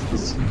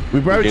guys. We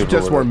probably should Game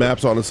test more over.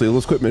 maps, honestly.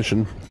 Let's quit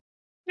mission.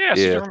 Yeah,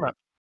 it's Yeah. a different map.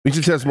 We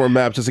should test more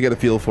maps just to get a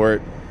feel for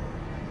it.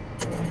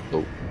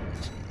 Oh.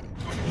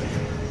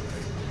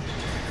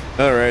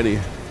 Alrighty.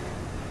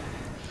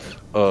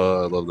 I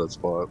love that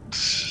spot.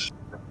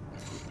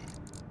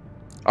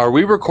 Are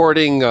we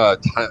recording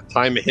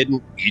time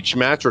hidden each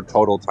match or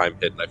total time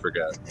hidden? I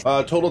forget.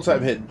 Total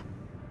time hidden.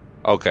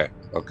 Okay.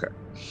 Okay.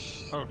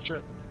 Oh,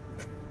 shit.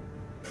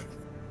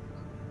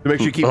 To make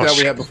sure you keep Oh, that we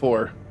shit. had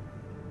before.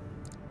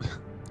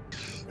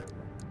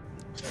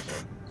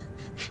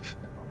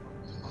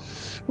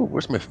 Ooh,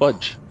 where's my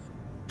fudge?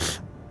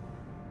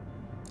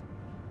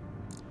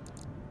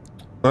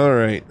 All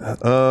right.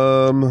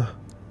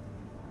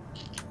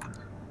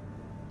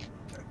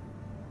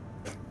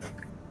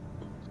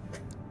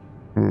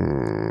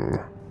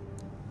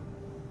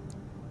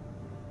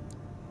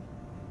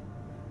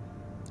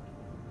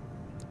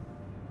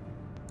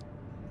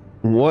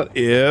 What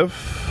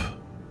if...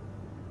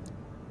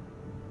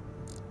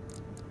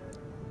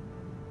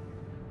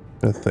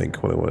 I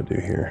think what I want to do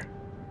here.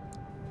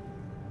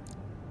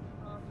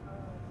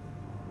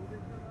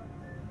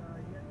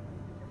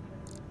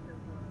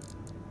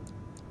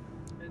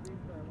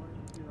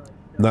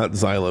 Not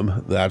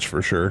Xylem, that's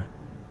for sure.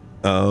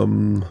 Oh,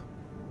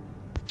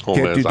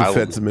 Can't do Xylem.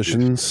 defensive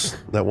missions.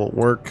 That won't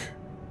work.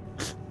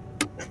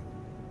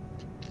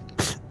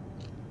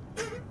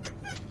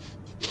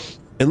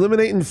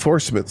 Eliminate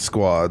enforcement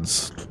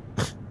squads.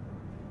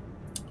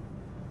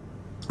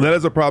 That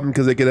is a problem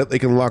because they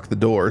can lock the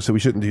door, so we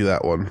shouldn't do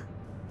that one.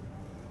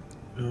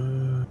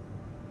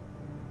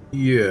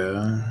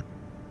 Yeah.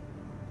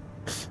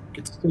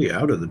 Get to stay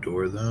out of the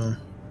door though.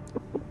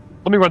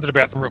 Let me run to the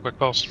bathroom real quick,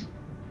 pals.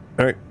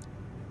 All right.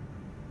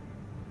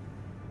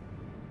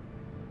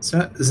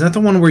 Is that the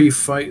one where you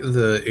fight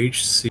the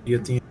HC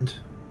at the end?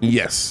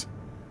 Yes.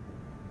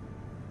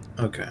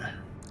 Okay.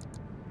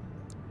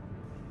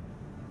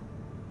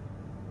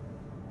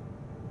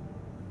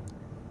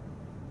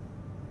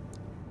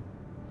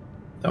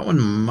 That one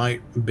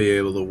might be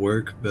able to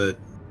work, but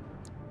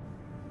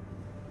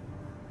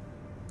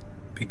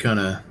be kind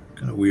of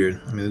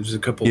weird. I mean, there's a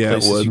couple Yeah,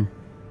 it places would.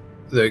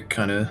 that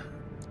kind of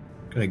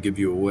give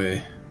you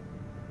away.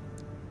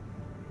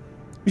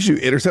 You should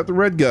intercept the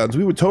red guns.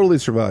 We would totally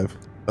survive.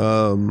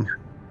 Not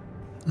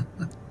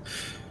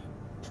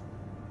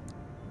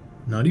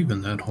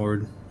even that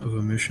hard of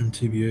a mission,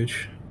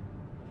 TBH.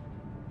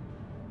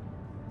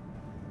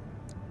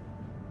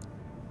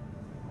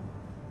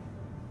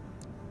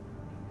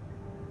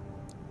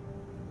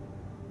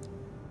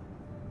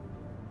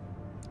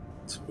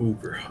 It's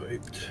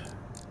overhyped.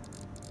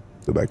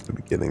 Go back to the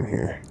beginning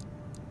here.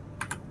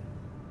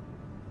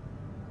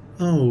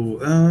 Oh,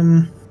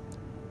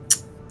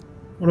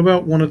 what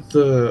about one of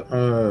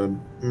the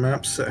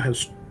maps that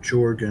has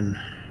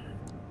Jorgen?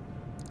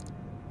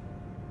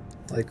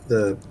 Like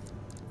the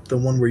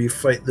one where you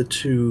fight the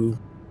two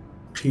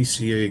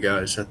PCA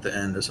guys at the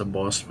end as a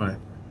boss fight.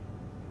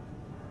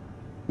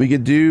 We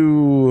could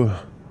do...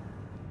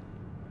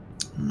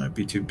 Might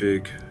be too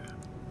big.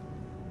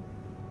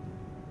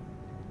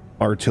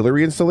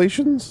 Artillery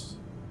installations?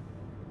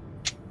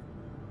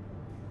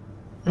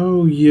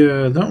 Oh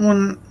yeah, that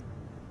one...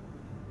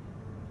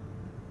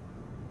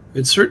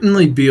 It'd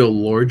certainly be a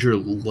larger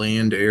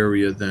land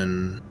area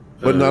than...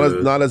 But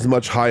not as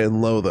much high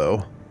and low,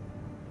 though.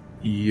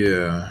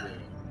 Yeah.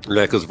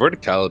 Yeah, because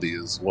verticality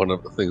is one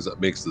of the things that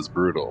makes this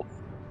brutal.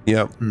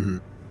 Yep. Mm-hmm.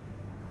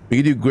 We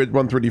could do Grid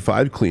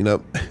 135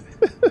 cleanup.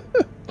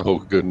 Oh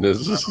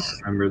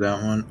goodness! Remember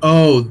that one?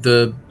 Oh,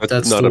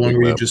 that's not the a one big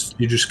where map.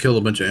 you just kill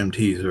a bunch of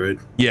MTs, right?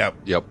 Yeah.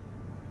 Yep.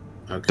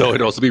 Okay. Though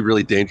it'd also be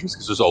really dangerous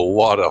because there's a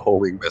lot of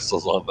homing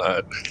missiles on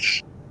that.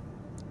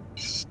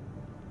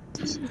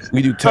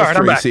 We do test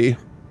I'm back. AC.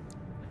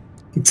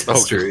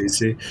 Tester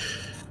AC.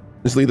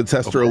 Just leave the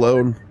tester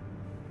alone.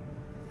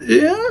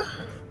 Yeah,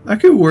 that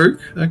could work.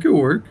 That could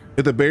work.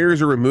 If the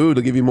barriers are removed,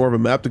 it'll give you more of a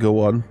map to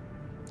go on.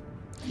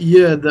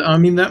 Yeah, I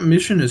mean, that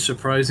mission is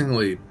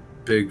surprisingly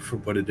big for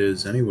what it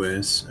is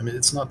anyways. I mean,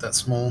 it's not that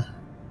small.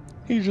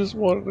 He just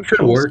wanted to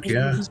Could work,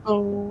 yeah.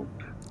 All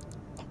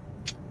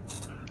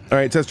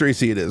right, tester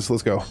AC it is.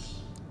 Let's go. All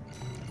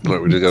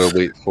right, we just gotta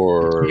wait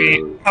for.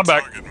 I'm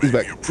back. He's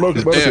back.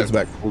 Motorkid's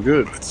back. We're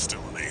good.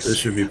 This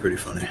should be pretty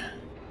funny.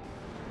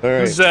 All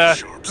right.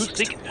 Who's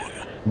thinking?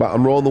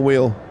 I'm rolling the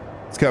wheel.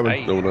 It's coming.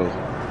 Aye. No one knows.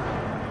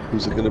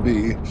 Who's it gonna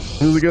be?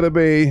 Who's it gonna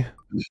be?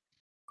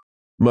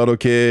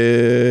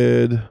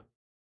 Motorkid.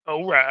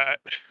 All right.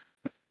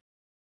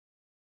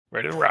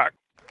 Ready to rock.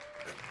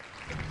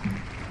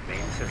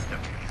 Main system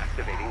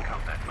activating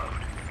combat mode.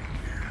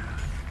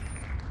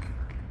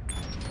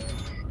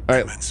 All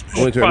right.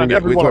 Wait till Fine,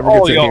 everyone everyone, gets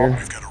all in y'all. here.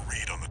 We've got a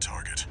read on the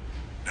target.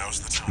 Now's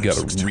the time. You got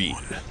to 6-1. read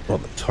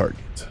on the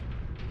target.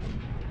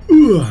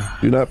 Ooh.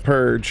 Do not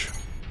purge.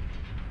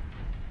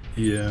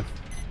 Yeah.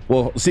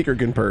 Well, Seeker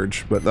can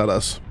purge, but not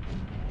us.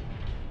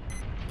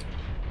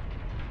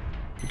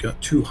 It got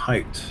too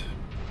hyped.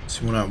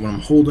 See, when I'm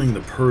holding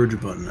the purge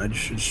button, it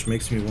just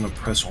makes me want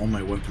to press all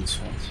my weapon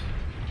slots.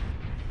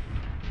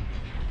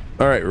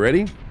 All right,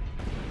 ready?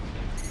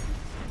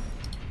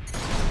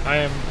 I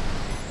am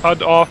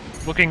HUD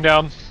off, looking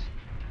down. All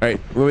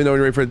right. Let me know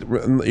when you're ready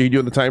for. Are you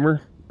doing the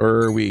timer,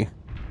 or are we?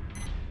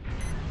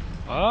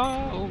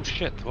 Oh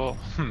shit. Well,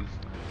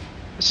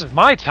 this is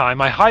my time.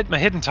 My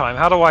hidden time.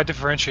 How do I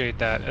differentiate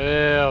that?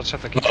 I'll just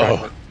have to keep track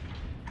of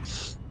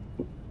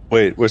it.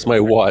 Wait, where's my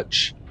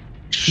watch?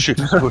 Shoot,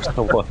 where's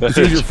my watch?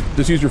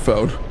 Just use your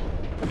phone.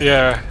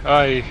 Yeah.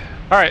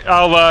 All right.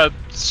 I'll.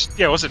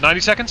 Yeah. Was it 90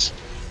 seconds?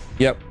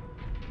 Yep.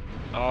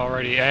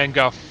 Alrighty, and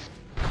go.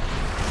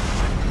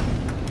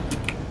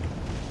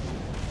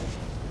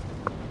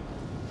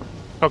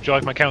 Hope you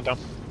like my countdown.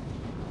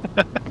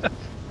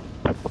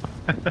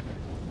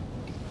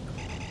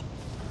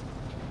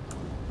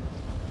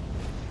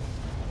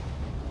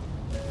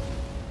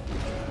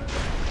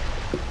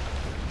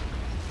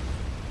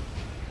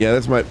 Yeah,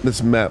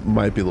 this map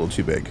might be a little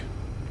too big.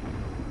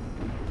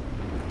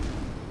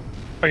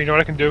 Oh, you know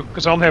what I can do?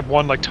 Because I only have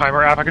one like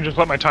timer app. I can just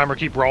let my timer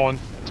keep rolling.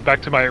 It's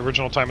back to my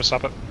original time to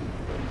stop it.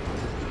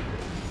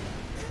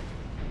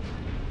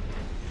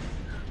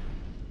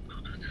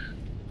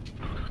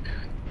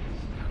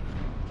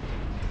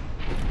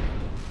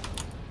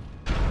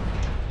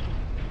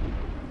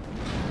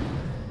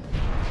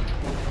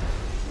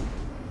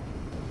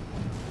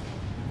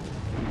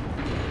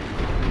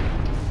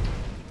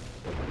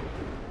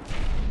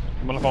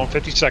 I'm on the phone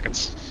 50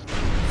 seconds.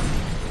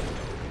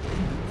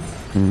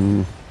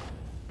 Mm.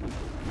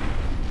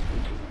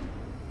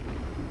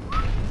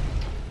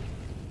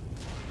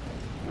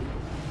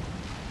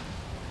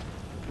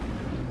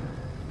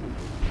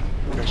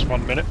 There's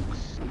 1 minute.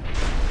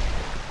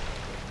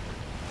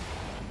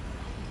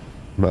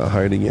 I'm not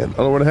hiding yet. I don't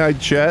know where to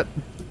hide, chat.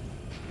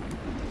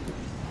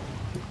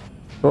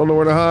 I don't know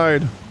where to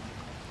hide.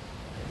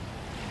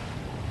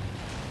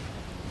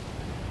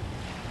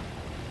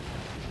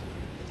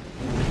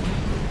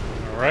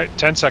 Alright,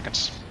 10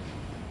 seconds.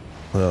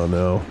 Oh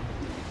no.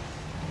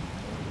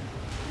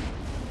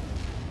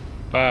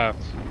 5,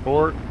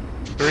 4,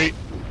 3,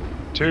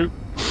 2,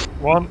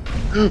 1.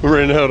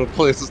 Ran out of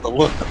places to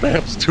look. The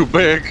map's too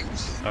big.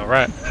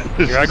 Alright,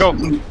 here I go.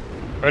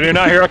 Ready or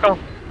not, here I come.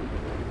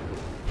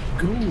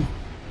 Go.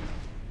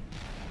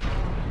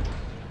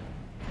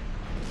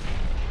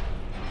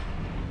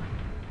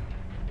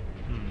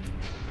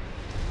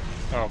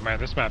 Oh man,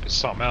 this map is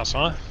something else,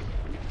 huh?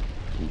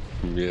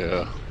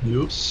 Yeah.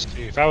 Yep.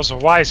 See, if I was a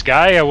wise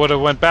guy, I would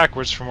have went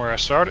backwards from where I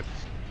started.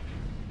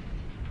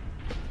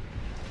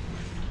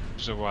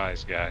 Who's a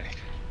wise guy?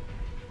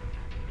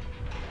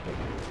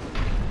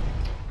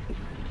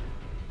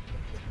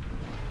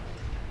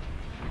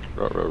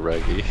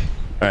 Reggie.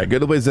 All right, go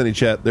to place any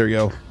chat. There you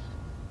go.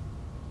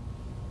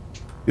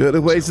 Go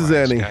to places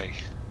any. Guy.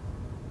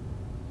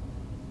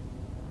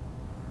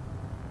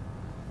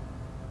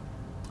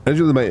 Is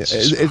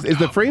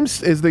the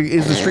frames is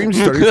the stream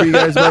starting for you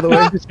guys, by the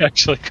way? It's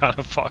actually kind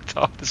of fucked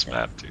off, this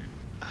map, dude.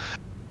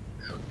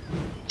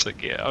 It's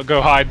like, yeah, I'll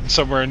go hide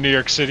somewhere in New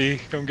York City.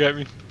 Come get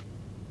me.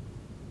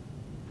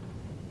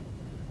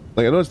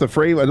 Like, I noticed the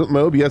frame.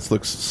 My OBS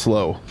looks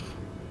slow.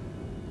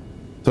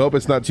 So I hope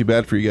it's not too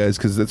bad for you guys,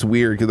 because it's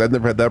weird, because I've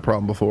never had that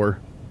problem before.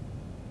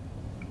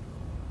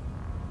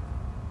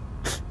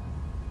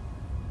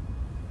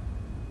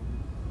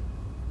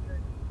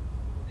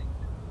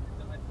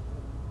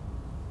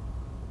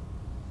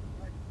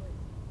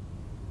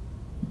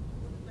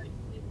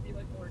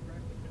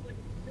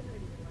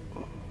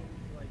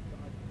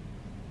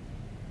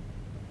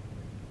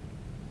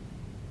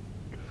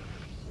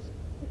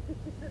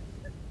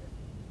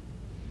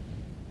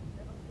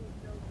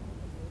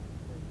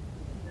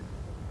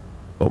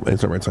 Oh,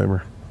 it's not my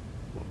timer.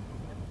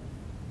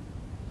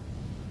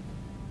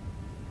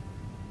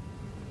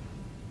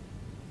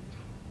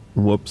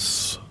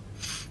 Whoops.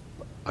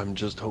 I'm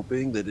just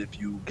hoping that if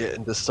you get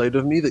into sight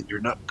of me, that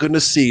you're not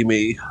gonna see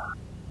me.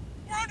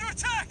 We're under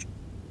attack!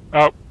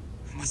 Oh.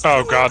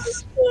 Oh, God.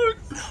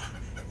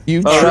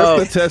 You tripped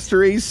the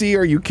tester AC?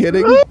 Are you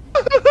kidding?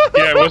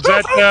 Yeah, was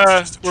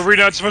that, were we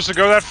not supposed to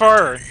go that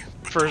far?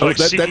 For, like,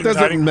 that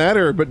doesn't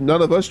matter, but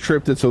none of us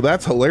tripped it, so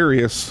that's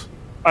hilarious.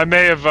 I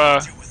may have,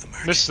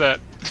 missed that.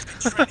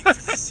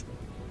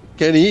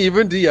 Can he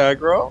even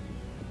de-aggro?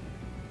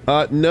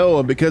 No,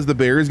 and because the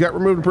barriers got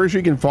removed, I'm pretty sure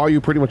you can follow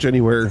you pretty much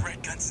anywhere.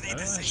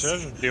 Should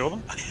I deal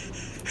with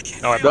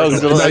them?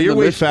 Oh, now you're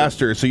way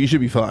faster, so you should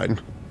be fine.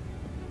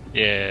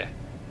 Yeah.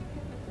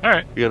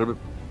 Alright. You gotta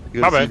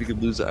see if you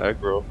can lose the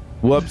aggro.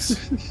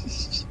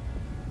 Whoops.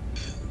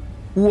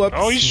 Whoops.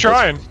 Oh, he's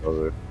trying.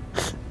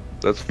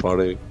 That's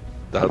funny.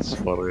 That's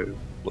funny.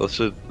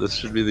 This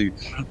should be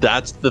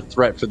that's the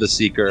threat for the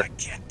Seeker.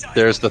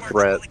 There's the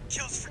threat.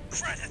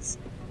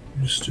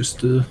 It's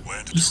just a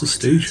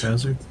stage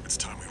hazard.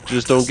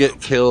 Just don't get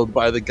killed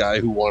by the guy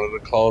who wanted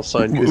a call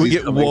sign. We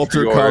get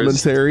Walter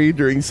commentary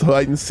during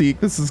hide and seek.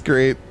 This is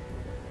great.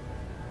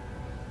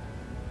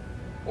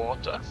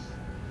 Walter.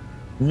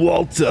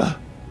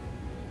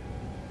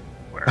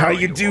 How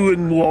you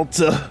doing,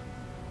 Walter?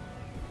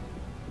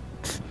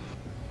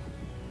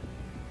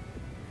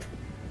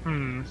 I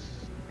don't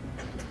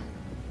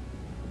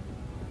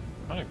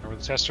remember where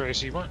the tester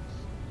AC went.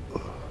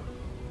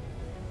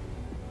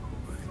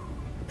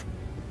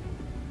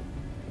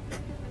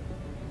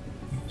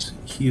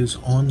 He is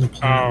on the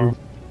planet.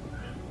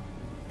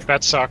 Oh,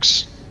 that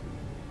sucks.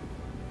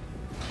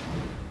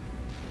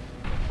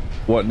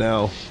 What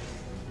now?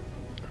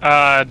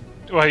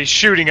 Well, he's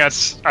shooting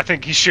at. I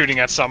think he's shooting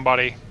at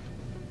somebody.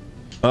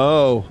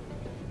 Oh,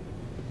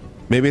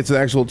 maybe it's an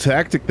actual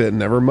tactic then.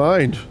 Never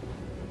mind.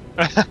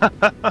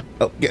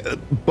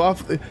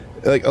 Buff,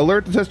 like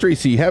alert the tester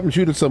AC. Have him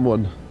shoot at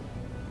someone.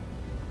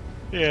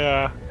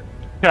 Yeah,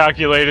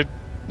 calculated.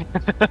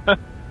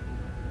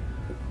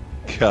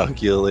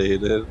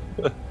 Calculated.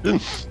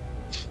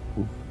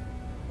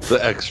 The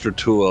extra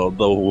tool,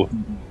 though.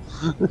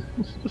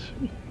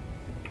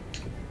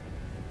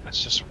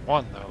 That's just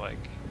one though. Like,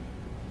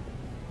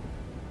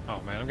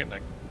 oh man, I'm getting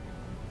like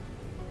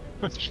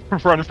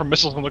running from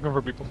missiles and looking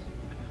for people.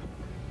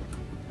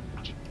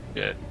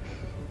 Yeah.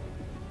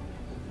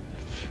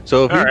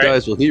 So if he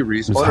dies, will he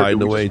respawn? Just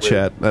hiding away,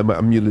 chat.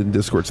 I'm muted in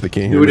Discord so they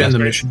can't hear You would me. end the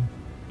mission.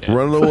 Yeah.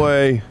 Run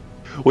away.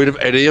 Wait, if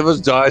any of us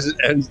dies, it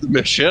ends the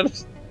mission?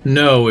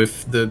 No,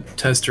 if the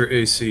tester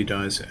AC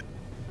dies.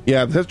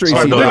 Yeah, if the tester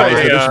AC no, dies,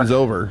 I, the mission's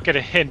over. Get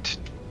a hint.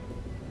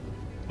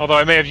 Although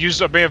I may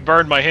have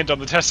burned my hint on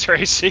the tester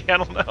AC. I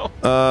don't know.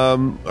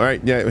 All right,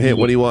 yeah. Hey,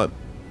 what do you want?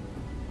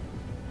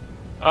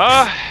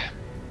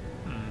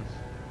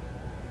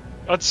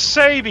 Let's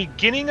say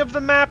beginning of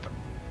the map,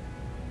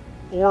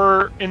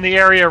 or in the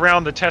area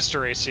around the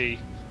tester AC,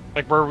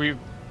 like where we,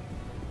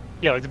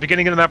 yeah, like the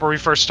beginning of the map where we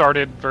first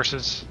started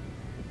versus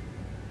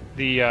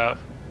the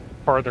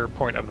farther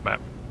point of the map.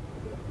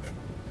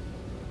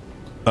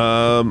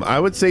 I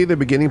would say the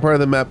beginning part of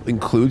the map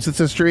includes the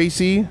tester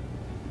AC.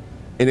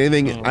 And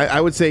anything,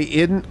 I would say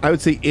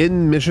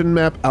in mission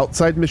map,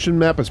 outside mission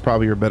map is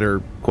probably your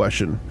better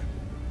question.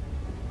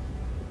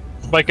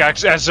 Like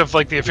as of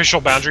like the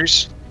official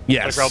boundaries.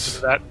 Yes. Like relative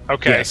to that.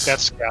 Okay, Yes.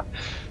 that's yeah.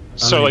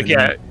 So like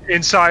yeah,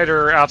 inside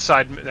or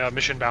outside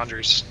mission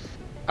boundaries.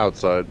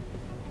 Outside.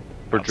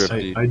 For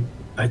Drifty.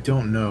 I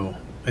don't know.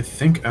 I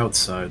think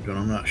outside, but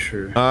I'm not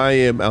sure. I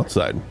am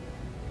outside.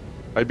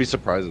 I'd be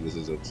surprised if this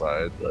is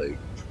inside. Like,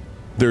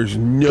 there's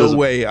no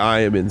way I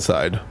am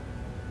inside.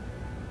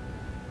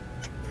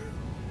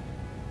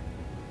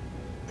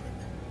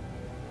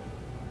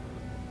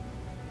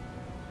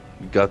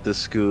 You got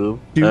this, Scoob.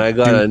 And I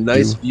got a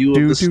nice view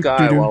of the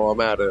sky while I'm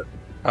at it.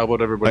 How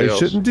about everybody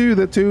else? I shouldn't do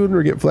that tune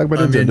or get flagged by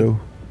Nintendo.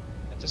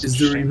 Is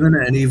there even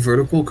any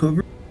vertical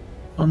cover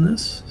on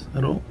this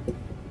at all?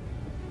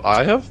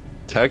 I have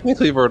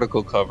technically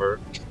vertical cover.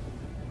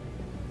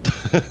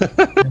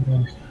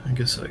 I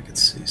guess I could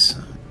see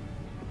some.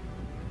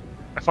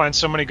 I find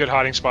so many good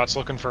hiding spots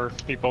looking for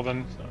people.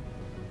 Then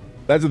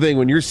that's the thing.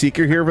 When you're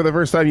Seeker here for the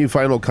first time, you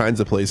find all kinds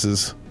of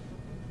places.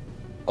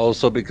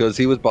 Also, because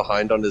he was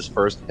behind on his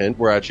first hint,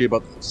 we're actually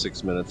about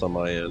 6 minutes on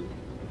my end.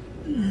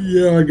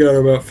 Yeah, I got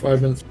about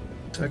 5 minutes,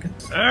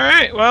 seconds. All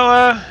right.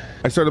 Well,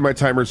 I started my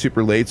timer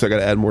super late, so I got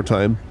to add more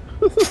time.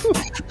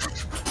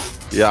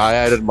 Yeah, I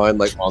added mine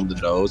like on the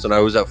nose, and I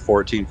was at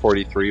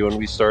 14:43 when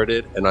we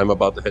started, and I'm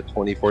about to hit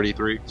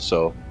 20:43.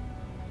 So.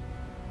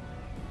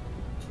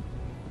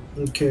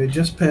 Okay,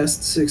 just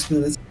past 6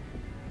 minutes.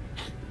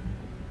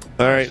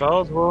 All right.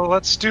 fellas, well,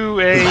 let's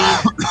do a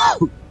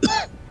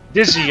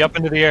dizzy up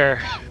into the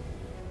air.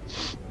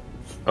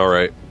 All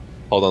right.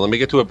 Hold on. Let me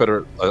get to a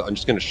better. I'm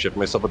just going to shift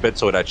myself a bit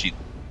so it actually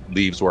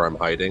leaves where I'm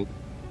hiding.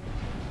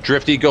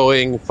 Drifty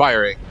going,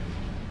 firing.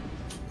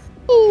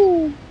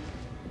 Ooh.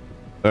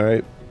 All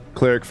right.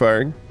 Cleric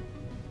firing.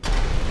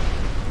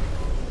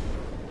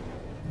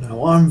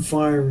 Now I'm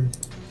firing.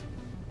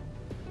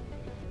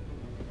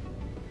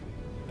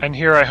 And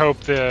here I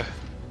hope the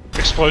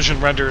explosion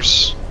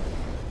renders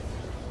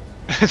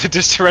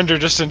the render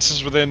distance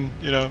is within,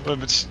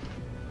 limits.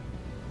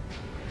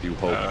 You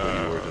hope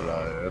you were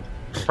denied.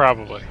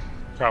 Probably.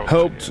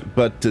 Hoped, yeah.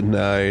 but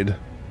denied.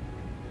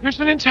 There's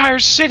an entire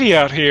city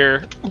out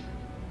here.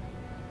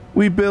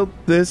 We built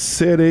this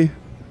city.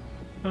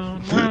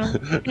 I'm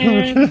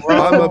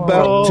I'm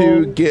about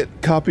to get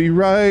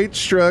copyright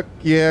struck.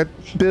 Yeah,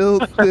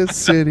 built this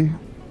city.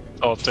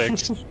 All it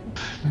takes.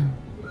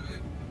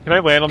 Can I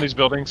land on these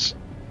buildings?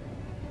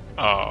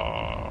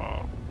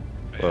 Oh,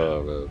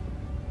 man.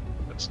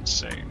 That's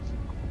insane.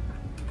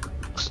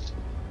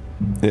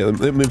 Yeah,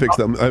 let me fix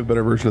them. I have a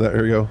better version of that.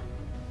 Here we go.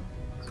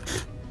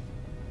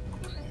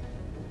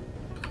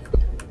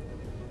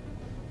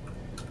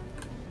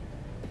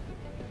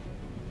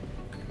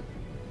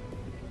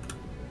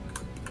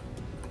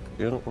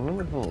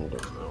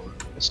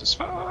 This is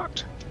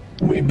fucked.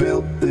 We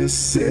built this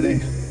city.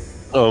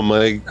 Oh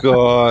my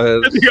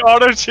god. The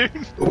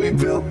auto-tune. We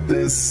built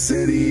this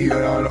city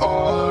on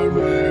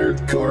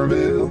armored core.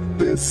 Built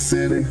this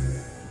city.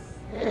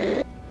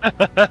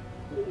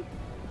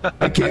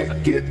 I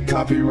can't get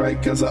copyright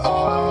because of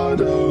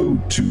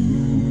auto-tune.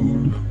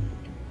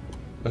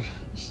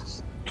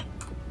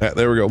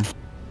 There we go.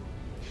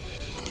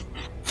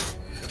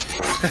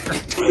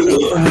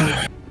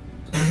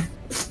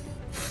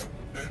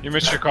 You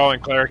missed your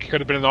calling, Cleric. You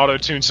could have been an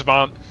auto-tune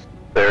savant.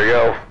 There you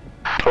go.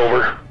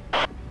 Over.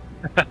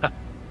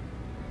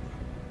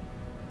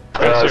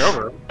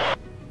 Over.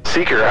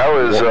 Seeker, how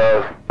is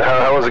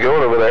it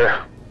going over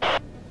there?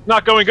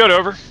 Not going good,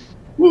 over.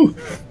 Woo.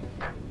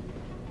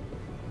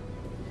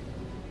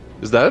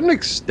 Is that an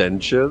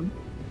extension?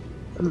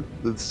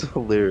 That's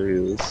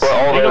hilarious.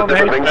 Well, all the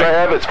different things I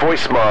have, it's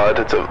voice mod.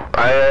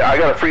 I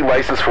got a free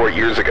license for it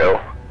years ago,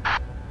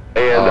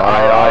 and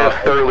I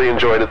have thoroughly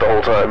enjoyed it the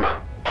whole time.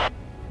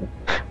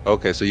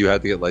 Okay, so you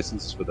had to get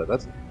licenses for that.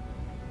 That's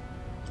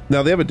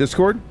Now they have a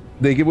Discord.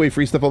 They give away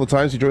free stuff all the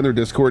time. So you join their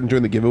Discord and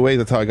join the giveaway.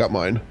 That's how I got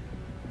mine.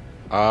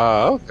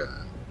 okay.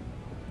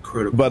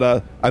 Critical.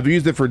 But I've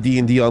used it for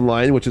D&D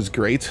online, which is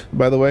great,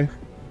 by the way.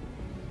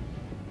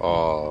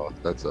 Oh,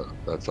 that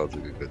sounds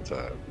like a good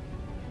time.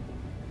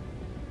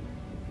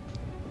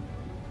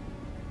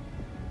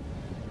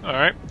 All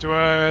right.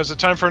 Is it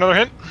time for another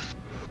hint?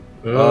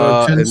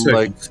 10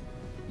 seconds.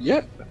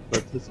 Yeah,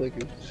 that's a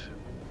second.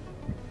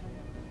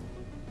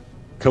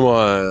 Come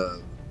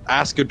on,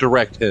 ask a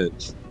direct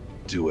hint.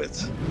 Do it.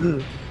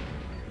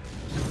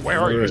 Where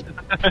are you?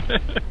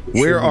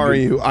 Where are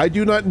you? I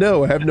do not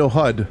know. I have no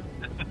HUD.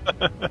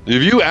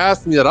 If you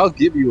ask me that, I'll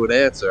give you an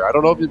answer. I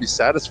don't know if you'll be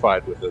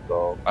satisfied with it,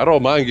 though. I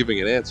don't mind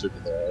giving an answer to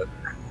that.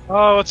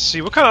 Oh, let's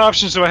see. What kind of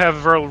options do I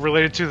have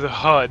related to the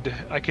HUD?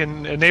 I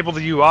can enable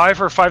the UI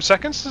for 5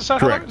 seconds? Is that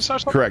Correct.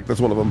 Correct. That's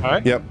one of them. All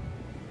right. Yep.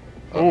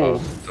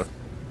 Oh.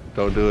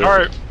 Don't do it. All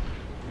right.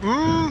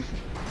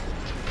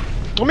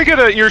 Let me get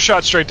an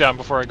earshot straight down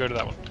before I go to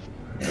that one.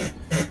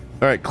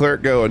 All right,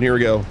 Cleric, go. And here we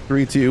go.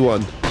 3, 2,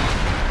 1.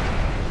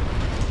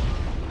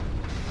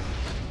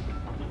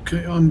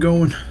 Okay, I'm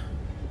going.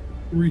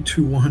 3,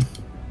 2, 1.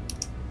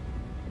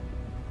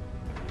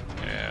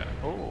 Yeah.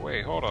 Oh,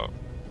 wait. Hold up.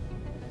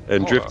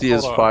 And Drifty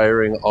is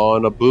firing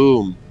on a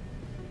boom.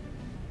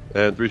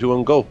 And 3, 2,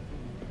 1, go.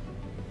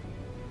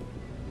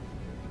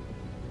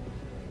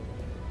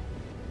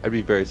 I'd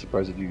be very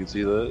surprised if you could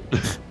see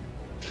that.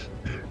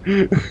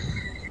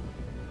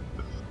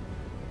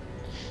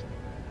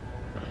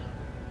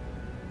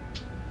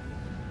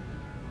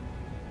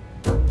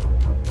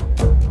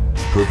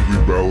 perfectly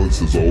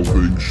balanced as all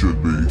things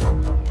should be.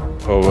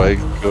 Oh my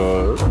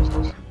god.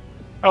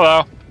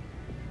 Hello.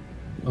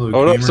 Hello,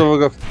 Oh no, gamer. someone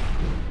got.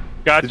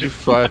 Got Did you. you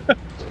fly?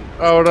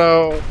 Oh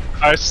no.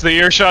 Nice. The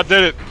earshot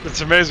did it.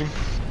 It's amazing.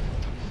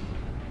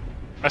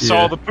 I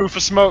saw Yeah. the poof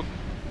of smoke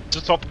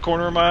just off the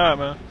corner of my eye,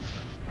 man.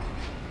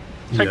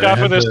 Thank Yeah, I God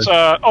for had this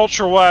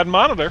ultra wide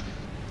monitor.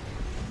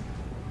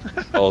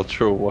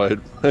 Ultra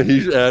wide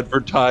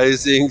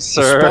advertising,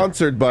 sir.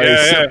 Sponsored by Yeah,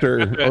 yeah.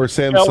 Scepter or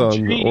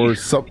Samsung LG. or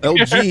some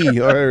LG.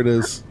 Oh, there it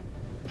is.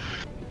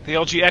 The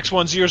LG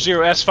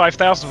X100S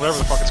 5000, whatever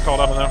the fuck it's called,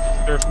 I don't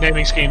know. Their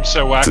naming scheme's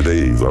so whack.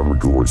 Today's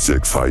Armored Core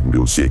 6 Hide and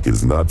Go Shake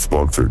is not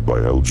sponsored by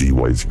LG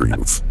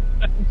widescreens.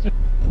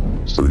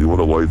 So if you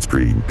want a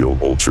widescreen, go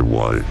ultra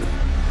wide.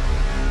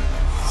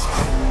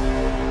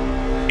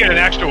 Get an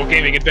actual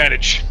gaming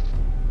advantage.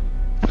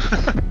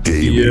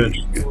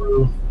 Gaming.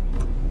 Yeah.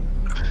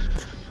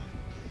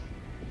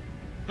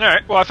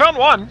 Alright, well I found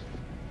one.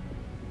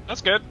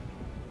 That's good.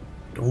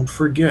 Don't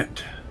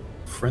forget,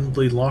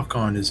 friendly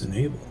lock-on is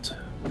enabled.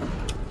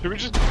 Should we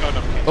just... Oh,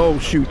 no, we can't. Oh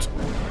shoot!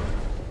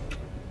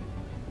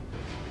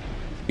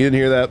 You didn't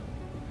hear that?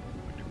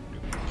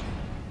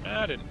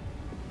 I didn't.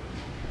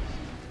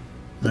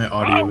 My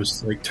audio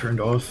was like turned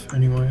off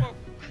anyway.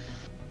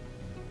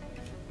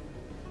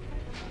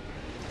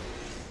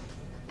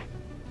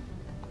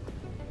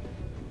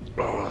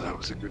 Oh, that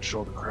was a good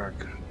shoulder crack.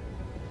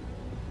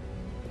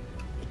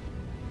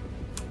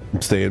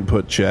 I'm staying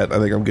put, chat. I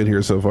think I'm good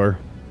here so far.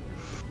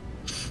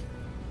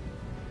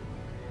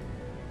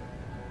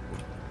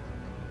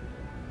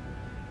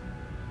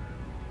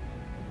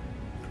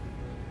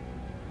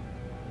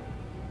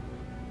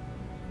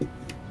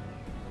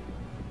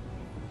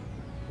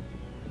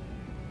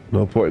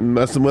 No point in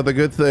messing with a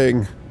good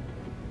thing.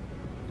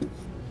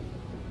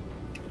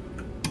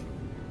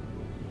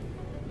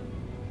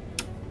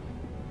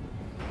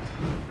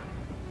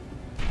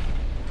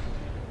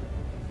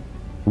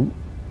 Ooh.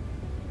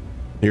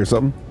 Hear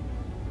something?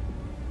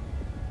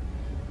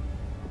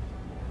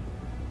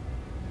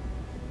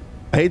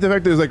 I hate the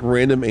fact there's like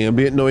random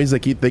ambient noise. I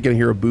keep thinking I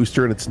hear a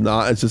booster and it's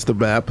not. It's just the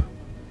map.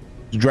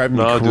 It's driving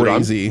me No, dude,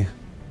 crazy.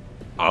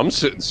 I'm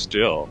sitting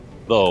still,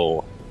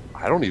 though.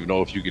 I don't even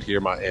know if you could hear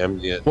my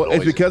ambient. Well, it's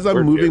noise. because I'm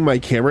We're moving good. my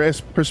camera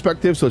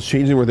perspective, so it's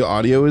changing where the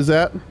audio is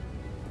at.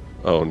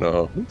 Oh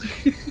no.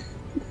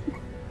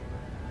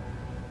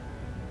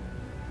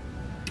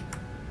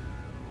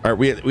 All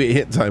right, we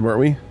hit time, aren't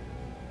we?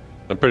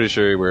 I'm pretty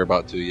sure we're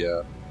about to,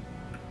 yeah.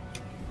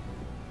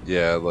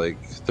 Yeah,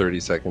 like 30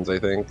 seconds, I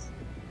think.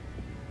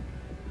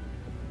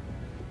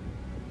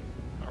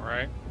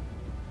 Alright.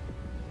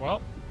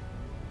 Well,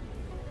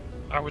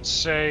 I would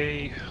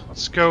say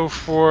let's go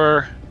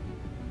for...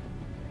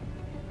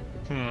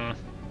 I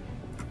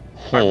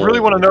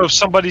really want to know if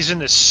somebody's in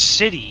the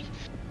city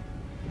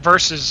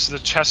versus the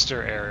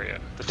Chester area,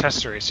 the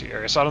Tester AC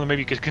area. So I don't know,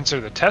 maybe you could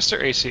consider the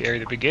Tester AC area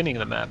the beginning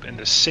of the map and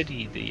the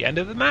city the end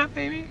of the map,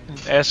 maybe?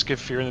 And ask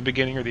if you're in the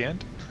beginning or the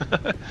end.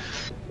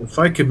 If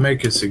I could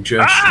make a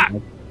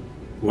suggestion...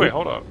 Wait,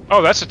 hold on.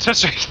 Oh, that's a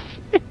Tester AC.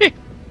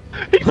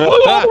 He flew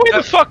all the way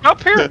the fuck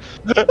up here?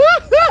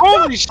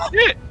 Holy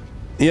shit!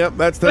 Yep,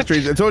 that's Tester.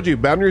 I told you,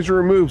 boundaries are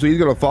removed, so he's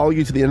gonna follow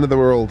you to the end of the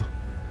world.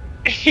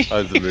 That's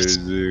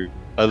amazing.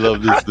 I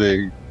love this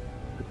thing.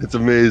 It's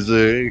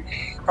amazing.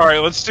 Alright,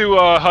 let's do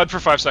HUD for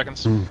 5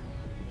 seconds.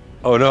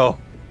 Oh no.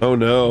 Oh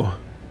no.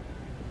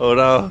 Oh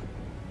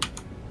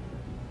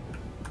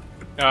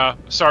no.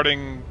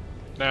 Starting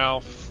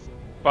now.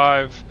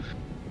 5,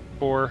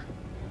 4,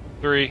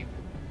 3,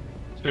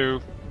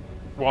 2,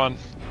 1.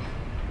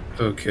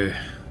 Okay.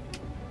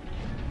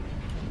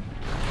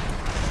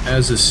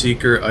 As a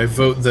seeker, I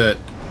vote that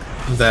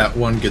that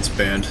one gets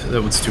banned.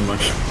 That was too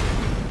much.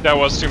 That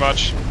was too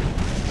much.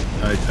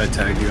 I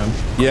tagged you on.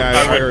 Yeah,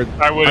 I heard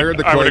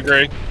the clink. I would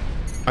agree.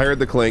 I heard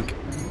the clink.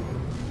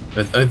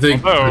 I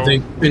think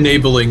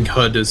enabling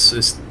HUD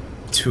is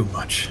too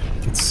much.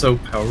 It's so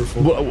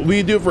powerful. Well,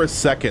 we do it for a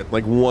second,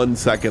 like 1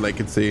 second. I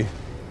can see.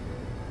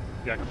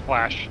 Yeah,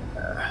 flash.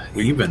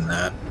 Even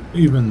that.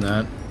 Even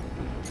that.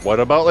 What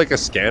about like a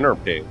scanner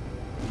ping?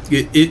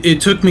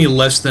 It took me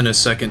less than a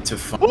second to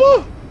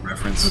find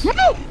reference.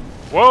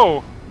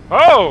 Whoa!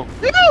 Oh!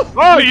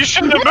 Oh, you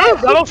shouldn't have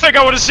moved! I don't think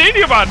I would have seen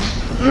you, bud!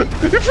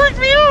 You freaked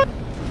me out!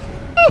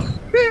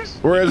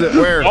 Where is it?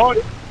 Where?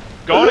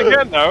 Going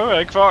again, though.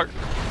 Like, fuck.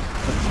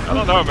 I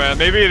don't know, man.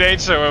 Maybe it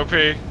ain't so OP.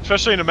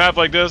 Especially in a map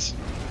like this.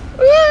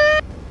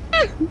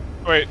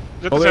 Wait,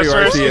 is it the there you Tester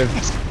are, I AC? see you.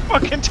 It's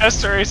fucking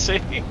Tester AC.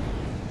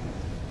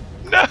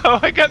 No,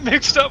 I got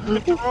mixed up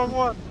with the wrong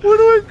one. Where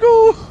do I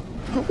go?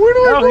 Where do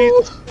I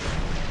go?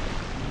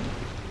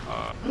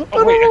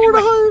 Oh,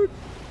 wait,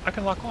 I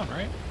can lock on,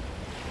 right?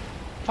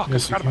 Fuck,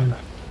 Yes, I you forgot can. about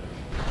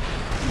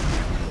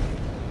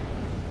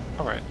that.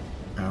 Alright,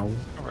 Ow.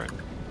 alright.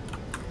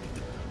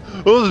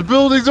 Those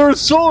buildings are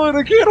solid.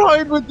 I can't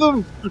hide with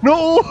them.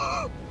 No.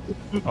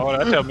 Oh,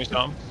 that tells me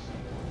something.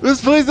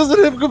 This place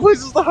doesn't have good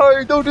places to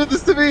hide. Don't do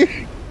this to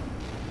me.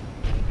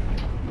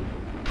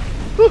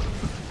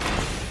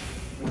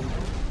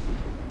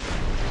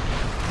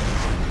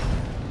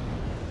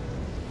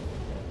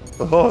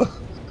 Oh.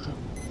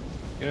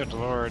 Good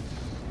lord.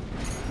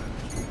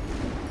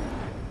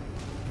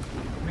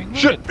 I mean,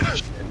 Shit!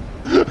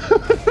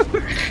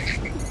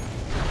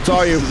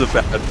 Saw you. This is a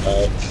bad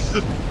ball.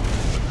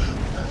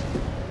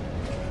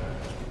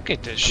 Look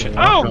at this shit.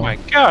 Oh my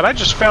god, I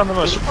just found the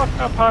most fucked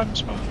up hiding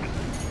spot.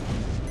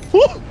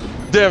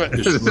 Damn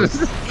it!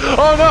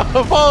 Oh no,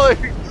 I'm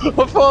falling!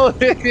 I'm falling!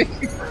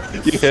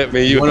 You hit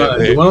me, you hit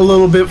me. You went a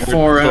little bit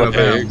far out of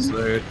bounds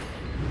there.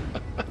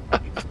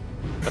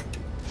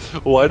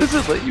 Why does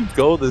it let you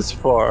go this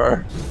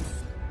far?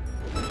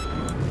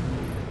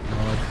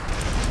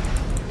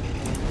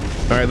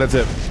 Alright, that's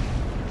it.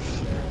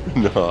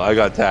 No, I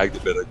got tagged a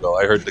bit ago.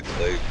 I heard the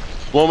click.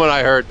 The moment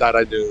I heard that,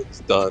 I knew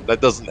it's done.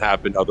 That doesn't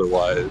happen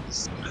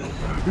otherwise.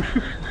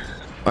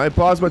 I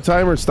paused my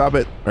timer. Stop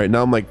it. All right,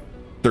 now I'm like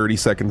 30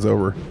 seconds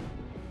over.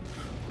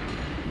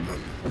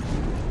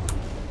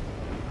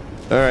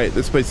 All right,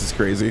 this place is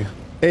crazy.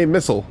 Hey,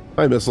 Missile.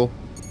 Hi, Missile.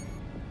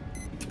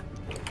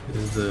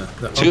 The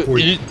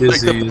upward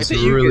dizzy is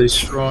really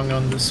strong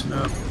on this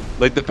map.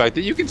 Like, the fact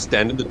that you can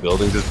stand in the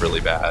buildings is really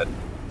bad.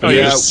 Oh,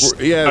 yeah,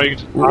 yeah.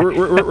 We're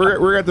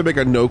gonna have to make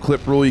a no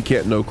clip rule. You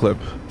can't no clip.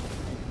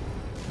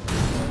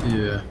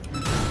 Yeah.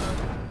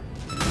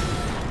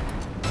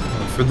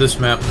 For this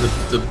map,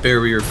 the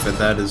barrier for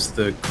that is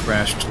the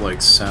crashed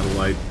like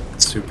satellite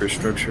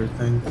superstructure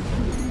thing.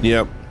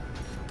 Yep.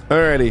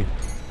 Alrighty.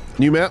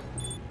 New map.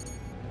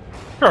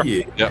 Sure.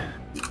 Yeah. Yep.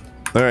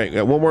 All right,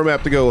 got one more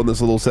map to go on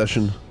this little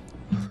session.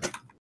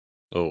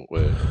 Oh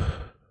wait.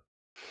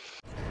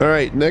 All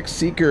right, next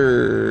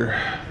seeker.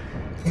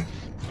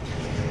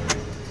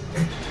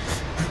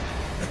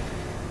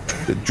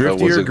 The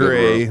Driftier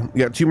Gray. You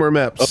got 2 more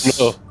maps.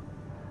 Oh no.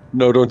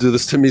 No, don't do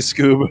this to me,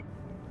 Scoob.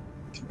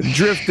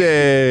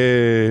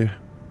 Drifty.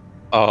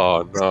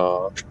 Oh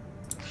no.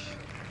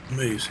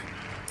 Amazing.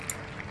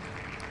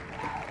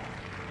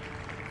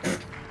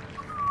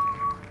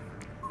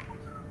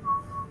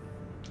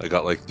 I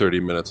got like 30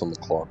 minutes on the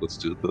clock. Let's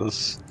do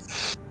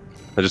this.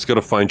 I just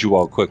gotta find you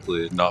all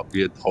quickly and not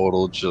be a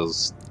total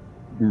just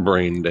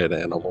brain dead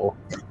animal.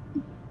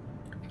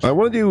 I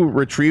want to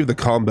retrieve the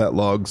combat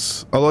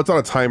logs. Although it's on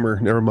a timer.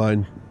 Never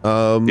mind.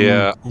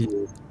 Yeah.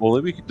 Well,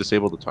 maybe we could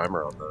disable the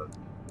timer on that.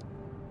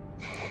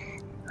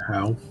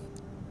 How?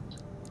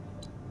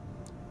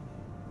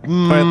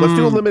 All right, let's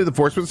do unlimited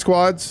enforcement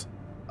squads.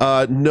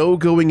 No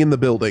going in the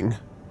building,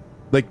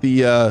 like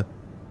the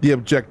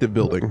objective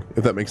building,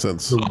 if that makes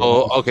sense.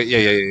 Oh, okay.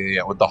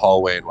 Yeah. With the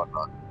hallway and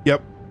whatnot.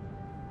 Yep.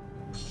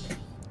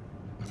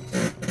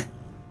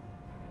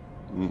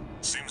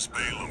 Seems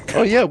Balaam.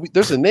 Oh yeah,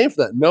 there's a name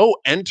for that. No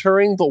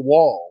entering the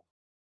wall.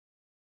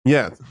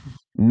 Yeah.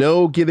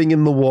 No getting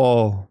in the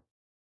wall.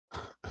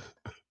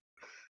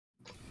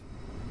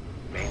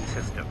 Main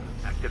system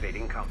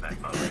activating combat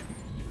mode.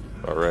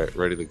 All right,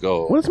 ready to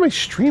go. What is my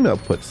stream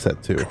output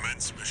set to?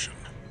 Commence mission.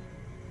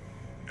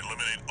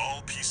 Eliminate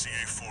all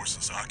PCA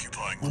forces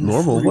occupying.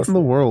 Normal. What in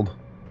the world?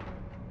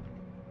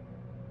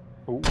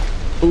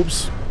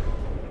 Oops.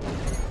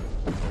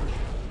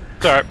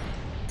 It's alright.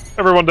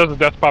 Everyone does a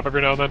death pop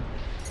every now and then.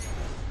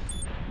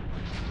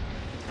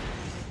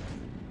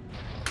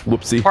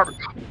 Whoopsie.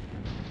 Apartment.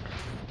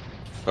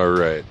 All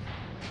right,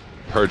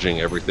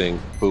 purging everything.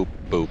 Boop,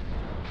 boop,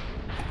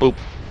 boop.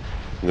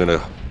 I'm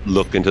gonna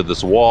look into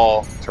this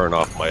wall, turn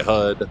off my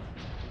HUD,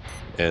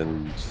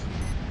 and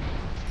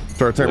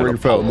Start timer on your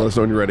phone. Let us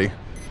know when you're ready.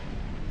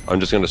 I'm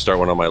just gonna start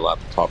one on my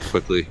laptop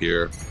quickly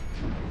here.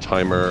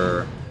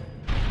 Timer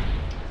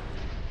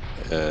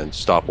and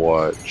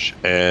stopwatch.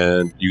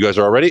 And you guys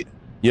are all ready?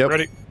 Yep.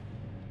 Ready?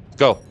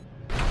 Go.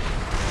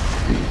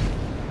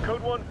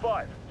 Code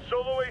 1-5.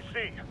 Solo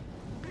AC.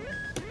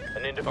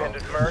 An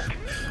independent merc.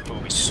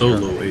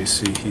 Solo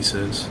AC, he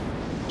says.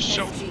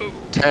 So,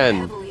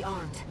 10. Heavily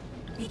armed.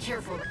 Be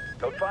careful.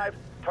 Code 5.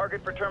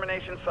 Target for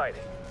termination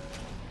sighting.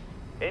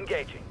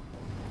 Engaging.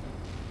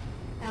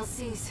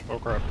 LCs. oh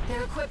crap.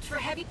 They're equipped for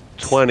heavy.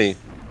 20.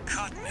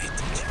 Caught me,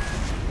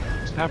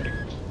 What's happening?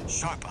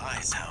 Sharp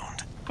eyes,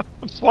 hound.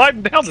 I'm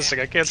sliding down this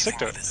thing. I can't stick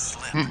to it.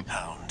 Slim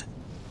hound.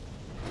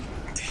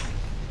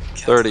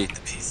 30. The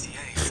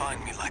PCA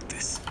find me like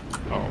this.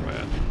 Oh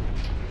man.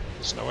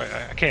 There's no way.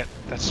 I can't.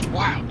 That's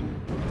wild.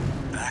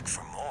 Back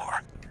for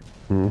more.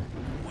 Hmm.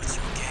 What's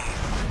your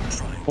game?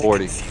 Trying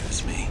 40. to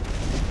confuse me.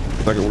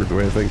 It's not gonna work the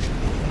way I think.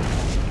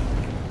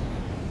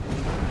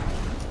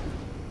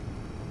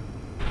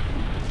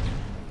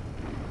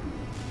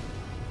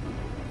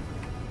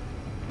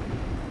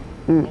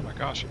 Oh my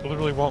gosh. It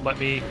literally won't let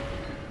me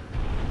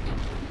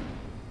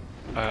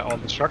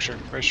on the structure.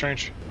 Very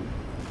strange.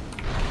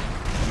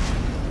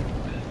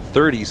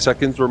 30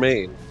 seconds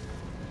remain.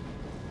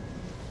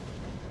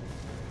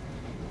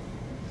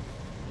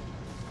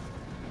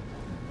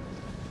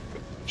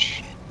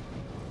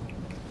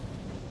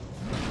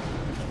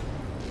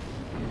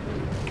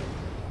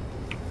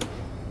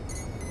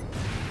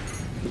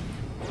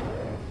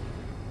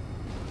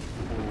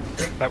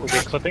 That would be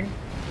clipping.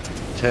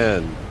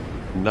 10,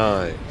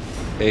 9,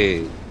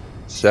 8,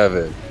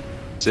 7,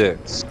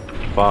 6,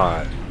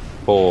 5,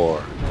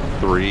 4,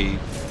 3,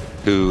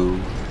 2,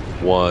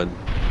 1,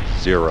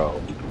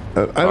 0. I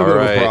have a bit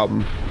of a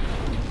problem.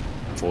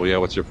 Well, yeah,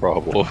 what's your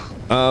problem?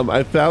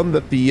 I found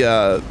that the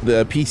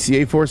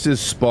PCA forces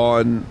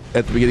spawn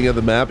at the beginning of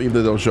the map, even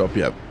though they don't show up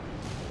yet.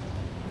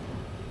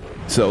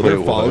 So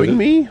they're following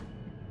me?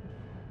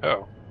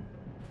 Oh.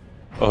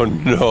 Oh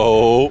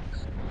no.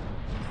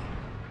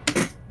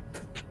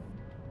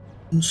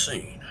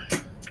 Insane.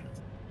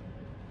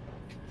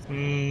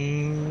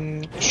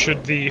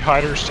 Should the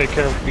hiders take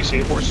care of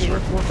PCA forces real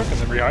quick and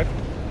then re-hide?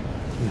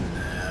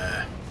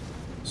 Nah.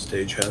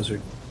 Stage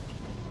hazard.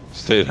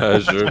 Stage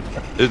hazard.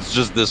 It's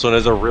just this one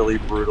has a really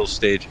brutal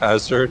stage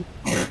hazard.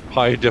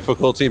 High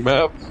difficulty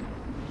map.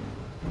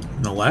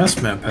 And the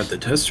last map had the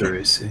tester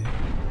AC.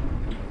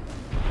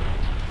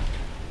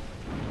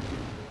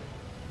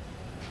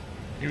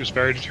 He was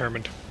very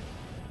determined.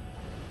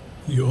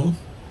 Yo.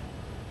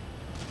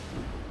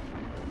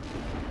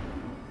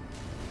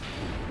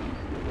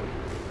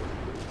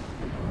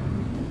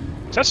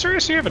 Does that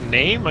seriously have a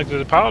name? Like, did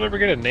the pilot ever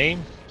get a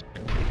name?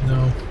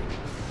 No.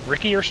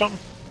 Ricky or something?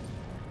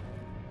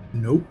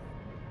 Nope.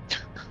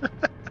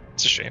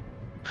 It's a shame.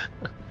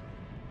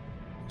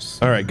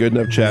 All right, good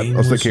enough chat.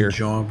 I'll stick here.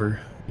 Jobber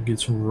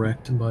gets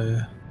wrecked by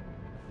a...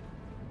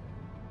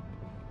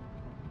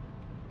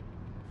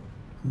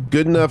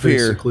 Good enough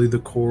here. Basically the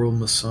Coral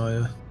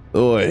Messiah.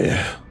 Oh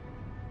yeah.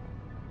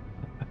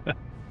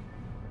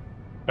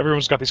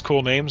 Everyone's got these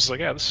cool names. It's like,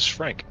 yeah, this is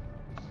Frank.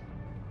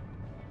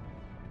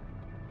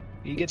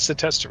 He gets the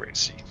tester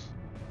AC.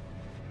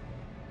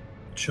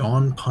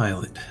 John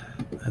Pilot.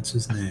 That's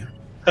his name.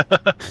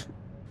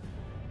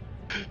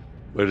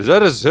 Wait, is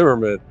that a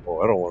Zimmerman?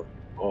 Oh, I don't want.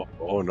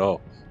 Oh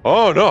no.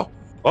 Oh no.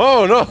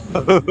 Oh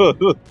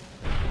no.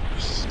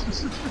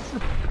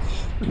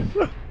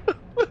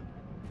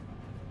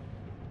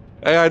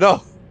 Hey, I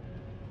know.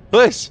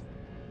 Please.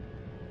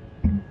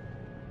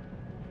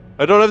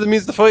 I don't have the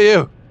means to fight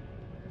you.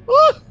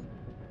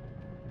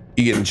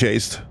 You getting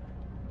chased?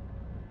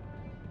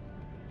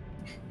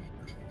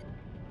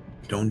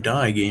 Don't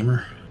die,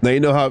 gamer. Now you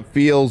know how it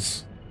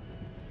feels.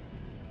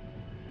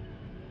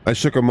 I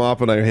shook him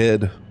off and I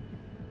hid.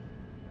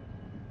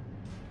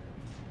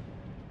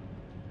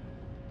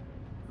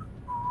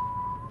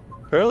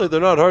 Apparently they're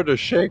not hard to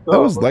shake off. That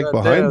was like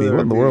behind me.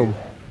 What in the world?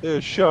 Yeah,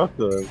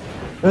 shotgun.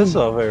 That's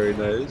not very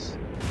nice.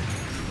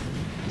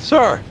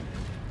 Sir!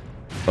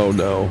 Oh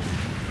no.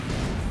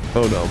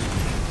 Oh no.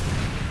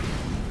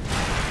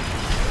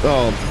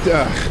 Oh,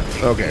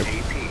 okay.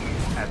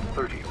 At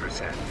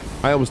 30%.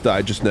 I almost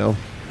died just now.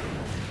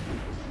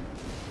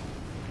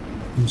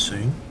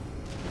 Insane.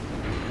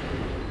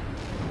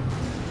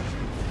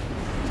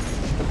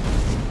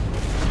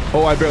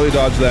 Oh, I barely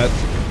dodged that.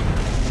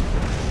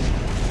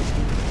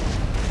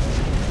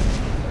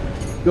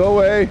 Go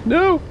away.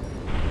 No.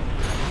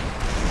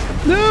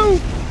 No.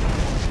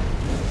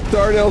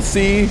 Darn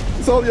LC.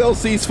 It's all the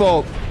LC's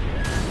fault.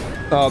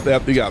 Oh,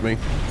 yep, you got me.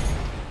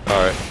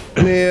 Alright.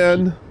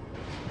 Man.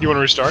 You want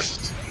to restart?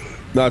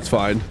 No, it's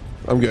fine.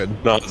 I'm good.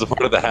 No, it's a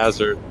part of the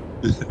hazard.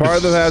 Part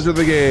of the hazard of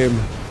the game.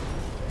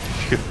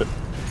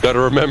 Gotta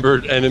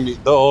remember enemy.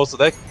 Oh, so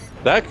that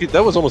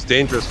was almost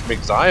dangerous for me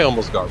because I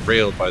almost got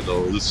railed by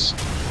those.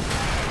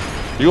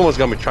 You almost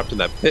got me trapped in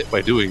that pit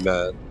by doing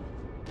that.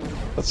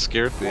 That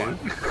scared me. One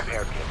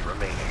repair kit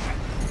remaining.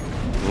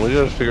 We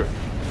gotta figure.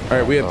 All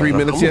right, we have 3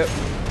 minutes yet.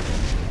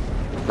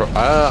 Bro,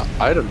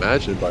 I'd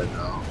imagine by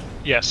now.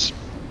 Yes.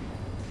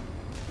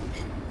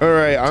 All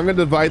right, I'm gonna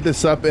divide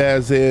this up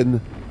as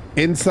in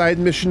inside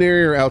mission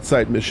area or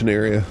outside mission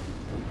area.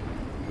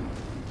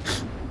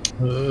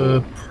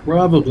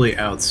 Probably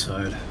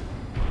outside.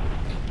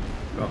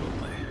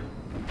 Probably.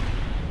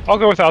 I'll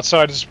go with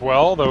outside as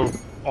well, though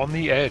on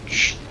the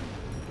edge.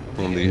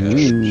 On the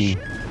edge.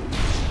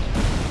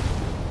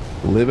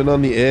 Living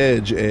on the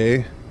edge,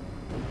 eh?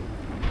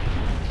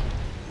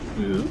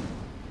 Yeah.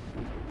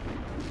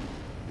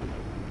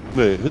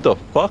 Wait, who the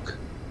fuck?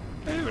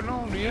 Living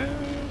on the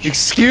edge.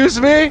 Excuse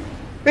me?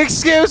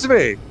 Excuse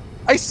me!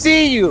 I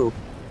see you!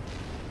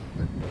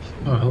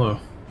 Oh, hello.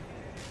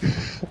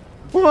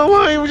 Why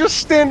are you just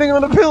standing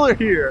on a pillar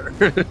here?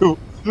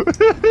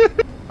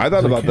 I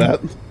thought about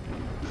that.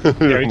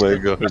 Yeah, Oh my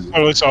god. I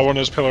totally saw one of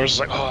those pillars. It's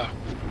like, oh.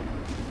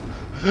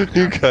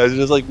 You guys are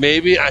just like,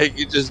 maybe I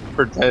could just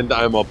pretend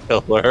I'm a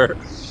pillar.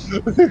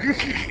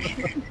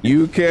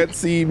 You can't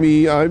see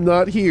me. I'm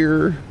not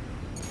here.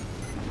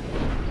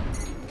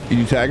 Did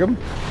you tag him?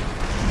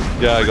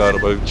 Yeah, I got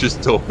him. I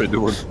just dove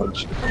into one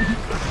punch.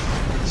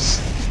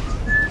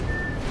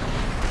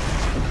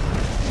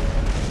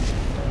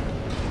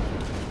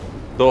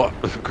 So,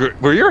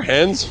 were your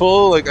hands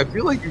full? Like, I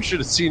feel like you should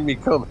have seen me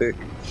coming.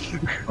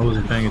 I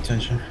wasn't paying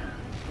attention.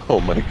 Oh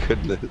my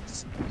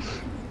goodness.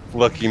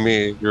 Lucky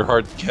me. You're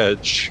hard to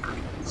catch.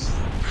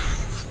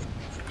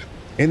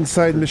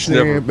 Inside mission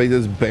area, but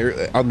just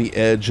barely on the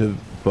edge of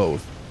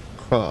both.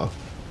 Huh.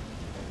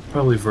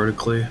 Probably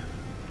vertically.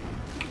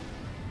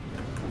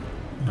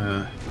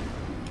 I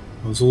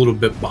was a little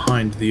bit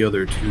behind the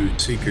other two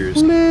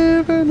seekers.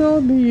 Living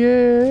on the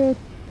edge.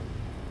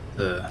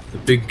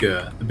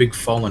 The big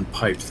fallen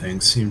pipe thing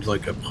seemed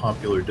like a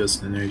popular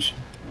destination.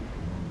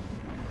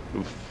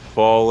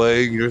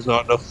 Falling. There's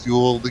not enough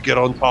fuel to get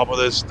on top of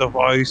this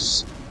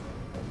device.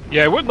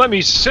 Yeah, it wouldn't let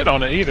me sit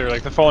on it either,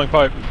 like the falling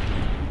pipe.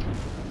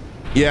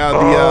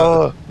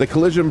 Yeah, the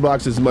collision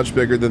box is much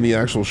bigger than the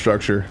actual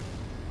structure.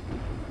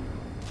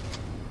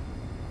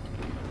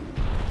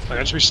 Like,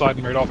 I'd just be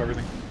sliding right off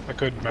everything. I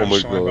could. Oh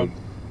my god.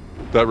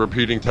 That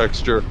repeating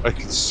texture. I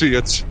can see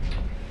it.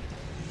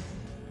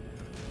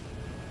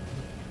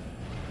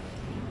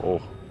 Oh.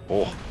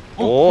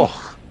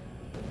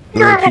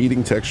 The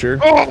repeating texture.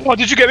 Oh,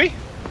 did you get me?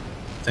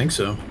 I think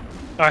so.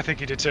 I think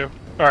you did too.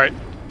 Alright.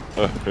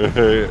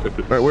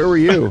 Alright, where were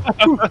you?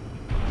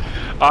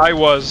 I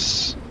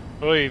was...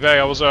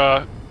 I was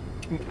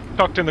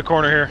tucked in the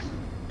corner here.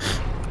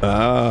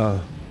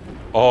 Ah.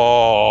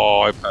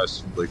 Oh, I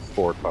passed like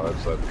 4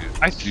 times that view.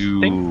 I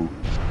think...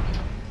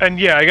 And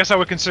yeah, I guess I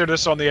would consider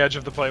this on the edge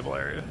of the playable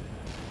area.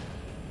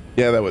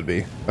 Yeah, that would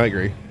be. I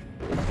agree.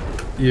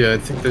 Yeah, I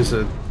think there's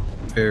a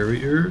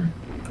barrier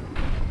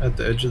at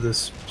the edge of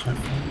this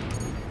platform.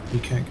 You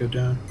can't go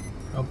down,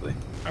 probably.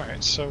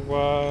 Alright, so,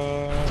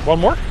 one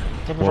more?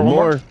 One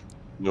more.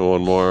 No,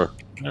 one more.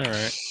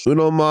 Alright.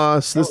 Uno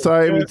mas. This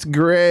time it's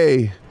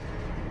gray.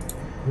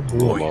 Oh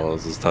boy.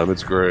 This time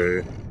it's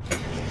gray.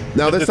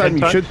 Now this time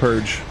you should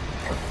purge.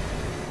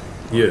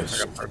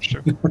 Yes.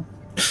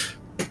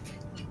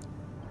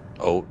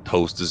 Oh,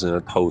 toast is in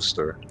a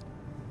toaster.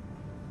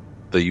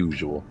 The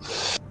usual.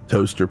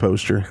 Toaster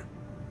poster.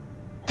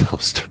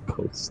 Toaster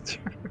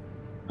poster.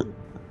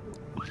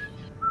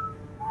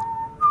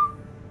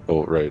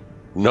 Oh, right.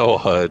 No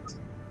HUD.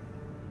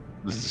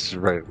 This is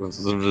right.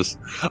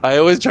 I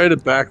always try to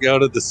back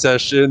out of the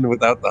session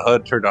without the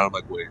HUD turned on. I'm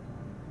like, wait,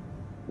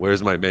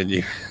 where's my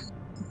menu?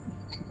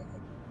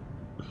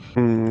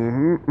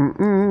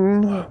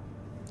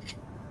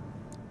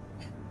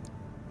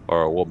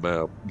 Alright, what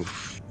map?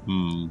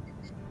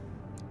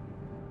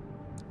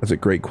 That's a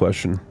great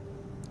question.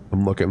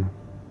 I'm looking.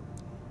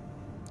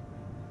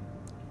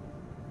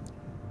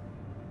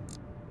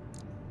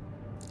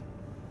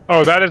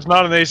 Oh, that is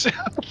not an AC.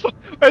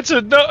 It's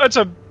a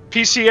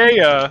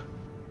PCA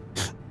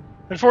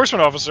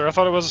enforcement officer. I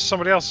thought it was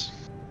somebody else.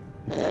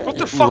 What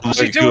the fuck was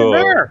he doing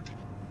there?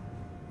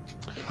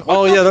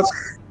 Oh yeah, that's.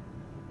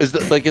 Is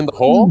that like in the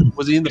hole?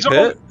 Was he in the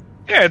pit?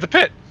 Yeah, the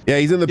pit. Yeah,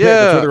 he's in the pit.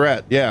 That's where they're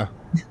at. Yeah.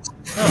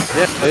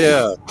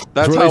 Yeah.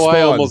 That's how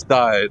I almost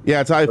died. Yeah,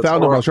 that's how I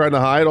found him. I was trying to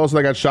hide. Also,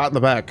 I got shot in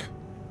the back.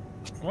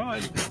 Well,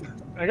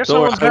 I guess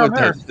someone's down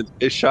there.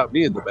 It shot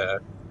me in the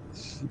back.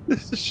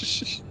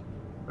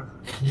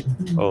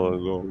 Oh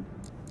no.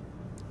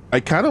 I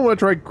kind of want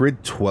to try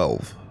grid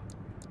 12.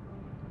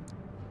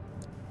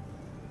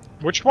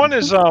 Which one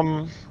is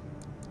not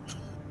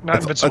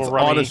invincible? That's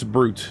Rummy. Honest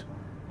Brute.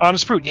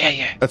 Honest Brute.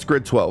 Yeah. That's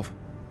grid 12.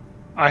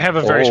 I have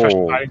a very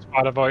special hiding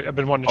spot I've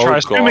been wanting to try.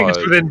 Assuming it's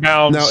within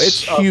bounds. Now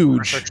it's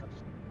huge.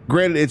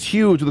 Granted, it's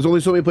huge, but there's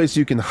only so many places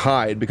you can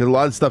hide because a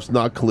lot of stuff's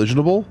not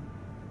collisionable.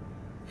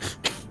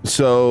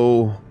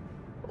 So,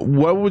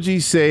 what would you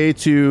say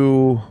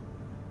to?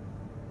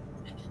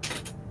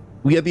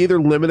 We have to either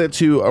limit it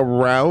to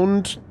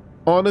around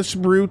Honest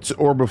Brute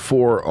or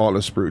before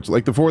Honest Brute,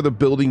 like before the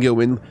building go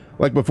in,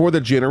 like before the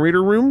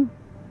generator room,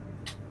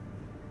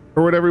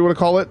 or whatever you want to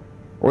call it,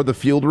 or the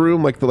field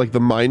room, like the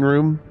mine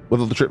room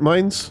with the trip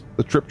mines,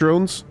 the trip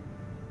drones.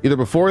 Either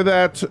before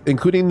that,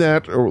 including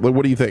that, or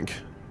what do you think?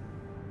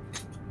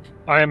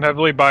 I am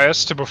heavily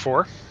biased to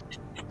before.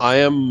 I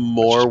am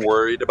more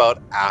worried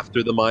about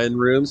after the mine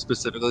room,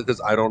 specifically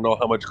because I don't know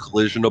how much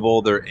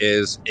collisionable there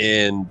is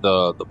in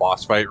the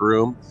boss fight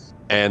room.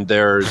 And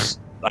there's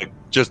like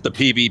just the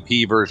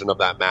PvP version of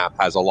that map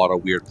has a lot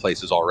of weird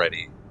places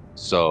already.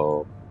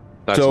 So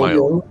that's my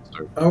own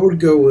answer. I would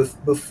go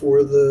with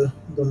before the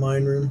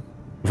mine room.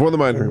 Before the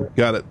mine room.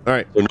 Got it. All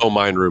right. So no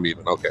mine room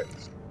even. Okay.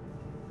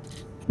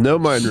 No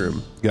mine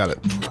room. Got it.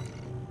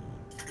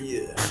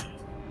 Yeah.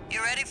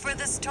 You ready for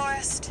this,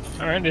 tourist?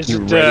 All right. Is You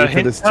it ready for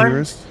hint this, time?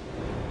 tourist?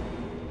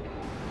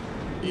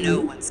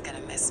 No one's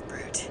gonna miss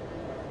Brute.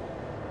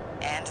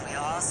 And we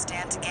all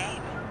stand to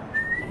gain.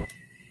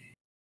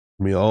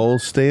 We all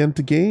stand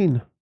to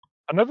gain.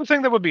 Another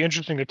thing that would be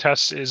interesting to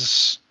test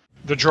is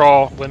the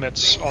draw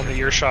limits on the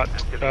earshot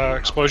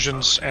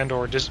explosions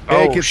and/or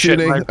Hey,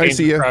 Kitsune, I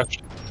see you. All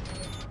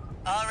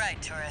right,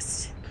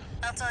 tourist.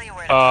 I'll tell you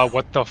where to go.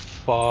 What the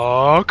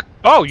fuck?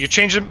 Oh, you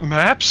changed the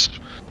maps?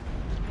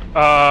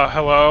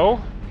 Hello?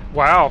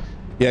 Wow.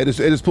 Yeah, it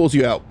just pulls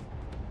you out.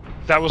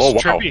 That was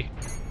trippy.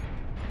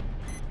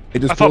 It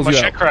just I thought pulls my you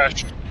shit out.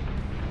 crashed.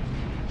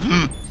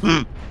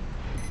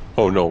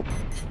 Oh no.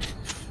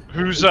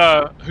 Who's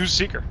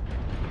Seeker?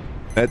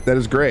 That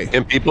is gray.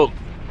 Can people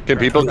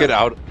get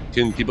out?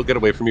 Can people get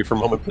away from me for a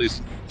moment, please?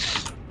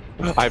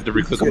 I have to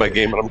re-click on my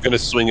game, and I'm gonna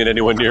swing at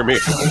anyone near me.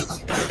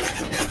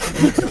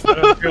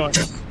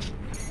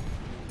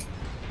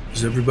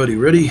 Is everybody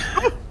ready?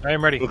 I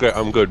am ready. Okay,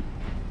 I'm good.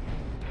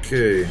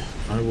 Okay,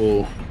 I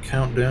will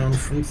count down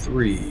from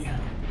 3.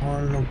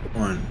 On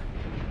 1.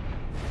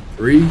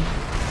 3,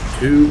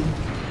 2,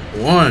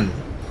 1.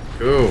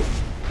 go.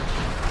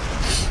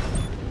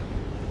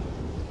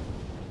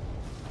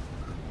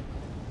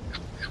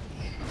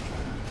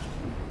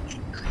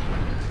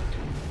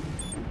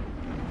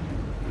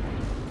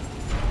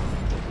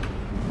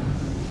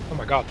 Oh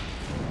my god.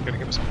 I'm gonna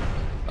give us something.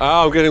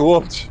 Oh, I'm getting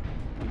whooped.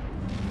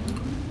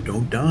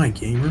 Don't die,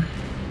 gamer.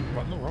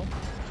 What in the world?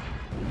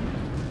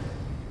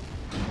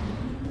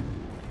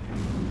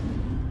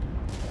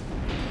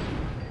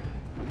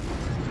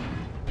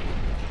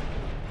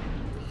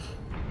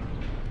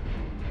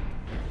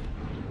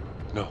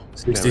 No.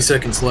 60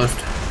 seconds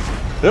left.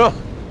 No!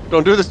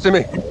 Don't do this to me!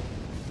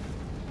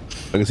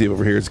 I can see it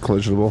over here. It's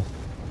collisionable.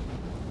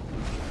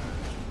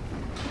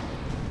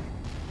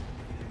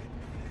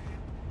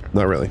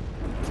 Not really.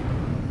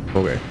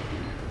 Okay.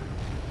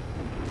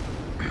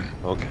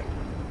 Okay.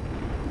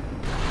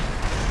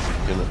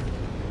 Gonna...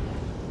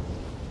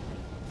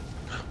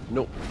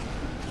 Nope.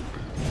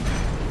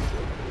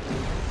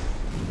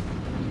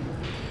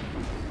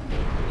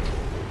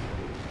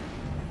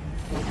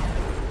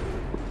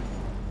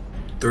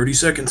 $30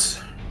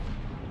 seconds.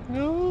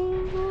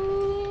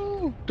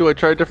 No. Do I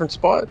try a different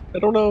spot? I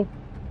don't know.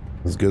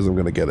 As good as I'm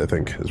gonna get, I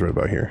think, is right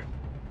about here.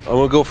 I'm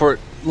gonna go for it.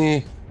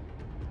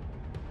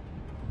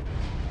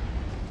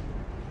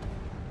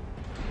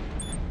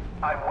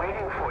 I'm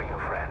waiting for you,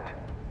 friend.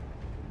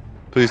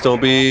 Please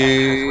don't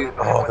be...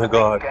 Oh my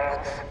god.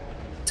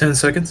 10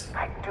 seconds.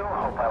 I do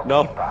hope I'll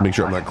No. keep up. Make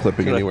sure I'm not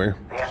clipping anywhere.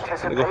 The Can I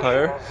anticipation go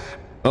higher? is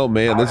Oh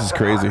man, this is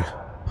crazy.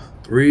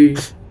 3,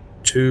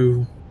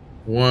 2,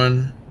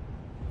 1.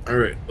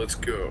 Alright, let's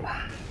go.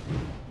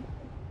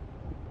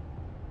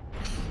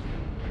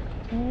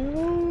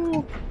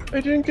 No. I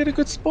didn't get a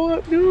good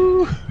spot.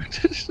 No.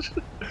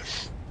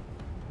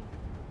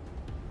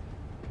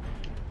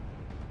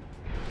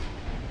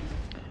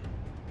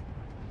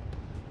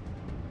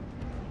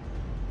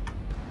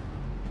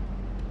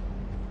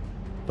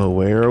 Oh,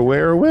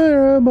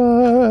 where am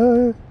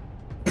I?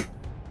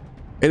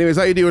 Anyways,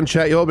 how you doing,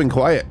 chat? You all been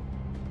quiet.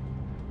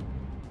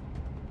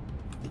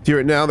 See,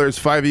 right now there's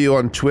 5 of you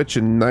on Twitch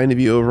and 9 of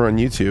you over on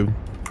YouTube.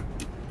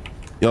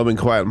 Y'all been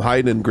quiet. I'm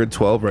hiding in grid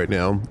 12 right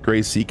now.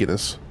 Gray's seeking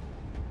us.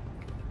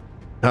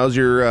 How's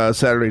your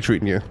Saturday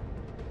treating you?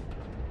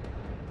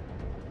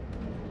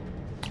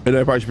 And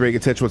I probably should pay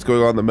attention to what's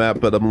going on the map,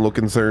 but I'm a little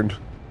concerned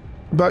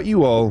about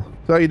you all.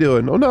 How you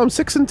doing? Oh no, I'm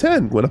 6 and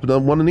 10. Went up and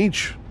done 1 in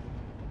each.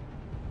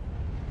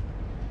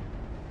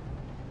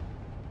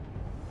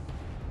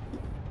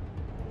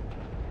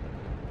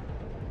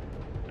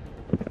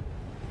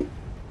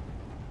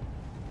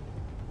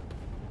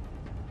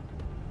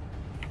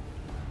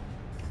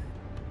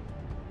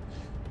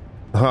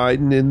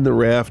 Hiding in the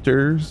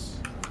rafters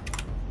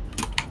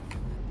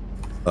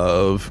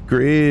of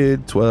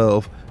grid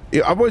 12.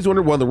 Yeah, I've always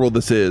wondered what in the world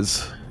this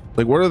is.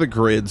 Like, what are the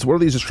grids? What are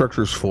these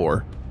structures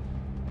for?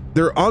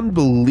 They're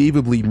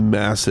unbelievably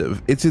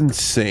massive. It's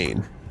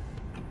insane.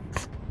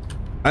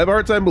 I have a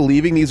hard time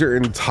believing these are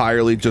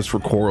entirely just for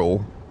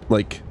coral.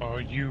 Like, Oh,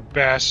 you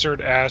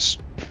bastard ass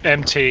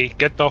MT.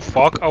 Get the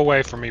fuck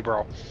away from me,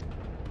 bro.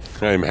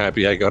 I'm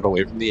happy I got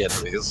away from the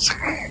enemies.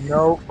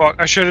 No, fuck.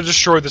 I should have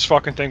destroyed this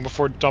fucking thing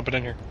before dumping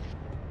in here.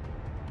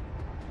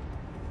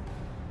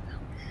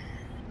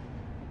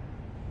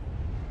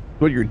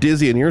 what you're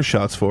dizzy in your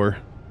shots for.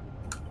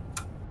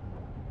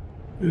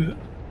 Yeah.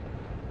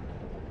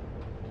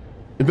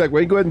 In fact, why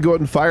don't you go ahead and go out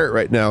and fire it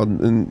right now,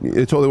 and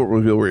it totally won't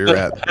reveal where you're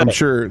at. I'm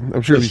sure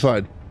it'll be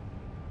fine.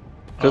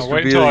 Just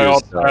Wait reveal until I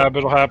alt yourself. tab,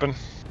 it'll happen.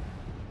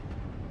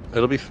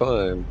 It'll be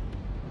fine.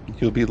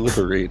 You'll be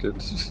liberated.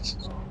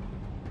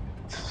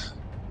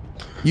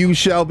 You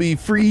shall be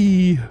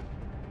free.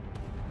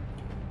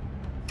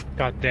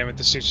 God damn it,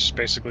 this is just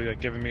basically like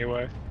giving me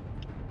away.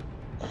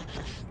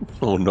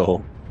 Oh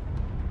no.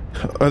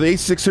 Are the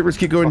H6 servers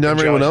keep going down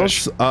for anyone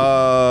else?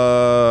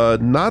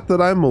 Not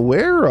that I'm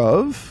aware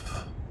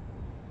of.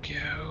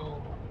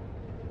 Go.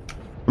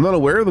 I'm not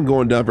aware of them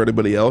going down for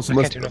anybody else. I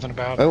Unless can't do nothing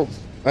about I it. don't.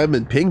 I haven't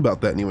been pinged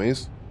about that,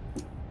 anyways.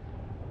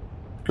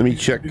 Let me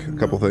check a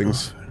couple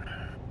things.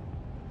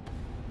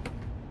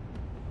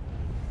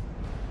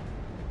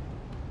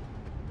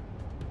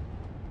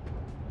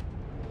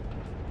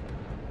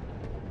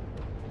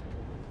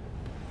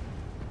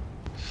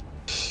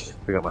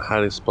 I got my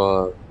hiding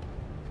spot.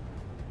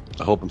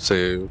 I hope I'm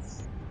safe.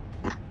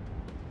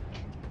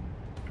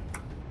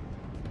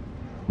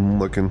 I'm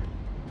looking.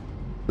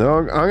 No, I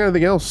don't got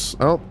anything else.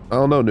 I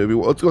don't know, newbie.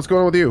 What's going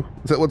on with you?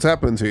 What's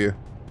happening to you?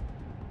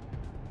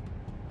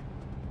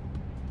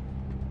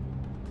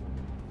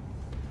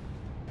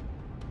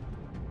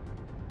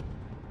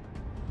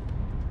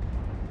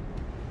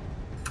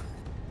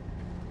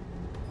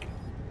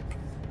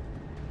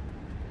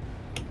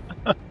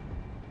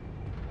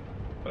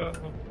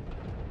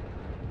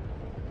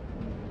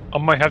 I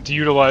might have to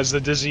utilize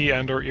the dizzy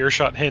and or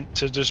earshot hint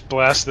to just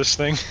blast this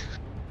thing.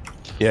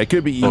 Yeah, it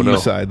could be EU Oh, no.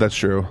 side. That's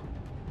true.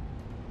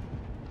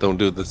 Don't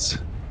do this.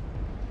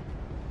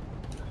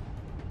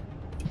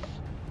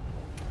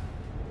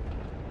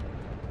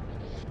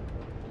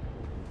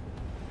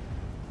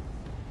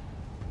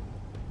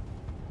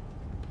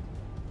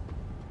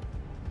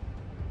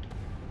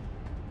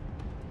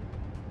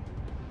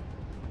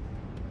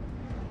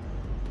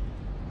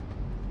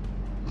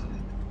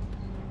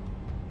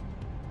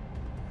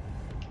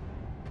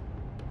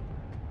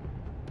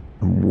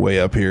 I'm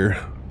way up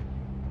here.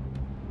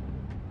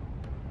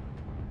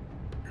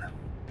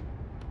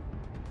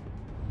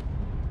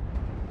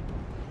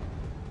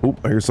 Oh,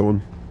 I hear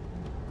someone.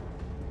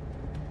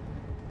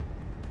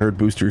 I heard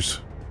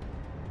boosters.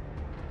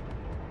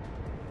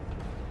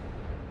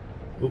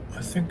 Oh,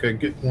 I think I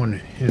get one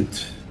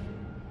hint.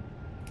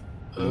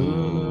 I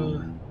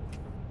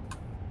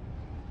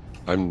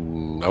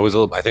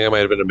think I might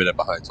have been a minute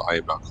behind, so I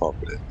am not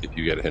confident if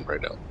you get a hint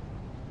right now.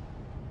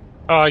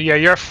 Yeah,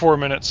 you're at 4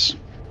 minutes.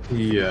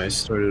 Yeah, I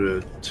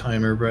started a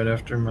timer right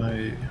after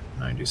my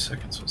 90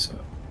 seconds was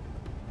up.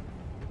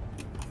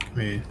 Give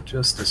me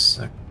just a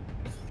sec.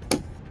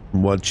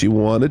 What you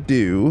want to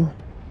do?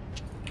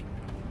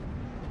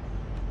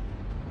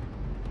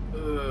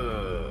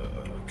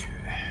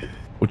 Okay.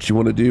 What you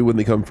want to do when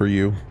they come for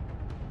you?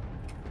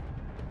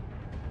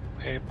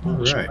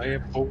 Apples,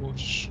 Alright.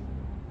 apples.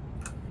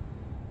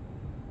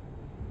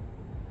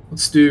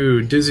 Let's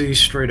do Dizzy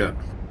straight up.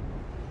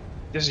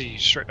 Dizzy,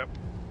 straight up.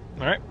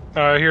 Alright,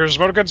 here's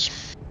motor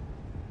goods.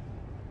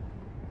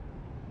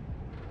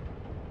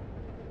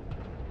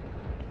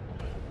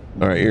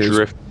 All right, here's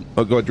Drift.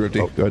 Oh, go ahead, Drifty.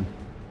 Oh. Go ahead.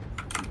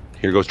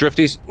 Here goes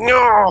Drifties.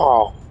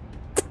 No!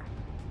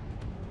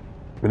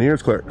 And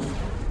here's Claire.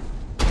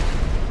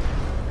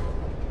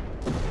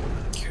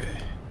 Okay.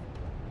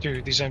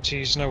 Dude, these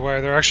MTs, no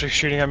way. They're actually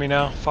shooting at me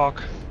now.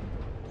 Fuck.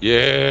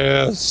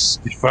 Yes!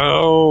 We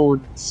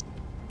found!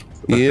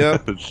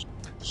 Yep.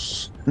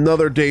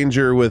 Another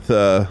danger with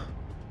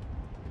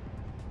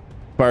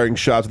firing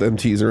shots with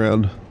MTs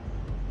around.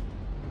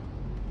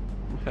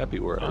 I'm happy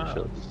where I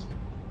chose.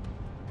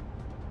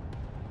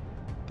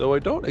 Though I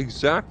don't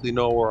exactly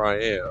know where I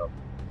am.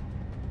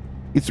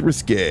 It's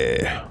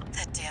risque.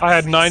 I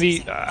had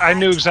 90. I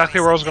knew exactly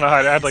where I was going to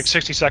hide. I had like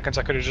 60 seconds.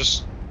 I could have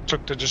just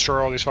took to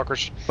destroy all these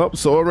fuckers. Oh,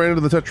 so I ran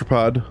into the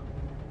tetrapod.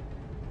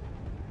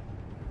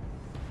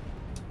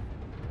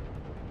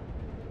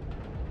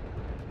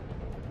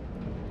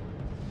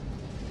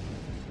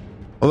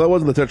 Well, that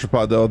wasn't the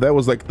tetrapod though. That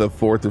was like the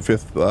 4th or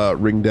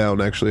 5th ring down,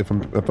 actually, if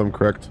I'm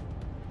correct.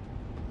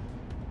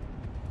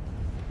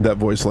 That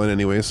voice line,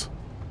 anyways.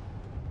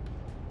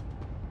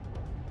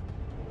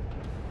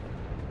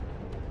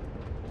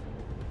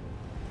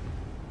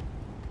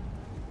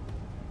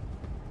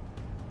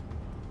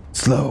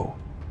 Slow,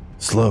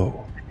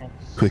 slow,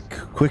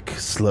 quick,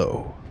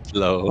 slow,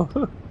 Slow.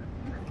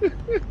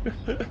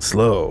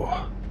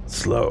 slow,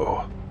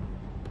 slow.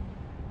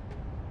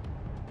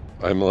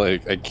 I'm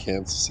like, I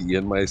can't see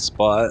in my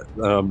spot.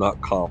 And I'm not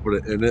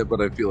confident in it,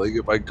 but I feel like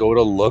if I go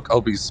to look,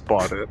 I'll be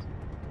spotted.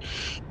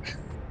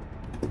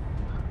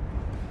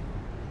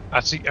 I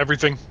see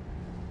everything.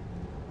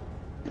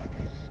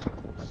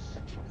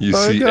 You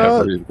I see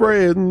got everything.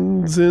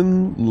 friends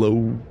in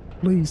low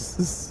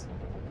places.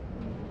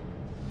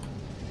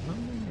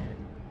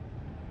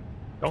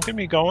 Don't get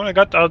me going.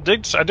 I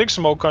dig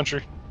some old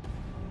country.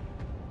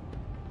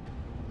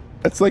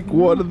 That's like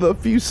one of the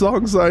few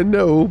songs I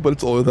know, but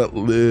it's only that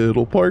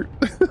little part.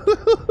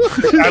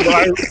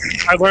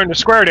 I learned the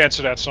square dance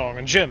to that song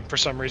in gym for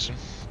some reason.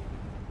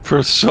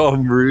 For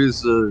some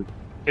reason.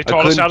 They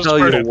taught us how to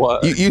square dance.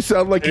 What. You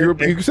sound like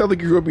you sound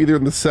like you grew up either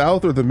in the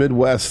South or the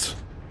Midwest.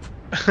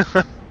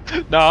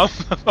 No,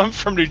 I'm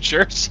from New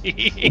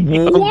Jersey.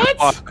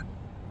 What?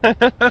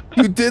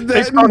 You did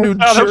that in New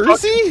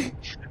Jersey?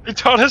 They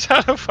taught us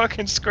how to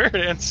fucking square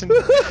dance in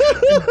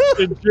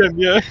gym,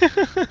 yeah.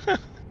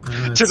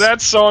 To that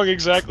song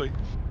exactly.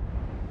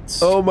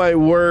 Oh my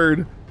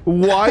word!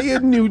 Why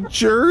in New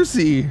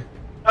Jersey?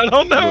 I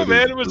don't know,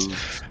 man.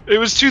 It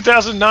was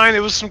 2009. It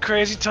was some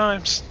crazy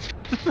times.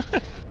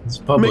 It's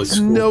public Makes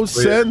school. no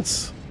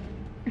sense.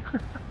 It's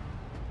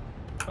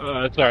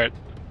all right.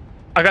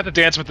 I got to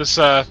dance with this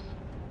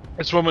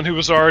woman who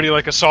was already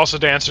like a salsa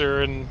dancer,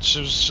 and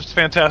she was just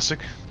fantastic.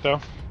 So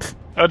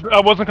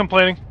I wasn't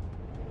complaining.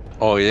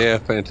 Oh yeah,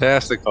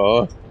 fantastic,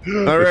 huh?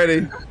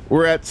 Alrighty,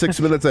 we're at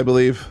 6 minutes, I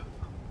believe.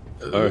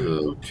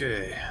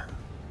 Okay.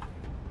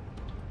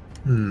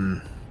 Let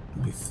me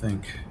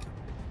think.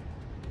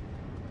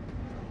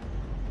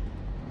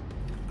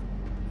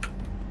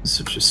 It's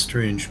such a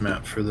strange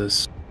map for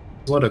this.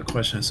 A lot of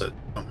questions that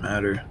don't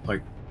matter,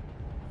 like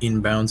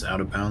inbounds,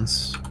 out of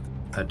bounds.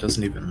 That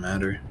doesn't even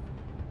matter.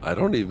 I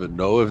don't even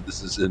know if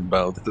this is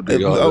inbound, to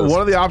be honest.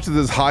 One of the options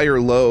is high or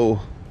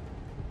low.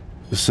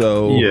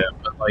 So Yeah,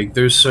 but like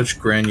there's such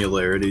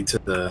granularity to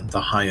the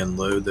high and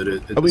low that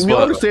it. I mean, you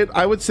understand.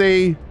 I would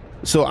say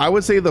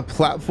the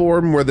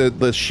platform where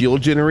the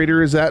shield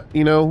generator is at,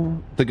 you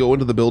know, to go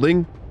into the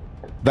building,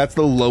 that's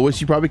the lowest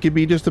you probably could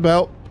be, just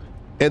about,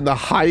 and the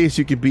highest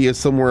you could be is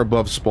somewhere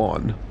above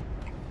spawn.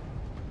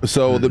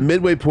 So the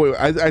midway point,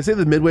 I say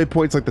the midway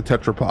point's like the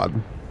tetrapod.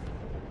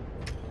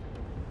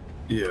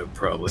 Yeah,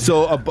 probably.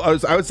 So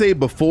I would say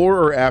before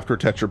or after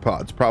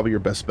tetrapod's probably your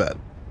best bet.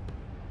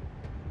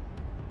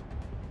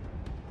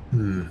 I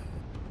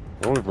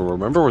don't even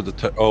remember where the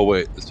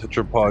the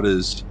tetrapod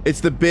is. It's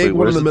the big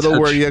one in the middle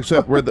where you actually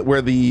have,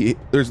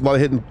 there's a lot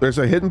of hidden. There's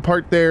a hidden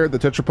part there. The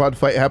tetrapod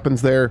fight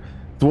happens there.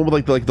 The one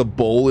with like the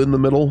bowl in the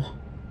middle.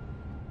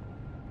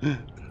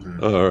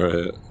 All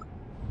right.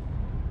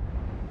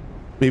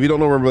 If you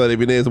don't remember what that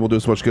even is, it won't do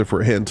as much good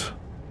for a hint.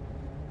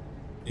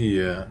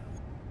 Yeah.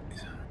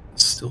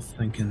 Still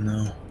thinking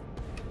though.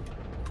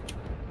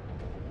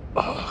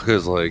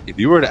 Because like, if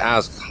you were to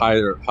ask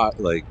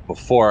like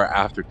before or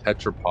after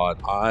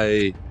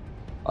Tetrapod,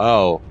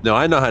 oh no,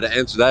 I know how to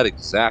answer that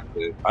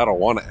exactly. I don't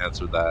want to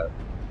answer that.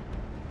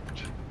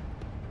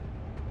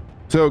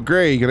 So,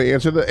 Gray, you gonna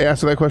answer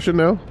that question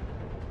now?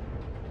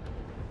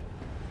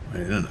 I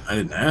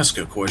didn't ask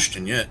a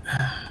question yet.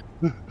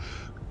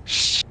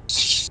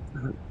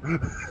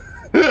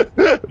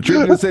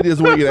 Tristan said he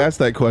doesn't want you to ask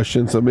that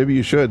question, so maybe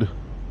you should.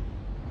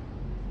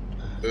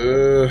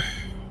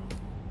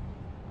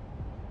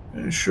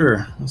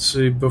 Sure. Let's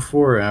see.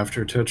 Before or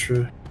after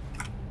Tetra?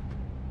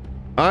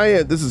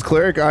 This is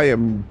Cleric. I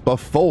am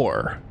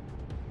before.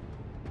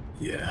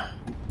 Yeah.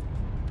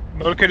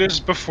 Mocha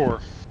is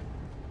before.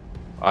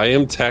 I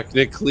am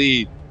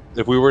technically,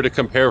 if we were to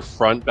compare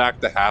front back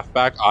to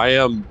halfback, I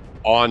am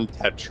on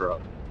Tetra.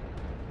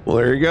 Well,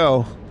 there you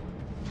go.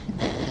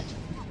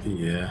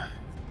 Yeah.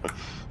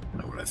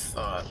 Not what I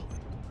thought.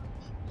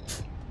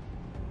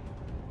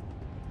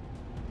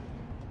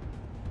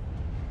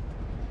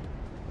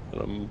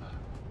 And I'm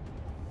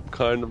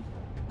kind of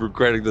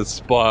regretting this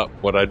spot,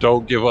 but I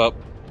don't give up.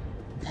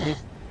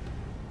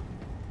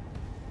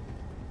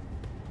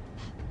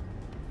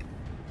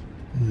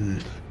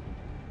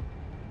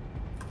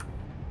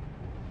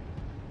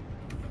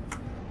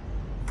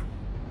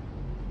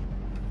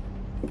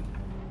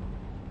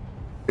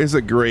 It's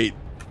a great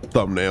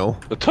thumbnail.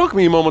 It took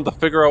me a moment to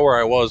figure out where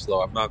I was,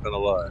 though. I'm not gonna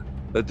lie.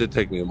 That did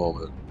take me a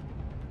moment.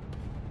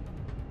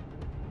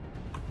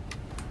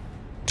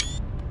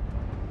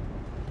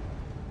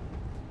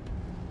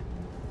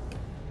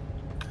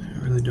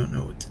 I really don't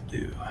know what to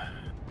do.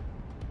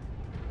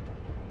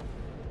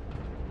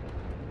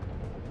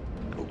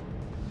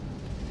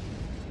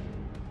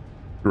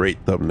 Great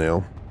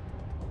thumbnail.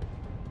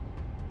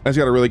 I just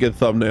got a really good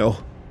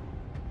thumbnail.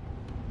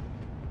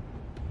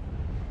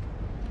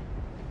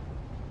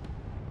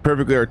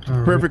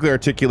 Perfectly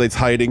articulates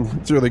hiding.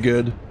 It's really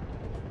good.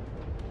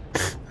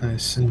 I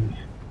see.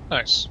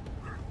 Nice.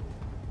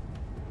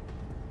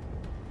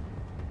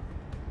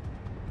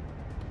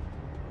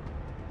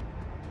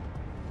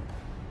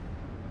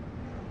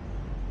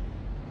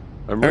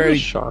 I'm really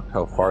shocked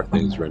how far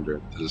things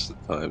render this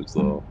at times,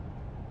 though.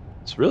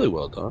 It's really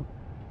well done.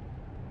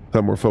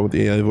 Have more fun with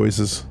the AI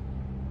voices.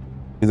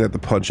 He's gonna have to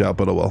punch out,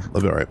 but oh well.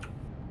 I'll be alright.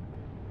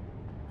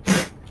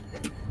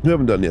 We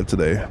haven't done yet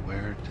today.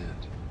 Where did?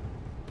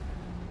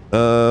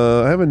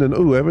 I haven't done.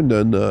 Oh, I haven't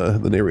done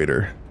the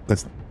narrator.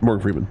 That's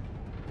Morgan Freeman.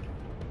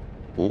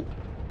 Oh.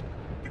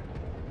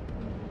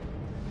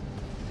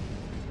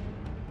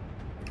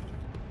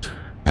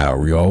 How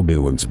are y'all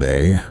doing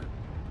today?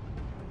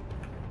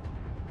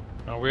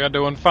 Oh, we are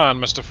doing fine,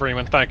 Mr.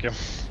 Freeman. Thank you.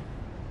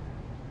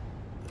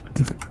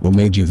 What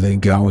made you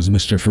think I was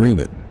Mr.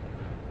 Freeman?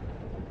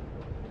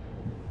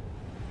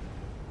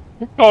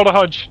 Call the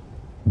Hudge.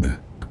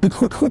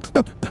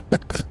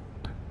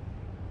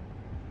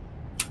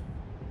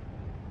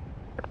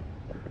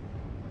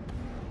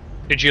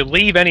 Did you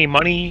leave any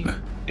money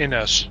in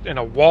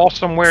a wall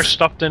somewhere,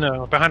 stuffed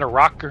behind a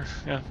rock, or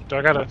do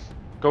I gotta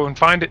go and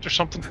find it or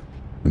something?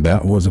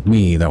 That wasn't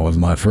me. That was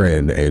my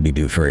friend Eddie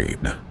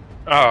Dufresne.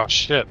 Oh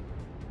shit!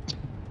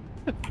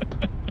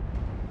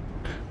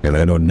 And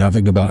I know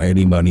nothing about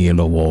any money in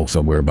a wall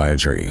somewhere by a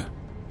tree.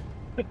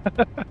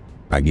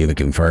 I either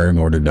confirm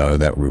or deny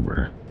that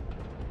rumor.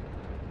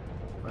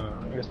 I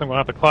guess I'm gonna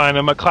have to climb.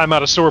 I might climb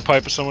out a sewer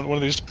pipe or someone one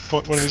of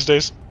these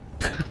days.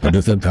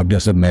 I'm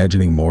just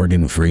imagining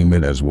Morgan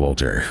Freeman as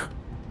Walter.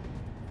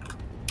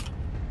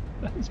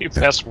 The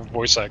best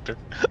voice actor.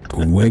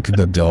 Wake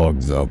the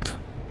dogs up.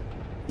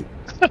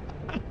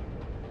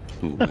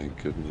 Oh my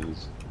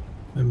goodness.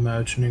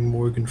 Imagining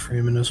Morgan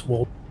Freeman as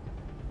Walt.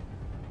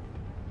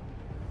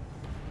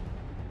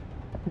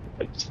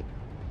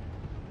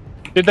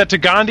 Did that to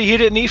Gandhi. He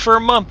didn't eat for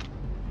a month.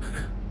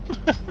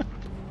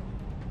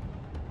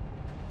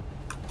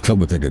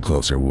 Come and take a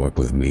closer look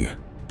with me.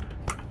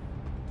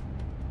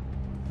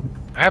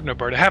 I have no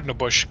bird. I have no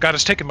bush. God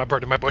has taken my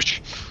bird and my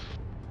bush.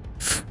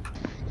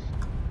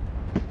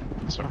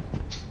 Sorry.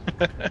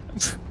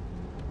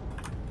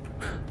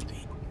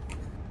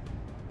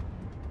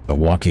 A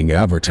walking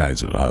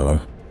advertisement, huh?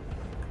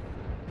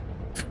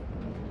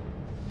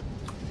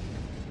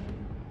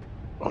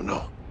 Oh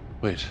no.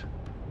 Wait.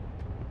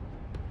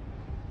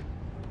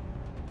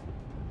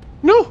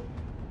 No!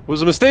 It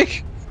was a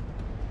mistake!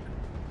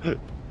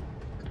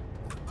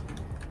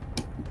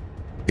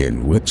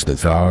 In which the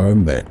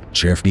time that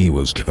Jeffy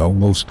was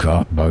almost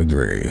caught by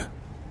Gray.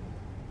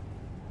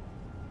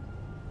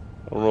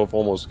 I don't know if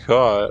almost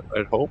caught.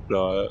 I'd hope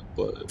not,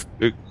 but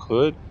it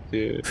could.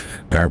 Yeah.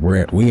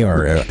 We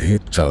are at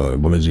hit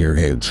time. What is your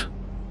hit?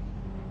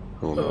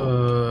 I don't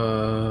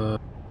know.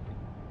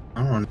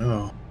 I don't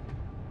know.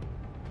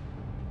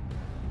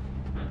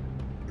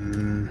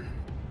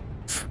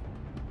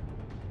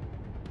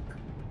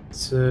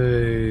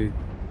 Say,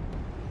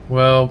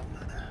 well,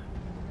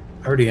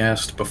 I already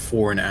asked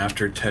before and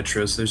after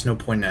Tetris. There's no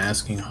point in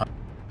asking.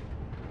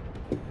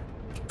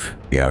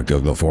 Yeah,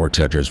 the forward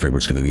toucher's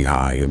frequency is going to be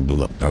high, and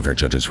the other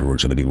toucher's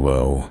frequency is going to be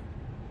low.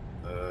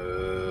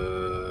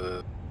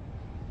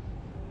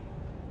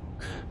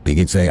 You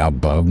can say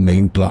above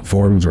main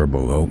platforms or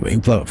below main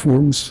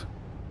platforms.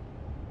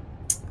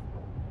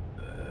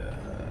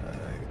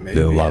 Maybe.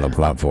 There are a lot of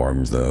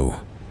platforms, though.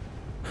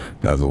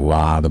 There's a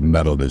lot of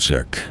metal to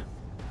check.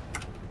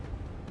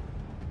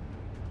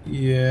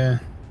 Yeah.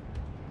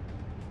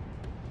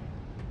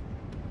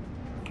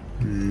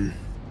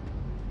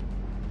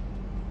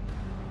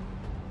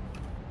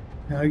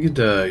 I get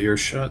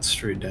earshot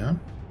straight down.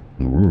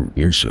 Ooh,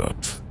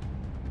 earshot.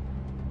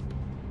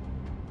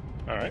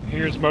 Alright,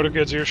 here's Motor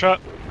Goods earshot.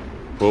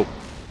 Whoa.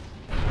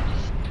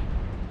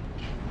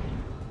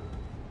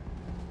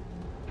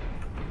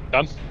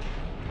 Done.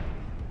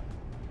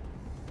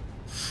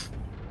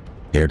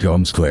 Here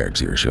comes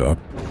Cleric's earshot.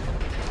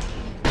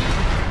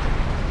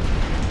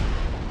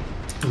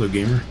 Hello,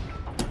 gamer.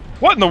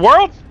 What in the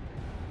world?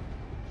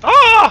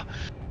 Ah!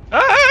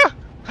 Ah!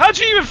 How'd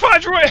you even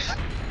find your way?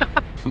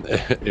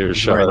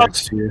 Earshot. Right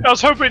next to you. I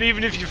was hoping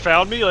even if you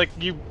found me, like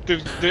the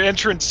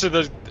entrance to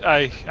the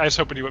I was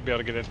hoping you wouldn't be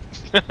able to get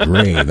in.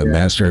 Ray, the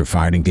master of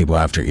finding people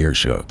after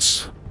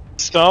earshots.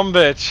 Some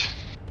bitch.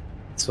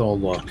 It's all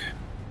luck.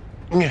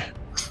 Yeah.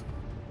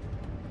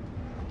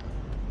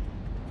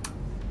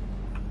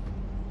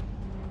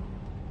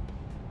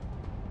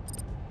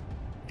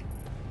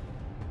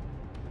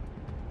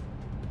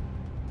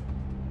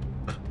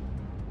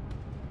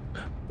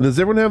 Does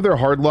everyone have their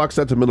hard lock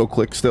set to middle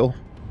click still?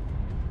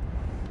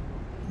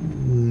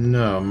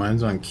 No,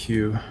 mine's on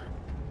Q.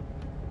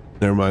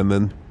 Never mind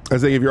then. I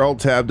was saying if you're alt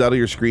tabbed out of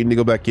your screen to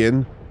go back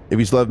in, if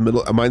you still have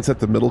mine set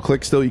to middle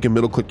click still, you can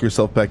middle click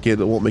yourself back in.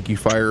 It won't make you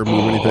fire or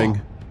move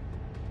anything.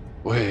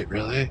 Wait,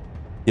 really?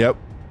 Yep.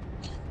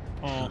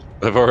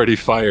 I've already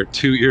fired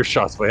 2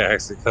 earshots by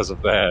accident because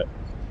of that.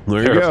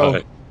 There you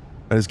go.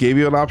 I just gave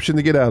you an option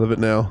to get out of it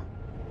now.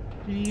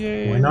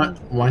 Yeah.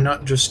 Why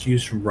not just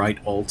use right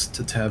alt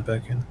to tab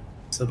back in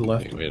instead of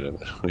left? Wait a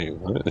minute. Wait,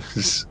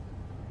 what?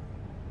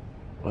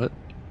 What?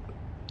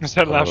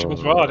 Instead of option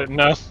as well, I didn't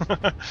know.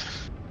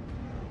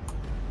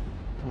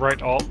 Right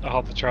alt,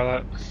 I'll have to try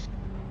that.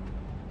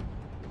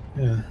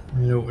 Yeah,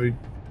 you know,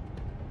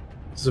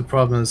 the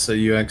problem is that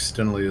you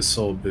accidentally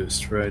assault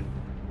boost, right?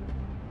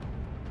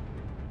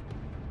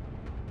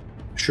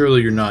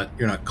 Surely you're not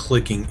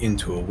clicking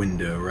into a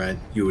window, right?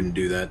 You wouldn't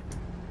do that.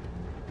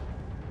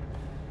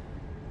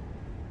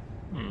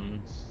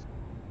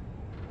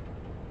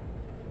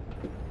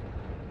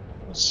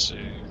 Let's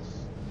see.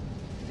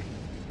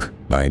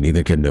 I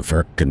neither can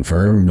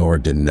confirm nor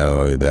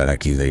deny that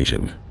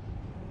accusation.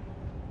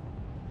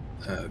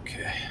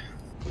 Okay.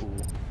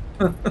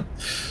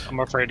 I'm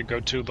afraid to go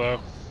too low.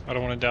 I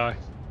don't want to die.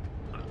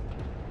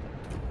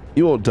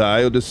 You won't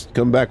die, you'll just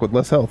come back with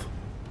less health.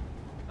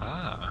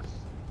 Ah.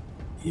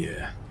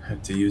 Yeah,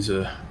 have to use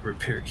a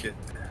repair kit.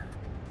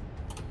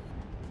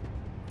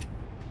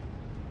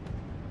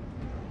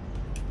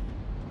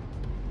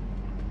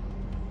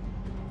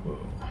 Whoa.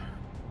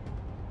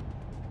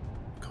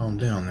 Calm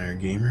down there,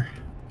 gamer.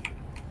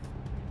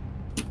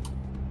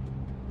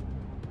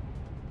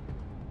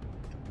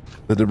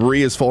 The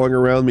debris is falling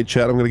around me,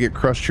 chat. I'm gonna get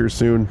crushed here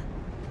soon.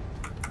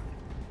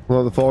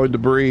 Well, the falling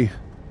debris.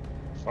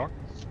 Fuck.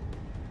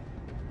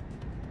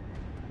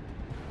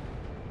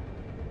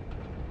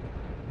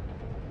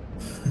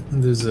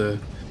 There's a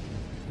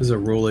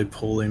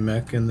roly-poly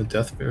mech in the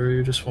death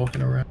barrier just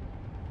walking around.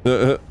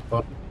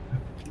 Fuck.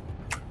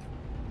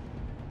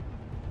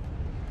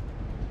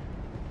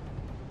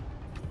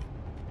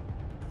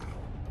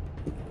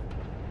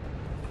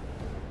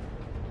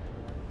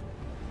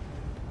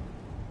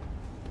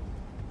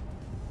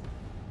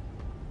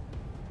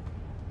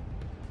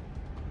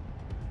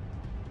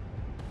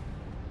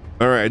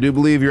 All right, I do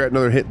believe you're at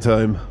another hit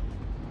time.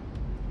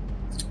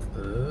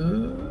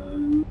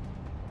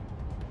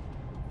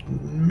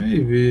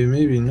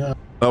 Maybe not.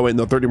 Oh wait,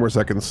 no, 30 more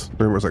seconds.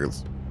 30 more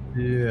seconds.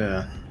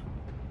 Yeah.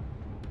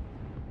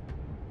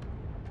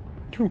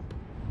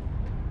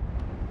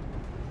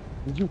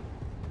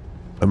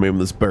 I'm aiming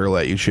this barrel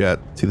at you, chat.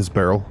 See this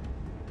barrel?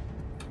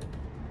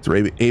 It's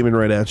aiming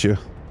right at you.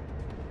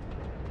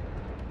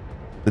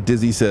 The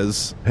Dizzy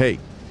says, "Hey,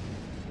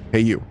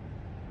 you.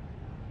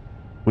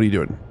 What are you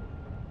doing?"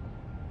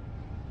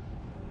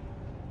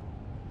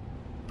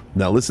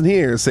 Now listen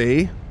here,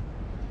 see?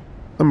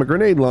 I'm a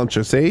grenade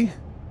launcher, see? You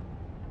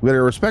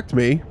better respect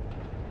me.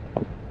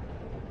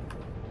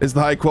 It's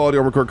the high quality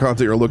Armored Core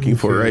content you're looking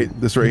for, right?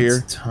 This right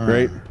here,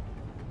 right?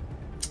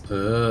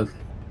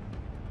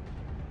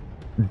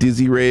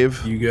 Dizzy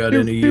Rave. You got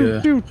any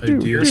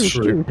ideas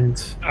for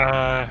it?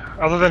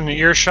 Other than the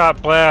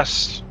earshot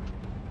blast,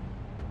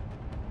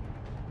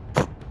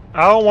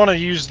 I don't want to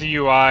use the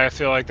UI. I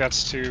feel like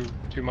that's too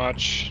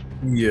much.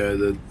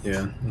 Yeah,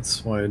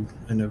 that's why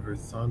I never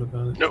thought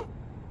about it. No.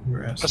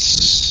 A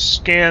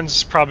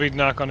scan's probably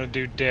not going to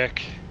do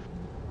dick.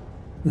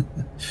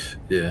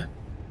 Yeah.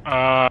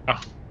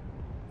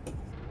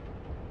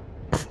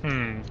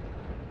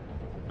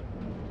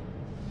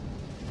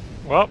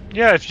 Well,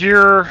 yeah, if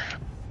you're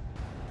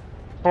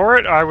For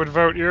it, I would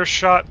vote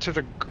earshot to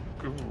the.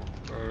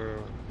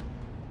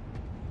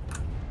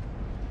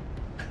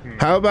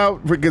 How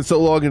about, if we get so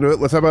long into it,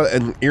 let's have about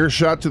an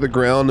earshot to the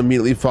ground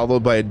immediately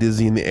followed by a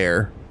dizzy in the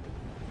air.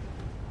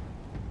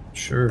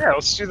 Sure. Yeah,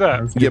 let's do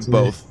that. Get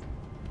both.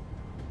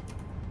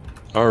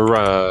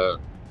 Or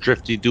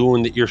Drifty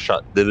doing the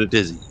earshot, then a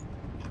dizzy.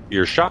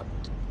 Earshot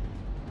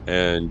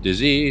and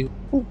dizzy.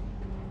 All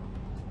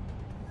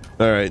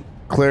right,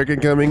 cleric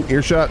incoming.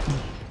 Earshot.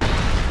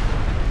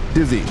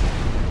 Dizzy.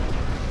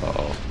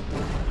 Uh-oh.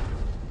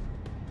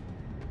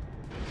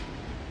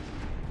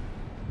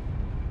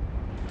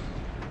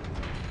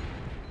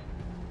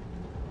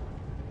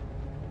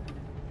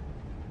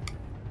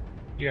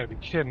 You gotta be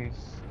kidding.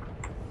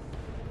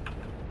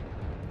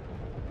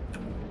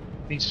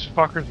 These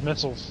fuckers'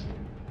 missiles.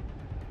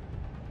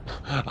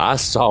 I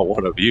saw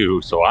one of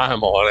you, so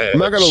I'm on it. I'm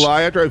not gonna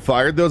lie, after I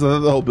fired those, I thought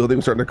the whole building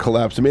was starting to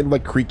collapse. It made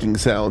like creaking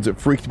sounds. It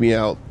freaked me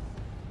out.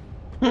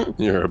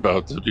 You're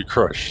about to be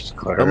crushed,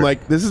 Claire. I'm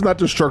like, this is not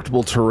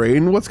destructible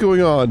terrain. What's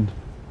going on?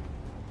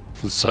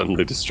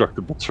 Suddenly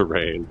destructible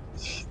terrain.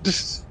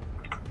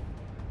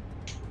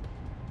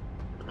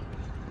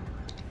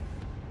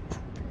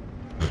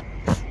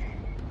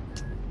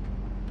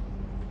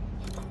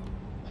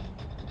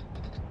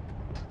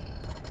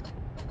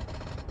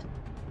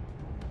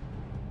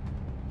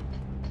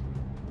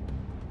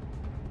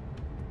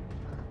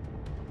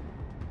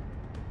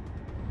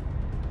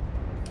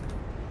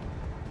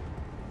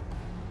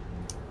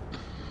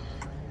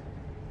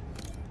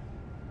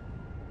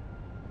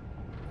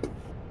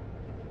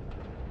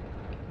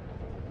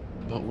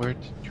 But where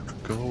did you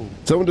go?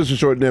 Someone just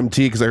destroyed an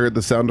MT because I heard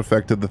the sound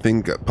effect of the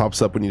thing that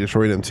pops up when you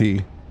destroy an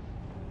MT.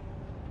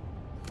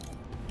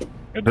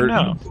 Good to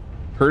know.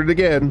 Heard it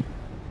again.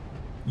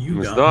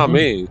 It's not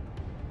me.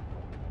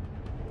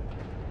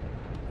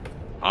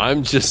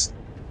 I'm just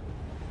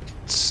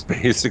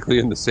basically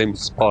in the same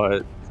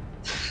spot.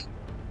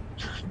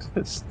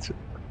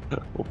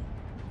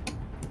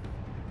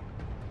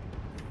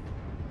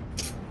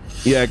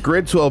 Yeah,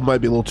 grade 12 might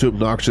be a little too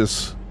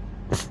obnoxious.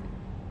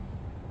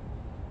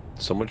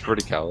 So much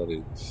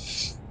verticality.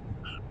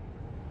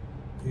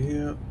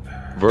 Yeah.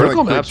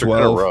 Vertical like maps are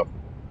kind of rough.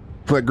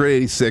 Like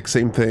grade 86,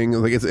 same thing.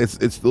 Like it's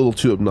a little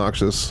too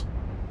obnoxious.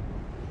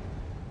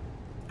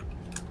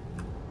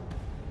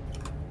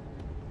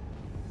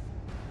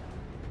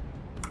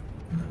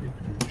 Not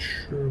even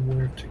sure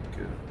where to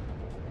go.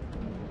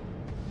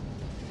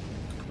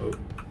 Oh,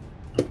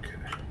 okay.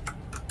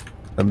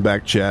 I'm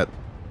back, chat.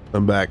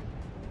 I'm back.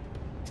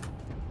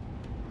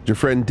 Your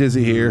friend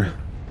Dizzy here.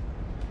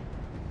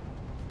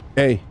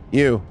 Hey,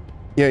 you.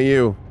 Yeah,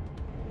 you.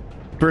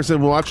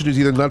 Person watching who's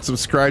either not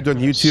subscribed on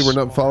YouTube or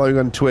not following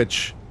on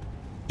Twitch.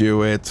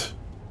 Do it.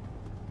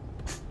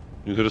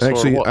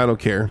 Actually, I don't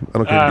care. I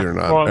don't care if you do it or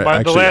not. Well,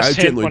 Actually, the last hint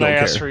genuinely when I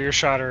don't asked care. for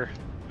earshot or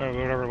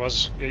whatever it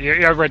was.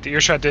 Yeah, right, the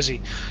earshot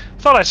dizzy.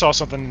 Thought I saw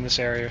something in this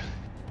area.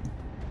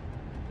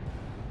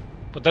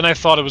 But then I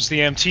thought it was the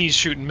MTs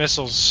shooting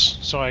missiles,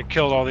 so I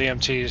killed all the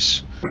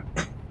MTs.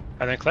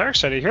 And then Cleric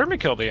said he heard me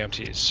kill the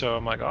MTs, so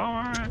I'm like, oh,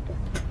 alright.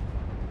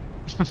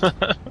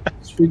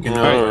 Speaking of,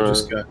 I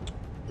just got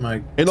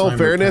my. In all timer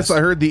fairness, passed.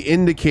 I heard the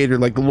indicator,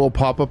 like the little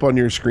pop-up on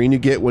your screen you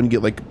get when you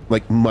get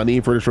like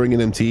money for destroying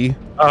an MT.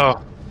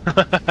 Oh.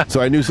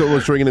 So I knew someone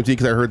was destroying an MT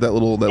because I heard that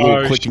little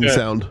clicking shit.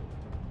 sound.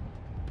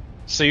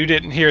 So you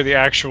didn't hear the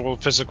actual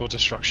physical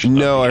destruction?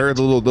 No, I heard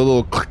the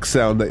little click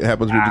sound that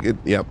happens when you get.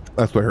 Yep,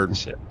 that's what I heard.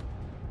 Shit.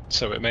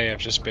 So it may have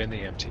just been the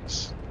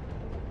MTs.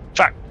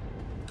 Fuck.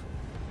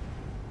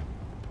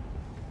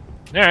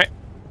 Alright.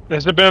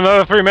 This has been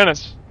another 3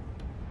 minutes.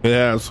 It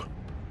has.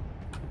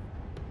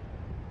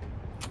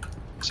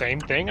 Same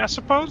thing, I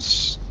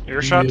suppose?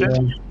 Earshot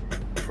did?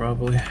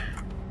 Probably.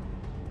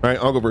 Alright,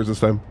 I'll go first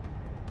this time.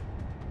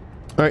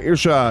 Alright,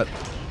 earshot.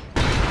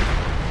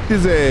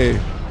 Dizzy.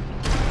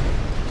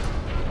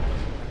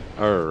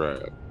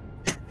 Alright.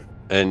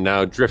 And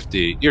now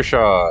Drifty.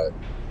 Earshot.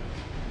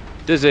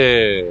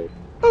 Dizzy.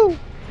 Ooh.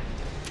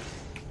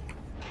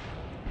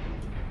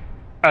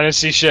 I didn't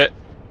see shit.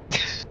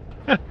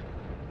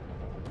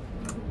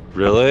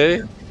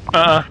 Really?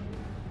 I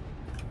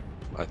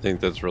think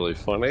that's really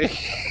funny.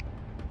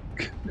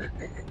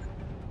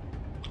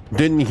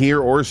 Didn't hear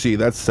or see.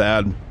 That's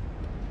sad.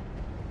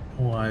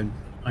 Well,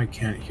 I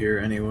can't hear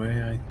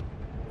anyway.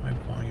 My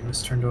volume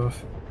is turned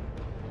off.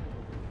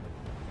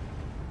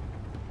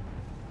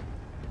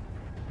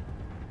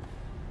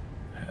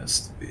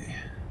 Has to be.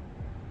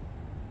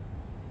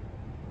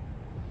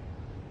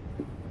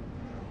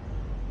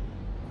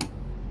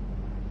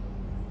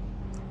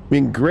 I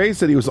mean, Gray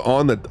said he was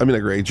on the. I mean,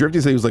 not Gray. Drifty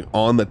said he was like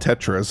on the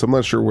Tetris. I'm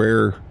not sure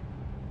where.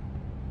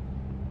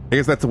 I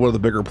guess that's one of the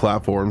bigger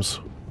platforms.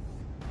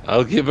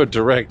 I'll give a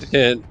direct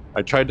hint.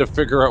 I tried to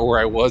figure out where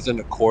I was in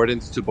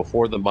accordance to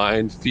before the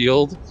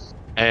minefield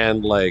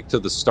and like to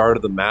the start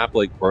of the map,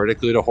 like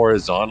vertically to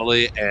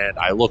horizontally. And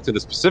I looked in a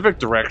specific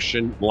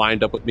direction,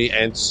 lined up with me,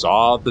 and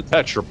saw the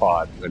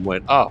tetrapod and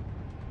went, oh,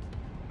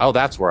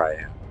 that's where I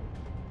am.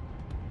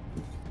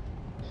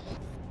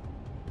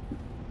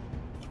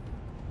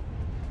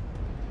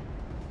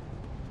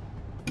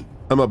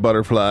 I'm a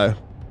butterfly.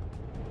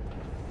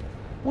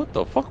 What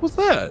the fuck was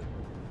that?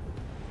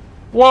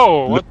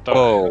 Whoa, what the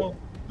hell?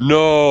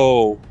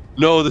 No.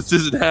 No, this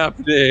isn't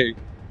happening.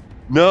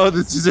 No,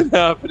 this isn't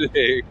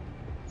happening.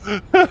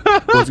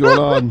 What's going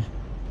on?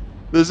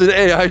 There's an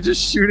AI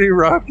just shooting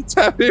rockets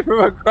at me from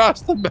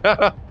across the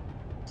map.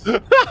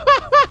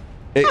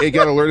 It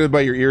got alerted by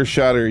your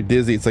earshot or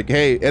dizzy. It's like,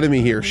 hey,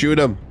 enemy here, shoot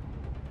him.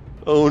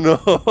 Oh no.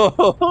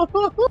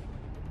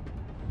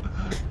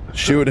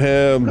 Shoot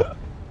him.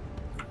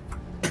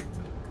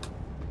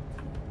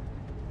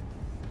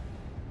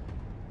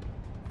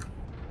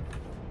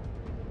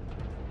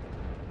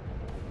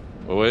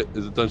 Oh wait,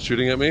 is it done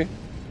shooting at me?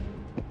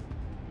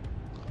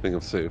 I think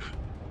I'm safe.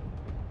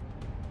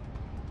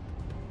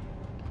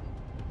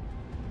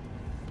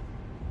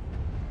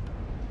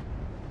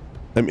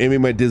 I'm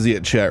aiming my dizzy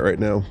at chat right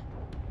now.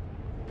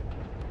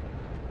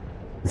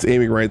 It's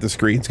aiming right at the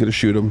screen. It's gonna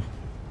shoot him.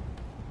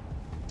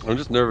 I'm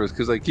just nervous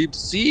because I keep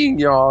seeing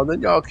y'all, and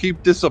then y'all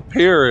keep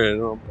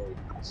disappearing. I'm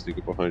like, don't sneak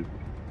up behind me.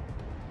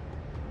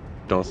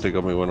 Don't sneak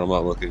up me when I'm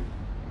not looking.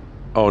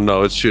 Oh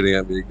no, it's shooting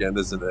at me again,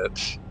 isn't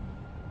it?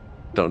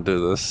 Don't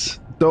do this.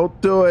 Don't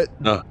do it.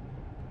 No.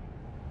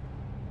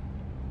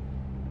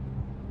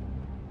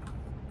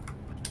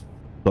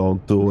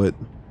 Don't do it.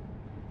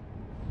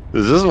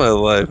 This is my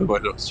life if I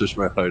don't switch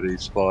my hiding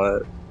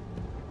spot.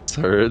 This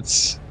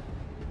hurts.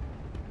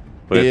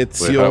 Wait,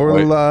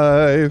 your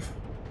life.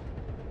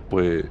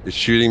 Wait, it's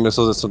shooting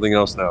missiles at something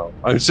else now.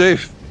 I'm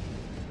safe.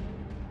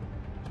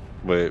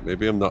 Wait,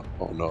 maybe I'm not.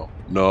 Oh no.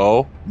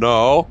 No.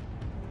 No.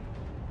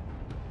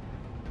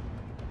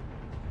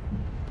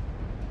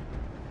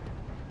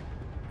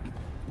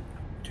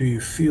 Do you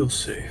feel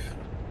safe?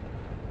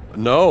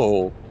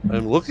 No.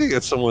 I'm looking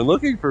at someone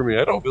looking for me.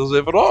 I don't feel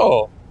safe at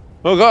all.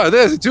 Oh god,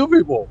 there's 2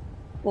 people.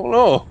 Oh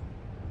no.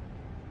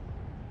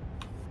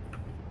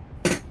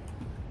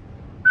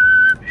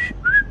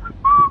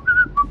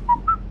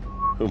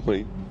 Oh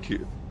my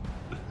god.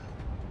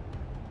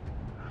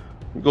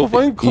 Go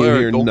find Claire. You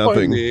hear Don't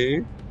nothing. find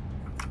me.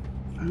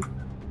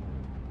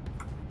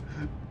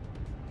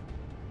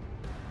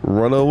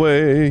 Run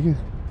away.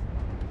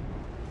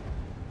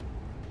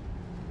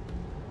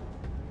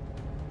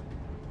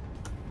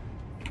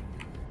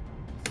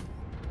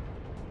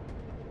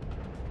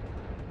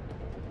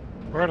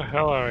 Where the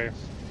hell are you?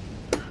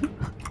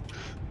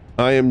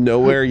 I am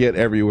nowhere yet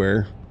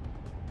everywhere.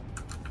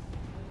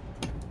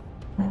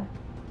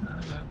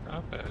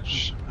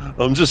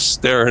 I'm just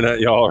staring at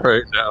y'all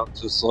right now,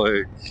 just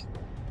like,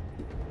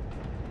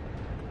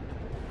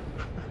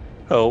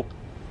 help.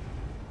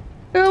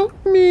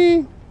 Help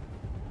me.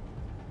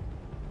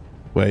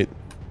 Wait.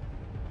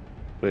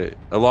 Wait,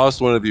 I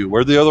lost one of you.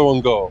 Where'd the other one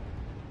go?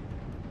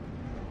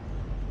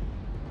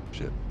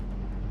 Shit.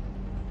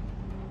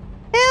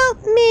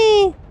 Help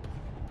me.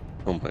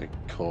 Oh my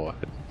god.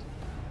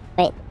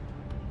 Wait.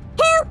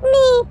 Help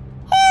me.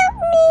 Help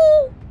me.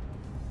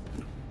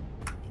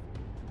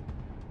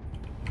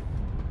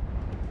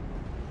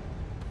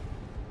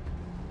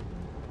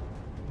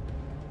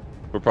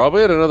 We're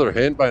probably at another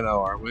hint by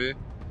now, aren't we?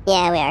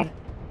 Yeah, we are.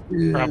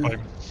 Yeah. Probably.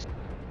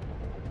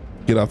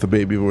 Get off the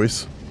baby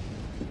voice.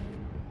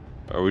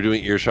 Are we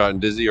doing earshot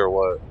and dizzy or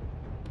what?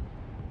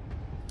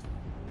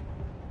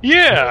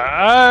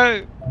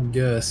 Yeah, I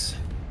guess.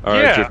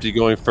 Alright, Yeah. Drifty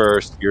going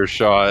first,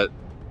 earshot,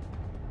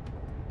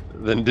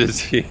 then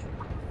dizzy.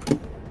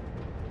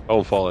 Oh,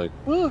 I'm falling.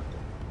 All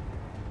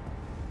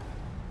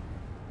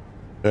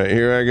right,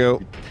 here I go.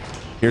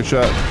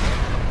 Earshot.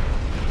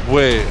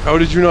 Wait, how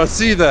did you not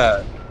see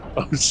that?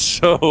 I'm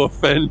so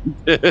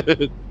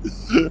offended.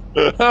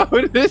 How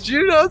did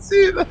you not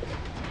see that?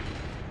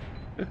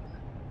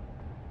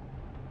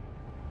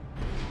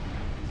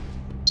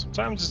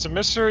 sometimes it's a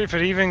mystery if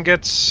it even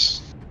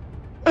gets.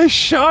 I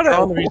shot at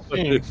Probably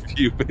one of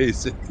you,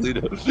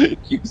 basically.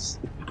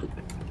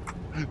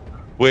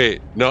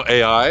 Wait, no,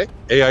 AI?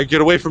 AI, get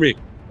away from me!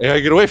 AI,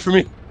 get away from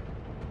me!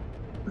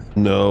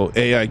 No,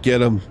 AI,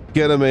 get him.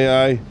 Get him,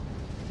 AI.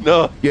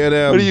 No, Get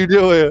him. what are you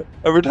doing?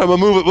 Every time I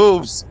move, it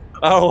moves.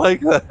 I don't like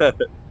that.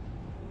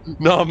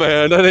 No,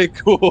 man, that ain't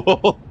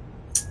cool.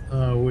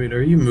 Wait,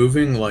 are you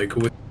moving like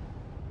with?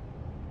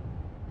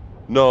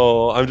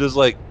 No, I'm just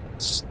like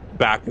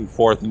back and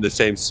forth in the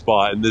same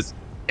spot, and this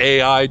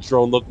AI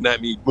drone looking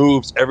at me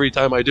moves every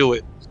time I do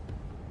it.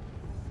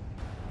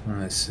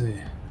 I see.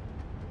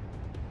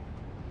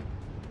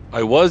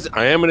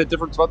 I am in a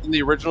different spot than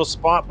the original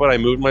spot, but I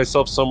moved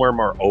myself somewhere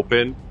more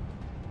open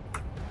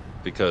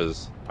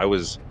because I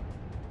was.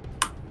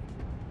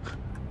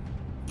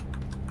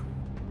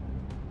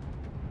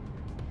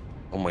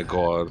 Oh my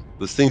god,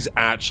 this thing's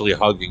actually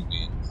hugging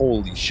me.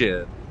 Holy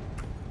shit.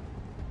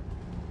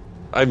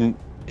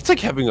 It's like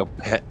having a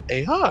pet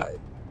AI.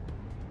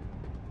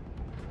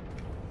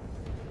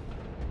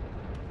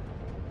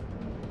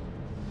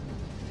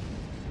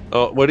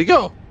 Oh, where'd he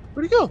go?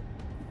 Where'd he go?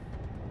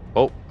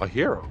 Oh, a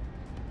hero.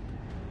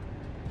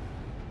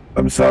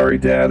 I'm sorry,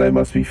 Dad. I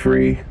must be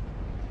free.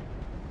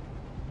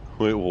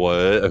 Wait,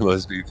 what? I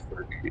must be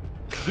free.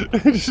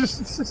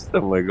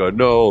 Oh my god,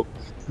 no.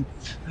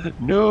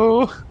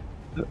 No.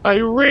 I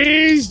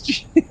raised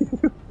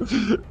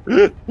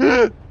you.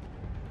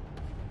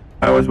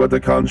 I was but the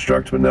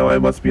construct, but now I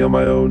must be on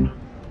my own.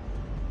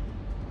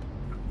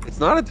 It's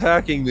not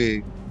attacking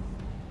me.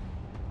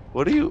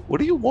 What do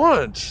you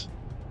want?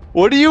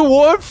 What do you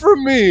want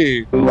from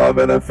me? Love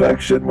and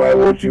affection, why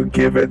won't you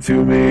give it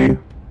to me?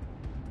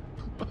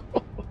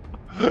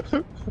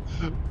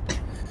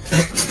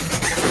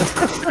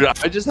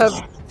 I just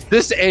have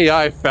this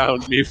AI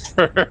found me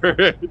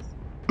first.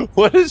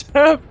 What is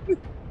happening?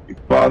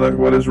 Father,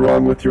 what is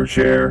wrong with your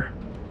chair?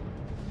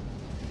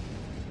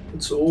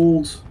 It's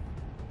old.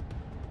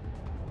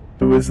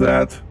 Who is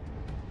that?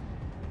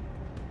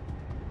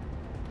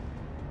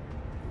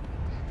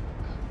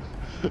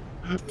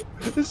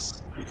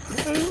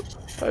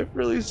 I'm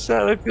really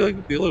sad. I feel like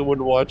I'm the only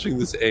one watching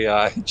this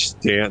AI just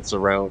dance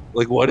around.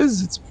 Like, what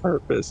is its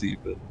purpose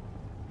even?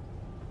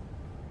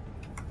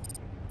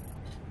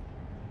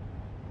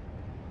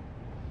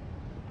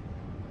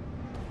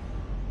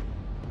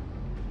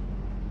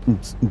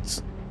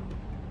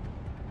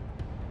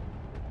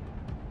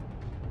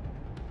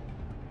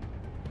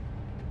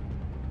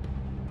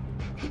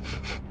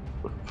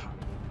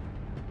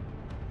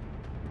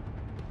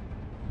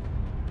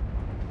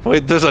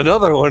 Wait, there's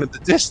another one in the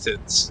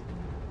distance.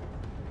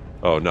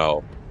 Oh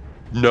no.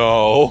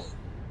 No.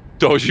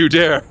 Don't you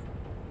dare.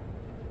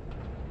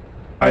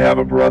 I have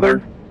a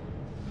brother.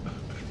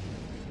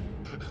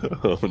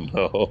 Oh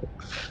no.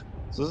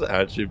 This is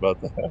actually about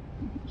to happen.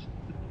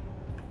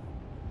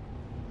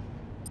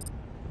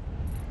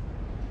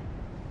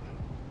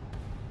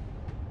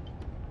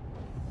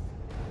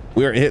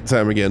 We're at hit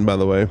time again, by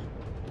the way.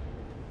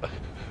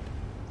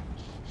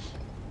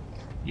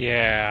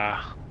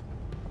 Yeah.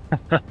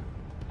 I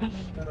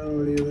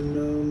don't even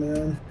know,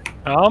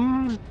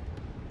 man.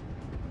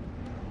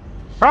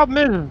 Problem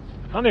is,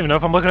 I don't even know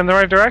if I'm looking in the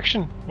right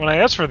direction when I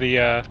asked for the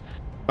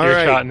all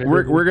right,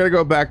 we're gonna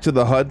go back to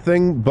the HUD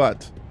thing,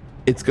 but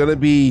it's gonna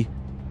be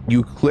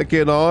you click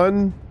it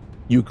on,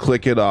 you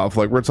click it off.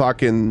 Like we're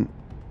talking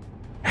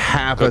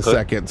half a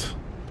second.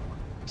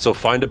 So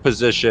find a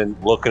position,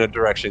 look in a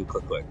direction,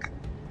 click.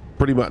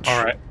 Pretty much.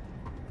 All right.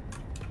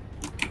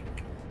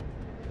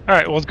 All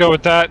right, let's go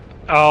with that.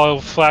 I'll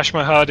flash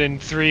my HUD in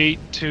 3,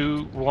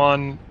 2,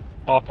 1,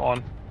 off,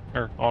 on,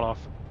 or on, off.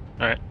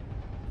 All right.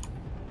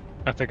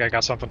 I think I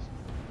got something.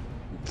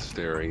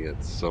 Staring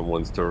at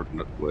someone's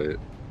turn. Wait.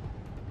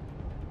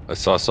 I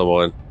saw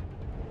someone.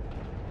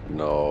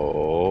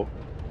 No.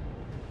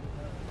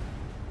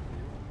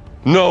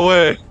 No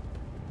way.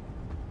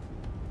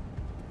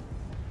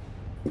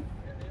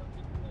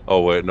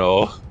 Oh wait,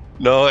 no.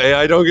 No,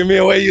 AI, don't give me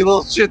away, you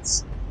little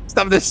shits.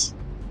 Stop this.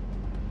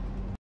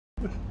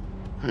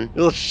 You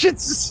little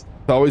shits. It's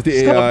always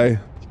the AI.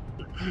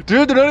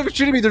 Dude, they're not even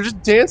shooting me. They're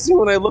just dancing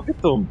when I look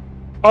at them.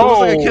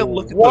 Oh, like I can't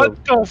look at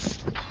what them. the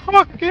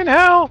fucking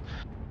hell?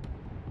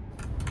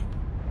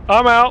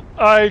 I'm out.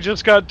 I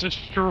just got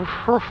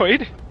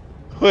destroyed.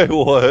 Wait,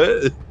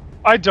 what?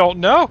 I don't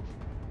know.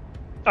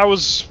 I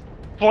was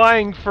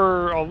flying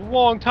for a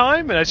long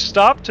time, and I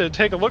stopped to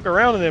take a look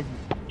around, and then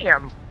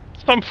bam,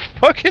 some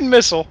fucking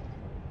missile.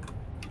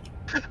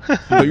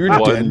 So you're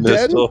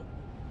dead?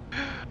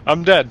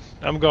 I'm dead.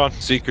 I'm gone.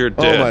 Seeker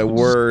dead. Oh my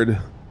word.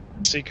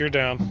 Seeker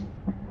down.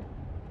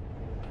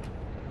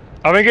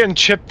 I've been getting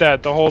chipped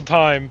at the whole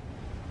time.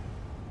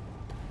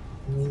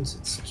 Means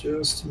it's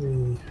just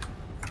me.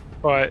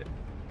 But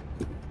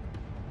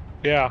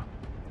yeah.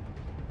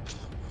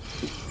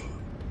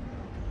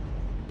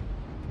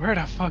 Where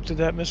the fuck did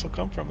that missile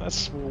come from?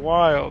 That's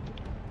wild.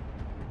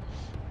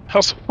 I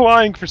was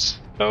flying for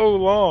so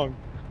long.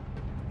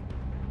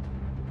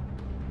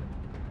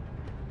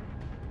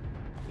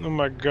 Oh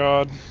my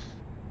god.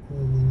 I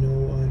have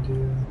no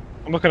idea.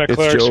 I'm looking at It's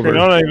Cleric's screen. Jover.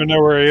 I don't even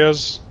know where he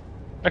is.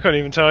 I couldn't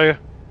even tell you.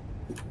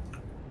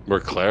 Where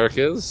Cleric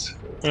is?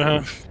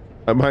 Uh-huh.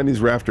 I'm behind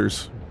these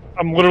rafters.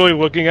 I'm literally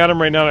looking at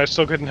him right now, and I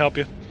still couldn't help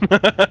you.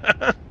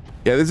 Yeah,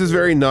 this is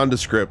very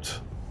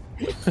nondescript.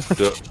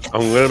 Dude,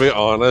 I'm gonna be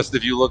honest,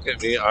 if you look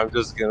at me, I'm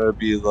just gonna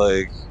be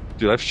like,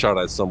 dude, I've shot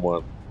at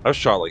someone. I've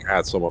shot like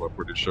at someone, I'm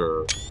pretty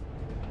sure.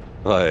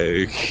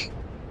 Like,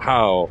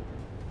 how?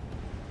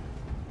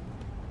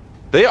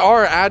 They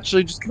are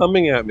actually just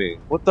coming at me.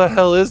 What the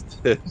hell is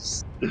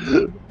this?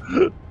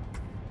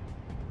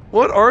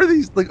 What are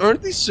these? Like,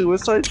 aren't these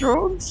suicide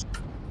drones?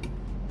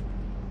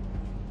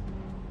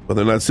 But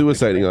they're not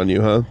suiciding on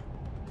you, huh?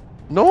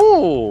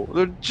 No,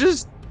 they're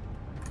just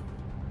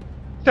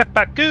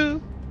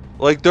Seppaku.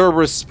 like they're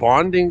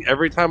responding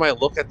every time I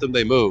look at them.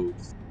 They move.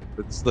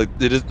 It's like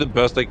it is the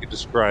best I could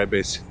describe,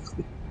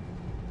 basically.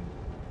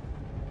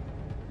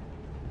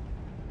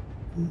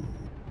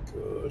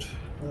 Good.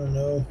 I don't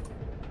know.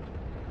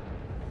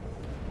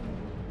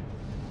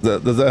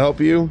 Does that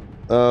help you?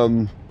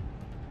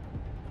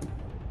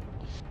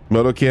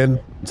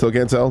 Motokin? Still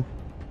can't tell?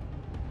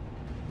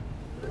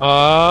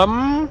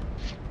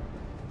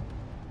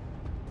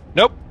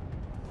 Nope.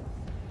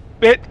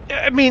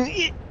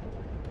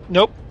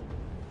 Nope.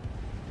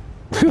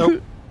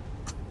 Nope.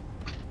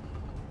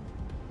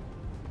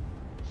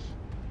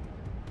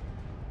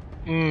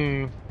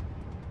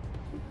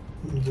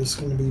 I'm just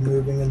going to be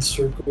moving in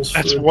circles.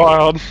 That's for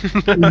wild.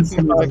 I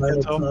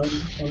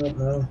don't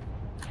know.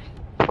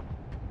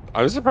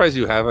 I'm surprised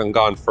you haven't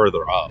gone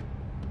further up.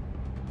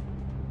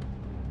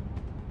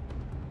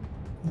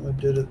 I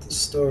did at the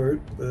start,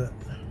 but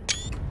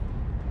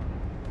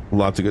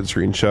Lots of good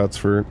screenshots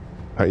for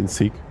hide and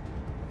seek.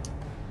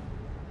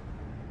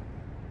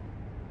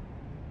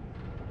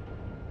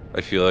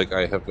 I feel like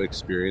I have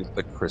experienced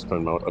the crisp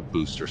amount of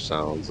booster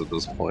sounds at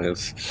this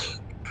point.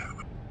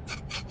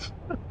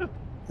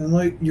 and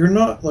like you're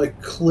not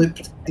like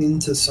clipped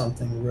into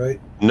something,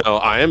 right? No,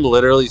 I am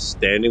literally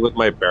standing with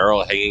my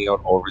barrel hanging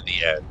out over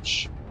the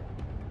edge.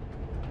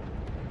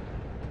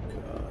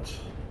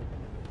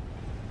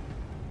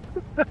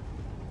 God.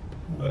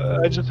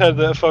 I just had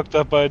that fucked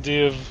up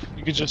idea of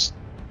you could just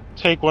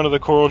take one of the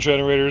coral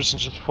generators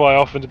and just fly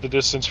off into the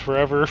distance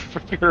forever.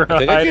 Hold on,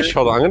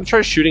 I'm going to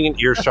try shooting an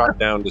earshot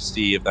down to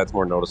see if that's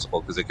more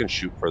noticeable, because it can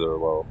shoot further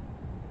low.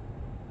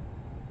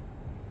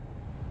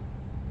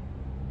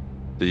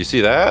 Did you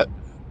see that?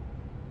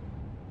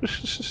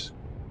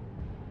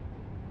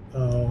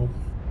 Oh.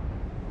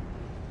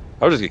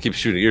 I'm just going to keep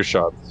shooting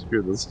earshots.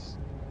 Screw this.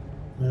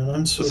 Man,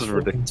 I'm so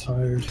fucking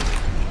tired.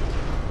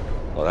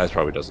 Well, that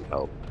probably doesn't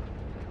help.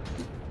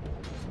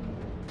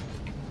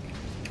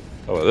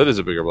 Oh, that is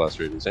a bigger blast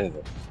radius, ain't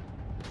it?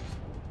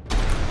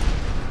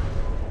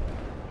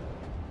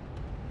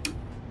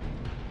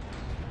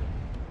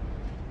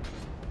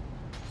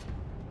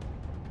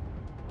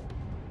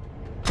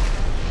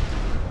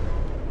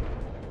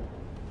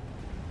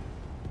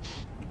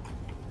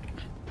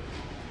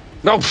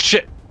 No,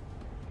 shit!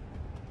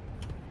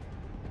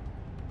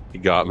 He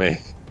got me.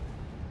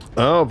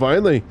 Oh,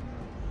 finally.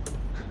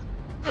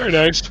 Very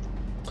nice.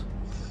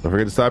 Don't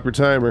forget to stop your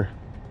timer.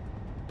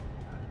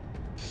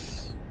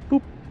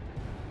 Boop.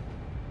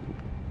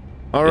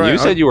 All right. You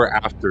said you were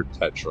after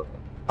Tetra.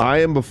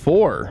 I am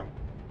before.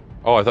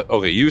 Oh, I thought.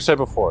 Okay, you said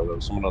before though.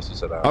 Someone else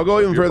said after. I'll go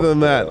even further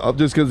than that. I'll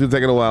just because it's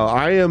taking a while.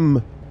 I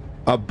am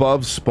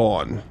above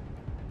spawn.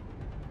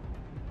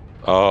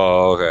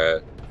 Oh,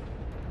 okay.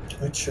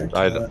 I checked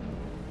that.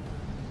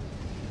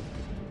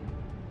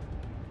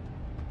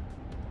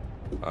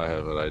 I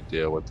have an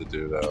idea what to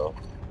do now.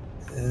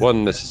 Yeah.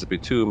 1 Mississippi,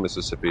 2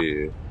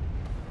 Mississippi.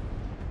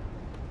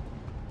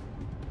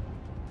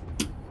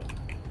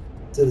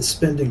 Instead of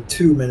spending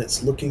 2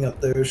 minutes looking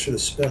up there, should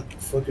have spent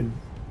fucking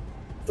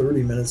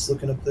 30 minutes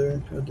looking up there.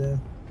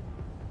 Goddamn.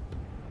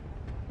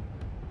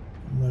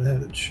 Might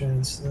have had a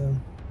chance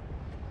then.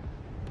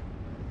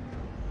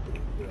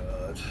 Oh,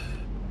 God.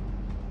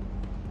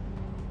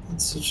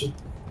 It's such an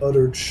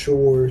utter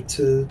chore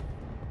to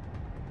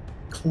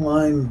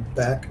climb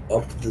back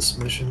up this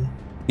mission.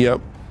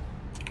 Yep.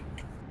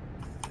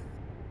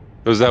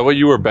 Was that what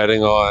you were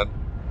betting on?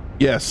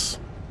 Yes.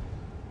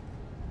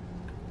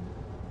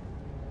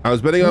 I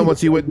was betting on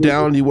once you went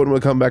down, you wouldn't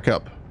want to come back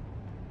up.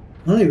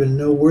 I don't even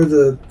know where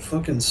the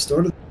fucking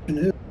start of the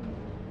mission is.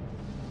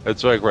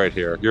 It's like right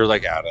here. You're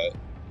like at it.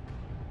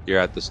 You're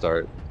at the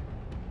start.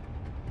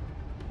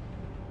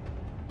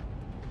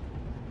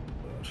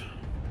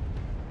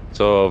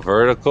 So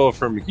vertical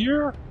from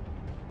here.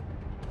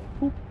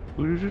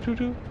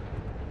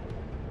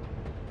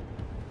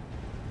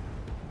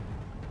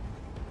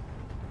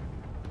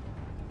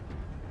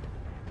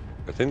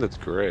 I think that's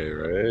gray,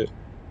 right?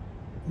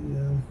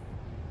 Yeah.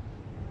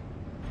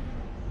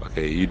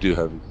 Okay, you do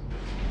have.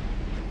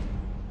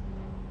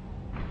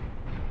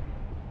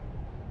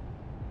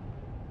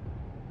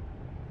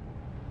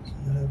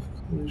 I have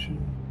collision.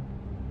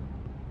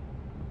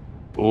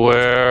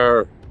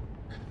 Where?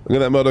 Look at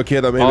that moto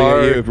kid. I'm aiming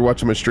at you if you're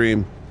watching my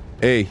stream.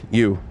 Hey,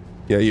 you.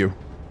 Yeah, you.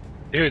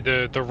 Dude,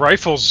 the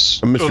rifles.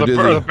 I'm Mr.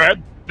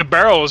 Dizzy. The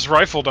barrel is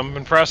rifled. I'm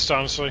impressed,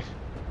 honestly.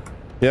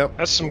 Yep.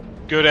 That's some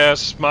good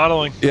ass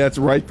modeling. Yeah, it's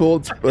rifle.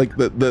 It's like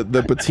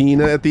the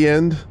patina at the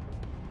end.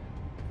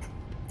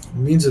 It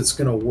means it's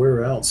gonna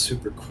wear out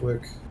super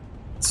quick.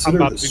 I'm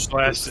about to be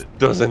blasted.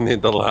 Doesn't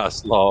need to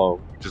last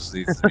long. Just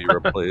needs to be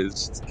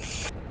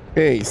replaced.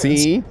 Hey,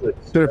 see?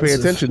 Better pay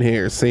attention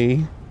here,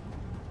 see?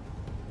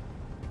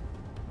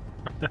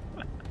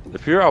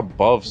 If you're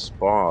above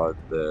spawn,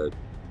 then...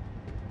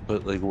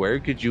 But, like, where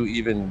could you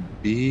even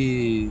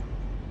be?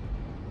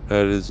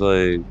 That is,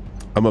 like...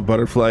 I'm a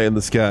butterfly in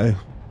the sky.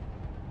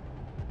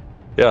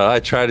 Yeah, I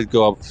tried to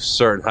go up a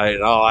certain height,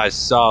 and all I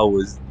saw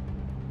was...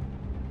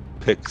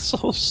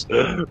 pixels.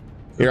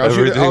 Here,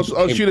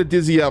 I'll shoot a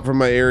Dizzy out from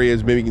my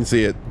areas. Maybe you can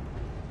see it.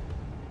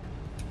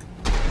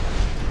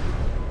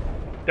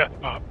 Death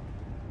pop.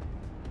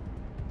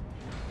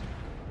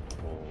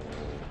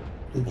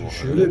 Did you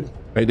shoot it?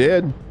 I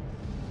did.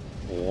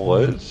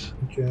 What?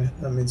 Okay,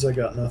 that means I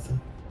got nothing.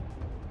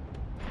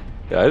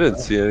 Yeah, I didn't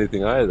see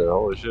anything either.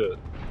 Holy shit.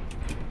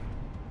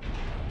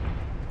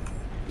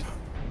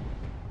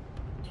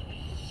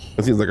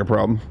 That seems like a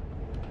problem.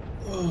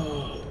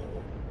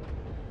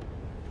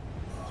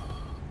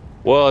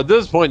 Well, at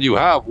this point, you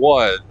have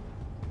one.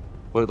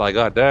 But like,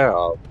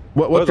 goddamn.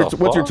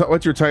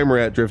 What's your timer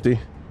at, Drifty?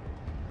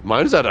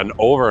 Mine's at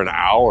over an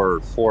hour,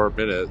 4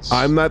 minutes.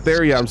 I'm not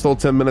there yet. I'm still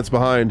 10 minutes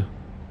behind.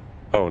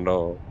 Oh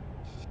no.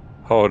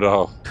 Oh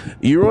no.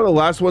 You're one of the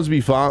last ones to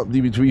be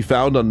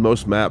found on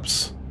most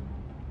maps.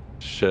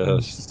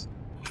 Shit.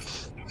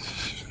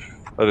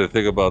 I didn't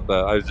think about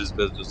that. I just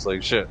been just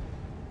like shit.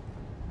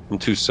 I'm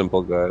too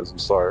simple, guys. I'm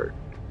sorry.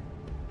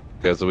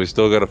 Okay, so we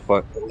still gotta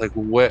find like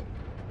what?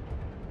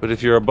 But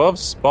if you're above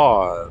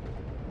spawn,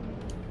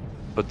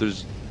 but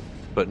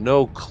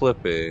no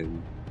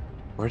clipping,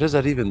 where does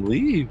that even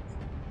leave?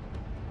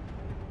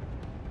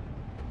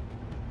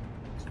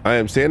 I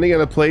am standing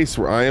at a place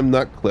where I am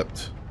not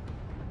clipped.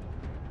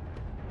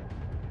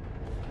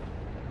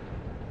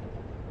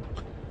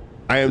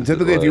 I am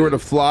typically, if you were to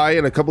fly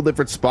in a couple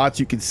different spots,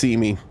 you could see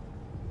me.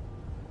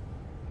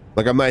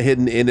 Like I'm not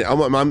hidden in it.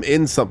 I'm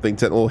in something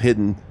technical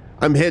hidden.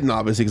 I'm hidden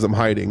obviously because I'm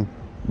hiding.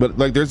 But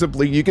like there's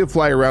you can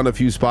fly around a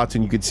few spots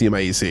and you can see my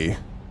AC.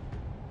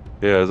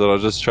 Yeah, so I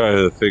was just trying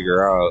to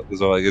figure out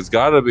because I'm like, it's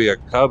got to be a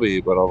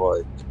cubby, but I'm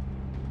like,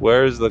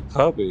 where's the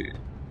cubby?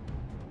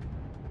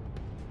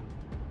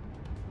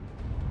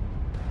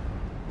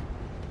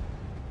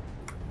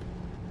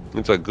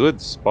 It's a good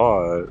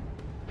spot,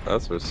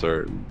 that's for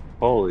certain.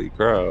 Holy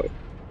crap!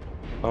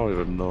 I don't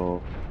even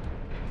know.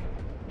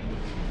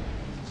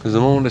 Because the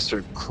moment I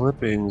start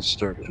clipping,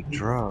 start to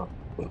drop.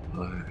 But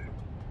like,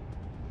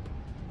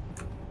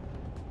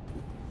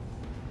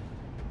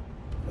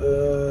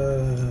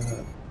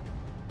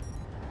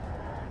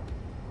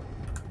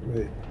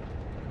 wait.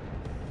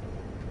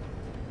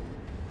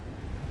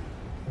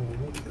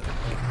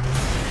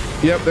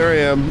 Yep, there I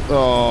am.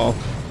 Oh.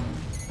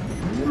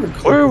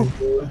 Where?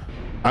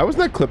 I was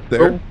not clipped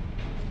there.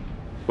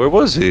 Where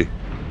was he?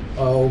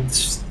 Oh,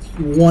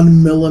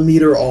 1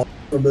 millimeter off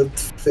from a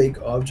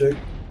fake object.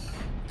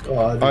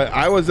 God.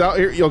 I was out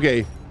here.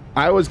 Okay,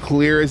 I was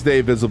clear as day,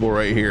 visible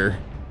right here.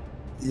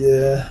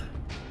 Yeah.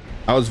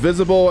 I was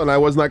visible, and I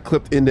was not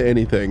clipped into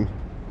anything.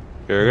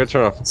 Here, I'm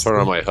gonna turn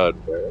on my HUD.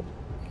 Man.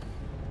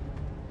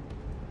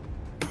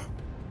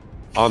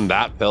 On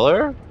that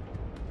pillar?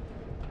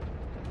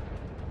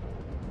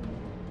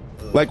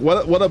 Like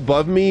what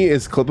above me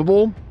is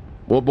clippable,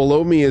 what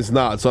below me is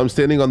not. So I'm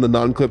standing on the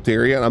non-clipped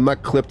area, and I'm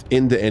not clipped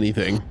into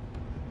anything.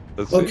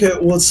 Okay,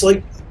 well it's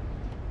like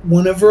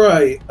whenever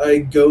I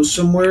go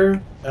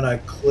somewhere and I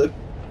clip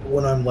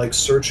when I'm like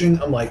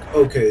searching, I'm like,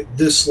 okay,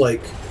 this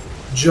like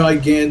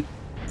gigant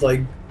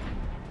like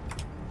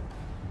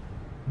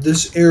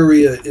this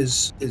area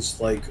is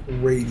like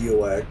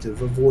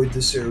radioactive. Avoid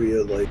this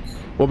area, like.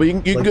 Well, but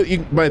you can go,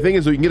 my thing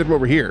is, we can get it from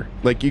over here.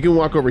 Like you can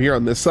walk over here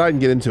on this side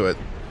and get into it.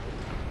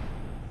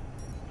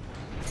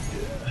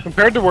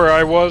 Compared to where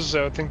I was,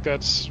 I think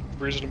that's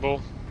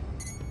reasonable.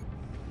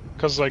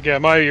 Because, like, yeah,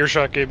 my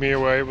earshot gave me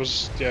away. It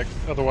was, yeah,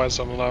 otherwise,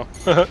 I don't know.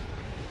 I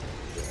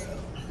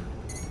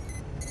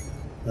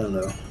don't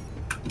know.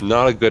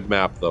 Not a good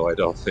map, though, I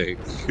don't think.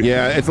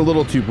 Yeah, it's a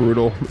little too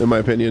brutal, in my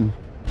opinion.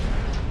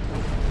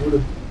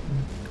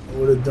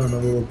 Would have done a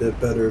little bit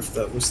better if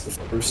that was the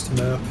first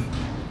map.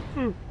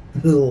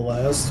 The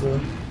last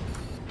one.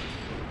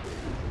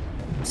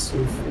 I'm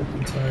so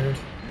fucking tired.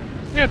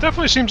 Yeah, it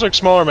definitely seems like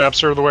smaller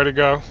maps are the way to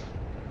go.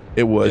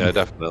 It would. Yeah,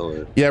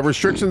 definitely. Yeah,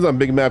 restrictions on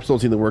big maps don't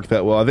seem to work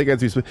that well. I think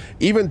that's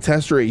even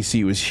tester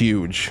AC was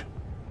huge.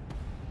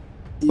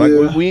 Like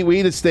Yeah. we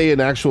need to stay in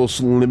actual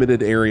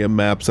limited area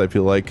maps. I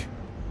feel like.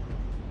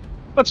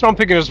 That's what I'm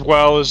thinking as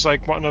well. Is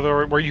like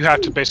another where you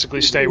have to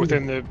basically stay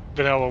within the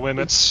vanilla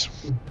limits,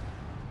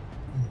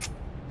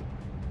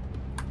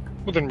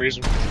 within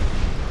reason.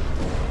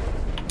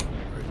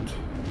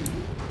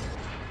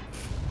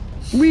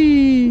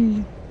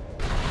 Whee!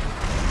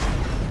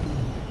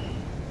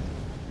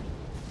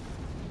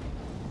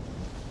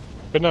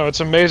 But no, it's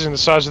amazing the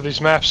size of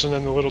these maps and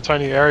then the little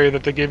tiny area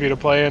that they give you to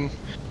play in.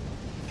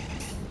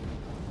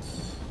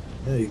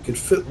 Yeah, you could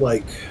fit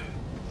like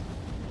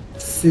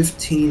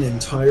 15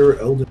 entire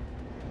Elden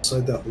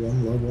inside that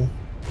one level.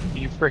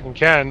 You freaking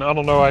can. I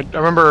don't know. I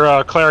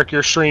remember Cleric,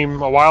 your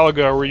stream a while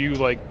ago where you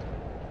like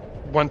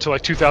went to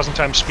like 2,000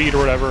 times speed or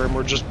whatever, and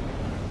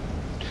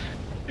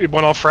it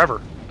went on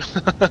forever.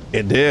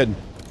 It did.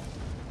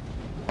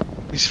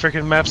 These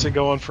freaking maps that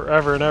go on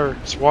forever and ever.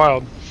 It's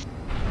wild.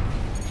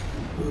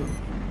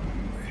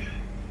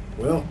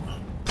 Well,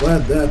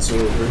 glad that's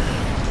over.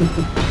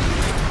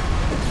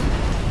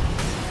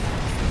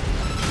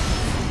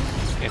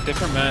 Yeah,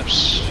 different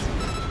maps.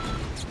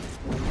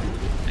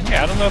 And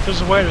yeah, I don't know if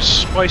there's a way to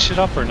spice it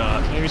up or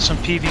not. Maybe some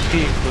PvP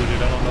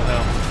included. I don't know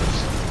how.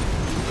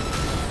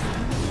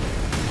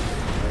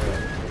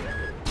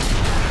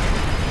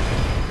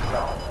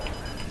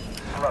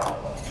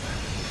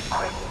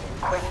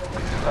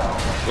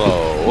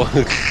 Slow.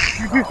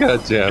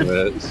 God damn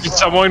it.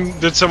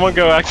 Did someone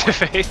go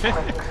activate?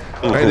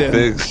 I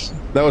did.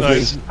 That was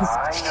nice. me.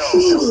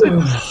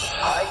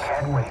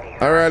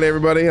 All right,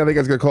 everybody. I think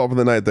that's gonna call it for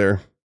the night there.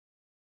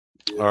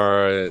 All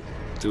right.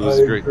 It was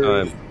a great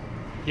time.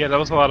 Yeah, that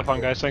was a lot of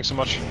fun, guys. Thanks so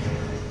much.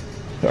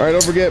 All right,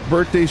 don't forget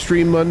birthday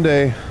stream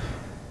Monday.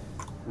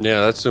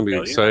 Yeah, that's gonna be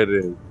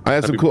exciting. I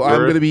have some Happy cool.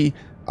 birth-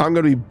 I'm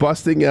gonna be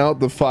busting out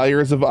the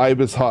fires of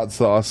Ibis hot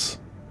sauce.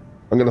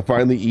 I'm gonna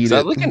finally eat it. Is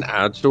that like an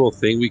actual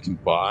thing we can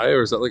buy,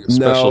 or is that like a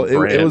special No,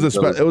 brand? it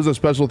was a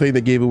special thing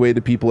they gave away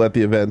to people at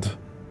the event.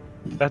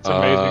 That's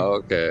amazing.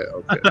 Okay.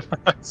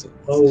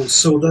 Oh,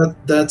 so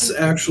that's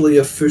actually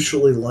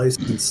officially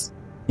licensed.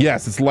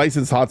 Yes, it's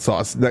licensed hot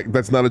sauce.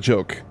 That's not a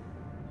joke.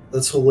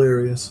 That's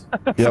hilarious.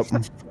 Yep.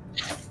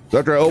 So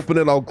after I open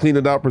it, I'll clean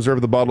it out,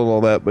 preserve the bottle and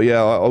all that. But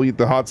yeah, I'll eat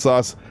the hot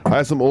sauce. I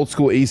have some old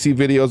school AC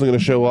videos I'm going to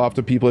show off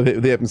to people.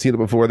 If they haven't seen it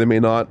before, they may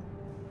not.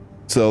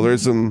 So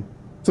there's some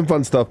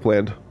fun stuff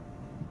planned.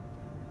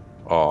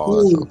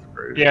 Oh, that sounds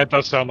great. Yeah, it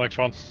does sound like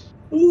fun.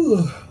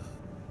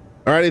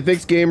 Alrighty,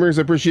 thanks gamers.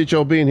 I appreciate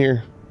y'all being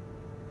here.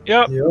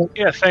 Yep.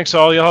 Yeah, thanks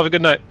all. Y'all have a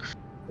good night.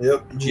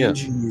 Yep. Yeah.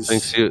 GG's.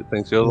 Thanks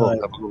you. Night.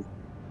 Have a good one.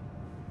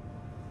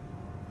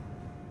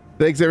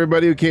 Thanks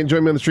everybody who can't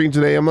join me on the stream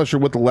today. I'm not sure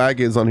what the lag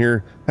is on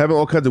here. Having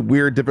all kinds of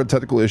weird different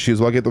technical issues.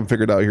 I'll get them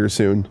figured out here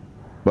soon.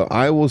 But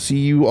I will see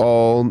you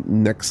all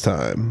next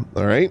time.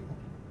 All right?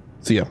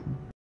 See ya.